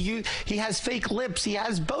 Oh, he has fake lips. He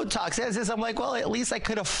has Botox. He has this. I'm like, well, at least I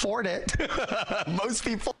could afford it. Most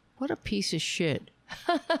people. What a piece of shit.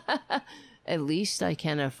 At least I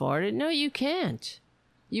can afford it. No, you can't.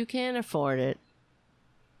 You can't afford it.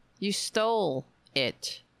 You stole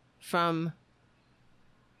it from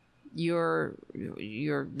the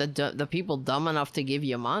people dumb enough to give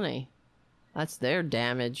you money. That's their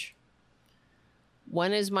damage.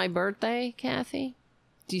 When is my birthday, Kathy?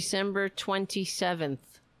 December 27th.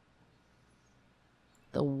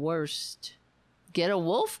 The worst. Get a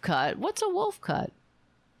wolf cut? What's a wolf cut?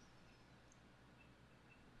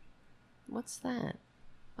 What's that?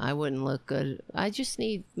 I wouldn't look good. I just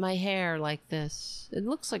need my hair like this. It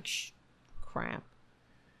looks like crap.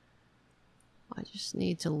 I just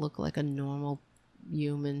need to look like a normal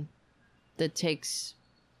human that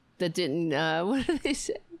didn't, what do they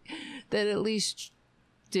say? That at least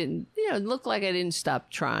didn't, look like I didn't stop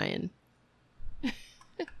trying.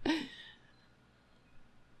 I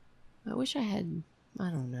wish I had, I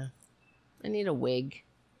don't know. I need a wig.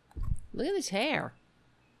 Look at his hair.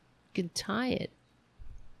 You can tie it.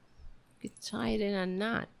 You can tie it in a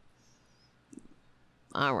knot.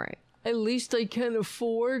 All right. At least I can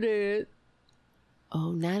afford it.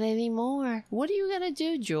 Oh, not anymore. What are you going to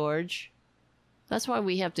do, George? That's why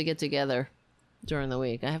we have to get together during the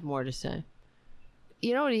week. I have more to say.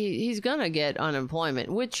 You know, he's going to get unemployment,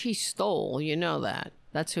 which he stole. You know that.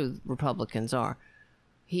 That's who Republicans are.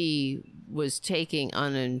 He was taking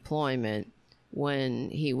unemployment when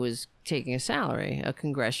he was taking a salary, a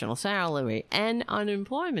congressional salary, and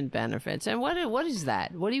unemployment benefits. And what is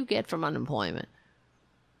that? What do you get from unemployment?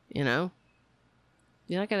 You know?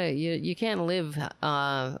 You're not gonna, you can't live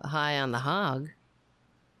high on the hog.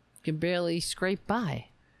 You can barely scrape by.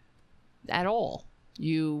 At all.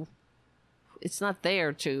 It's not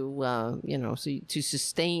there to, to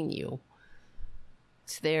sustain you.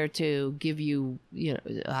 It's there to give you,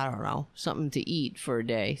 I don't know, something to eat for a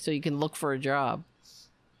day so you can look for a job.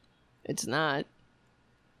 It's not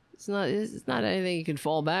anything you can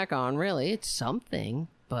fall back on, really. It's something,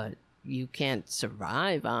 but you can't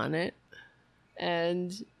survive on it.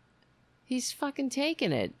 And he's fucking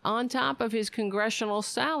taking it on top of his congressional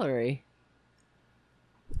salary.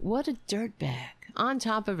 What a dirtbag. On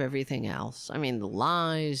top of everything else. I mean, the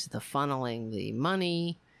lies, the funneling, the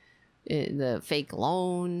money, the fake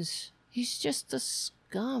loans. He's just a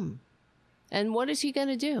scum. And what is he going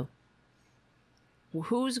to do?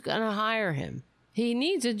 Who's going to hire him? He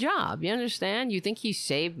needs a job. You understand? You think he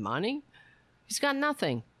saved money? He's got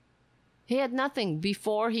nothing. He had nothing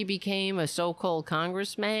before he became a so-called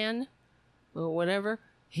congressman or whatever.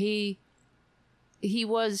 He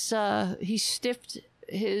only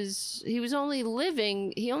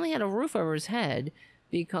had a roof over his head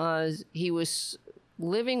because he was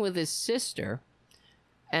living with his sister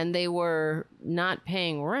and they were not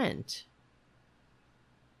paying rent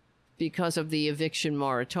because of the eviction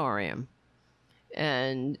moratorium.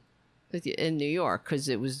 And in New York, because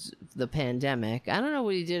it was the pandemic. I don't know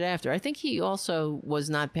what he did after. I think he also was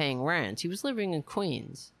not paying rent. He was living in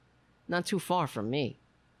Queens, not too far from me,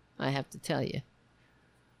 I have to tell you.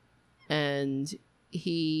 And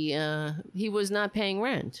he was not paying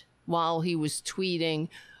rent while he was tweeting,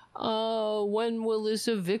 "Oh, when will this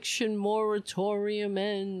eviction moratorium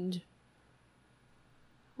end?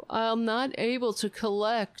 I'm not able to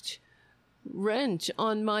collect rent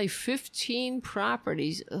on my 15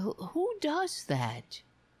 properties." Who does that?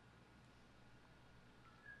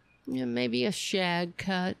 Maybe a shag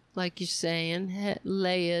cut, like you're saying.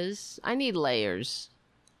 Layers. I need layers.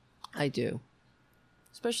 I do.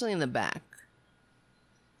 Especially in the back.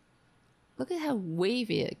 Look at how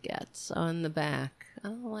wavy it gets on the back. I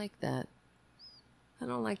don't like that. I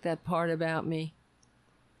don't like that part about me.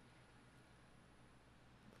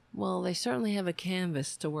 Well, they certainly have a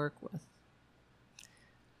canvas to work with.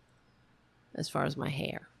 As far as my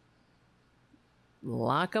hair.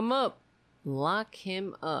 Lock him up. Lock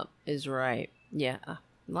him up is right. Yeah,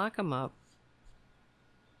 lock him up.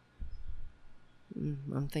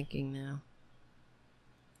 I'm thinking now.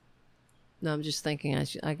 No, I'm just thinking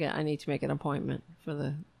I need to make an appointment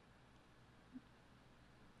to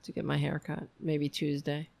get my hair cut. Maybe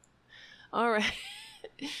Tuesday. All right.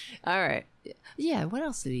 All right. Yeah, what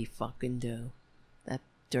else did he fucking do? That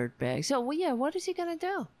dirtbag. So, well, yeah, what is he going to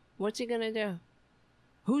do? What's he going to do?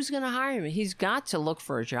 Who's going to hire him? He's got to look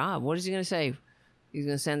for a job. What is he going to say? He's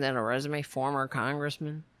going to send out a resume, former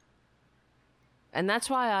congressman. And that's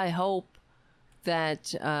why I hope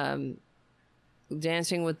that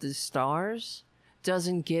Dancing with the Stars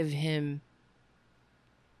doesn't give him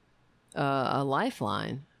a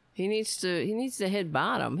lifeline. He needs to hit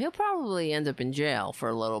bottom. He'll probably end up in jail for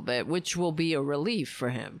a little bit, which will be a relief for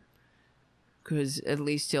him. Because at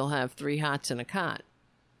least he'll have 3 hots and a cot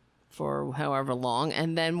for however long.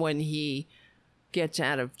 And then when he gets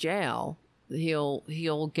out of jail,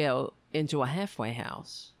 he'll go into a halfway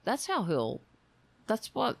house. That's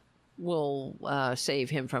what will save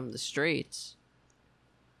him from the streets.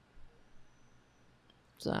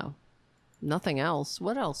 So, nothing else.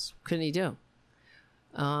 What else could he do?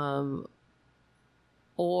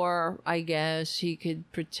 Or I guess he could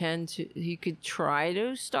he could try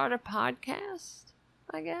to start a podcast,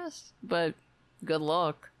 I guess. But good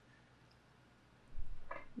luck.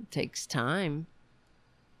 It takes time.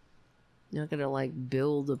 You're not going to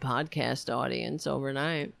build a podcast audience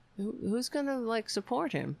overnight. Who's going to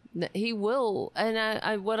support him? He will. And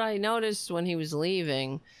I what I noticed when he was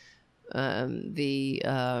leaving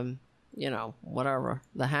the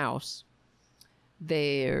house,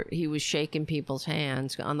 he was shaking people's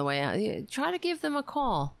hands on the way out. Try to give them a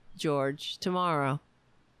call, George, tomorrow.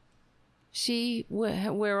 See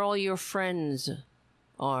where all your friends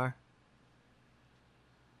are.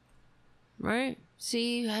 Right?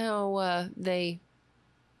 See how they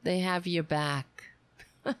have your back.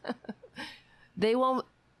 They won't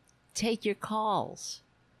take your calls.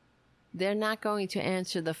 They're not going to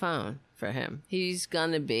answer the phone for him. He's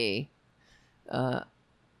gonna be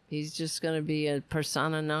he's just gonna be a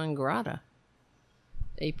persona non grata,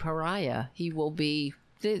 a pariah. He will be.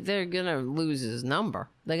 They're gonna lose his number.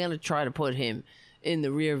 They're gonna try to put him in the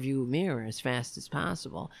rearview mirror as fast as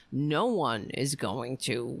possible. No one is going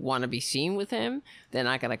to want to be seen with him. They're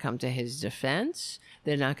not going to come to his defense.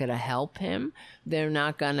 They're not going to help him. They're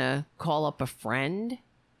not going to call up a friend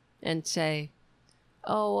and say,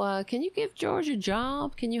 oh, can you give George a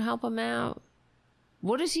job? Can you help him out?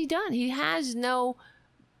 What has he done? He has no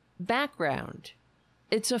background.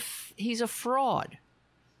 He's a fraud.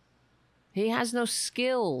 He has no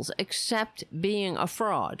skills except being a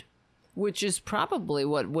fraud, which is probably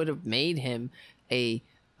what would have made him a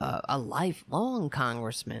lifelong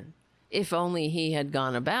congressman, if only he had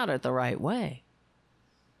gone about it the right way.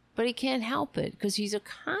 But he can't help it because he's a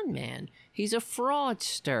con man. He's a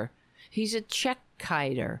fraudster. He's a check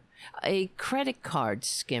kiter, a credit card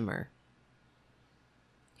skimmer.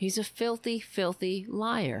 He's a filthy, filthy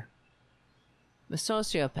liar, a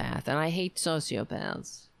sociopath. And I hate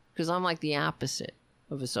sociopaths because I'm like the opposite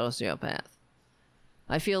of a sociopath.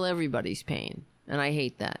 I feel everybody's pain, and I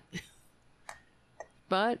hate that.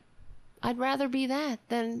 But I'd rather be that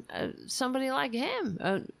than somebody like him,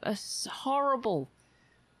 a horrible,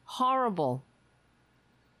 horrible,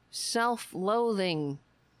 self-loathing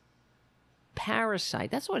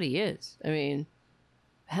parasite. That's what he is. I mean,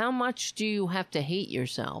 how much do you have to hate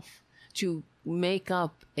yourself to make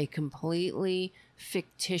up a completely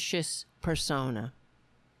fictitious persona?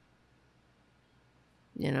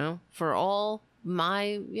 For all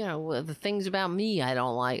my, the things about me I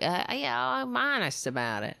don't like. I'm honest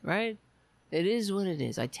about it, right? It is what it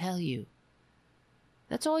is. I tell you.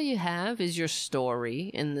 That's all you have is your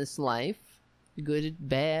story in this life. Good,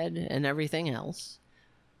 bad, and everything else.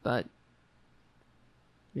 But,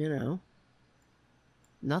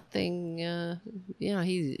 nothing,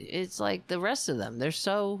 it's like the rest of them. They're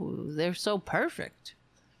so perfect.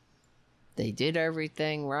 They did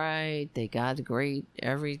everything right. They got great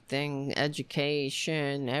everything,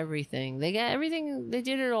 education, everything. They got everything. They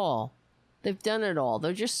did it all. They've done it all.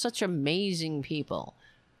 They're just such amazing people.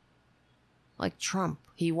 Like Trump,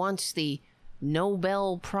 he wants the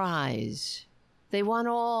Nobel Prize. They want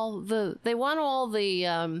all the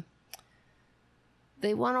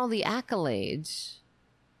accolades.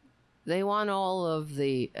 They want all of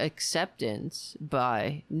the acceptance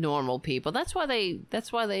by normal people. That's why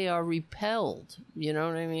they are repelled. You know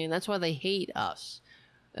what I mean? That's why they hate us.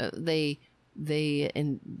 They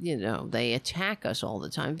attack us all the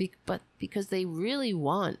time, but because they really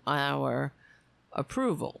want our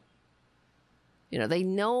approval. They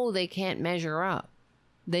know they can't measure up.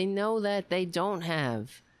 They know that they don't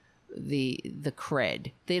have the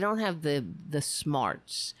cred. They don't have the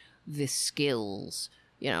smarts, the skills.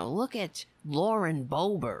 Look at Lauren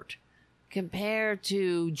Boebert compared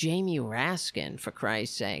to Jamie Raskin, for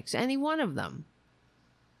Christ's sakes. Any one of them.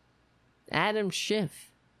 Adam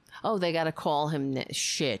Schiff. Oh, they got to call him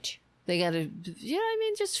shit. They got to,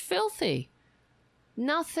 just filthy.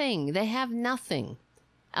 Nothing. They have nothing.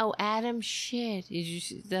 Oh, Adam shit.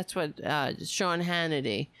 That's what Sean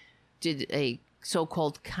Hannity did, a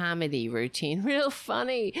so-called comedy routine. Real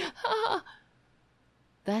funny.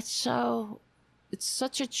 That's so... It's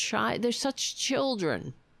such a child. They're such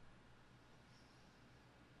children.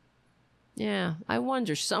 Yeah, I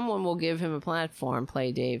wonder. Someone will give him a platform,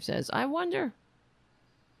 Play Dave says. I wonder.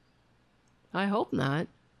 I hope not.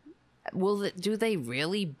 Do they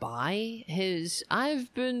really buy his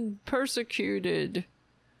 "I've been persecuted"?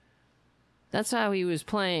 That's how he was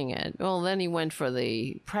playing it. Well, then he went for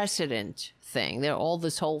the precedent thing. They're all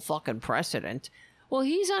this whole fucking precedent. Well,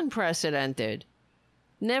 he's unprecedented.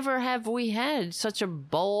 Never have we had such a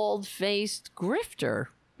bald-faced grifter.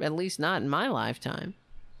 At least not in my lifetime.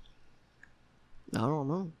 I don't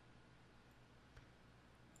know.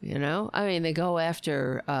 You know? I mean, they go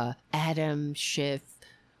after Adam Schiff.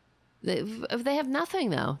 They have nothing,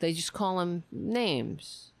 though. They just call him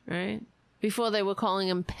names, right? Before they were calling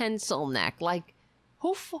him Pencil Neck. Like,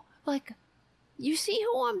 you see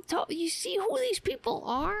who you see who these people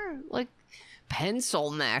are? Like,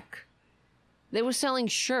 Pencil Neck. They were selling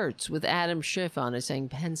shirts with Adam Schiff on it saying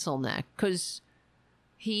Pencil Neck. Because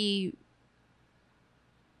he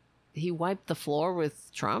wiped the floor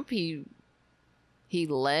with Trump. He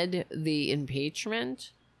led the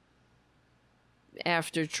impeachment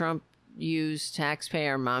after Trump used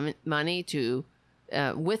taxpayer money to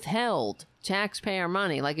withheld taxpayer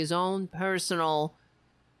money, like his own personal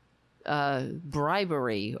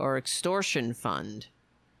bribery or extortion fund,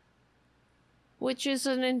 which is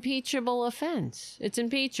an impeachable offense. It's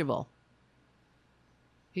impeachable.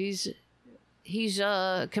 He's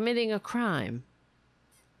committing a crime.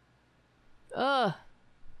 All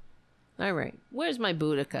right. Where's my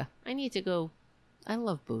Boudica? I need to go. I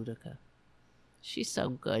love Boudica. She's so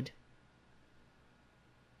good.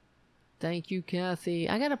 Thank you, Kathy.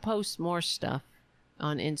 I gotta post more stuff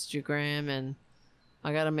on Instagram, and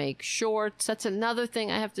I gotta make shorts. That's another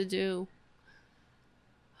thing I have to do.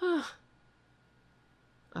 I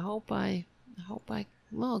hope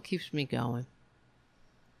well, it keeps me going.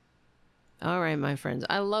 All right, my friends.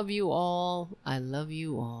 I love you all. I love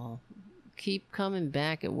you all. Keep coming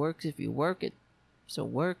back. It works if you work it. So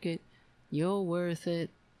work it. You're worth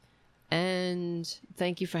it. And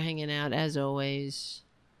thank you for hanging out, as always.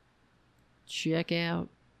 Check out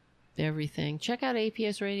everything. Check out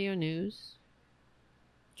APS Radio News.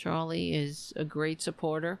 Charlie is a great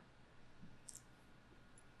supporter.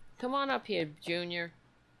 Come on up here, Junior.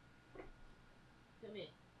 Come here.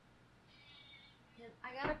 I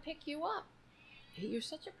gotta pick you up. You're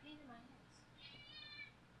such a pain in my ass.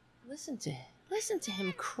 Listen to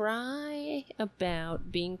him cry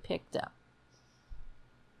about being picked up.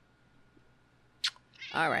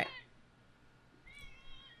 All right.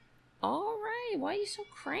 Why are you so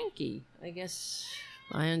cranky? I guess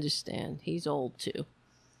I understand. He's old too.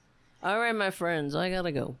 All right, my friends, I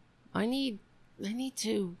gotta go. I need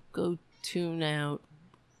to go tune out.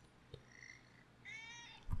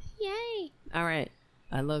 Yay! All right.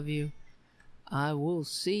 I love you. I'll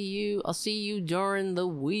see you during the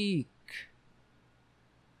week.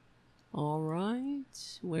 All right.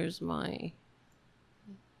 Where's my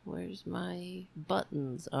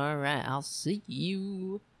buttons? All right. I'll see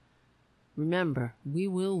you. Remember, we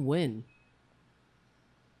will win.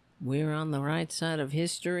 We're on the right side of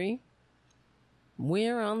history.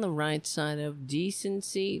 We're on the right side of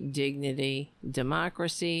decency, dignity,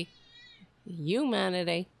 democracy,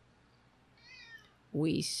 humanity.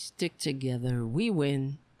 We stick together. We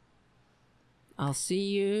win. I'll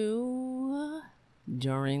see you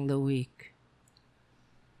during the week.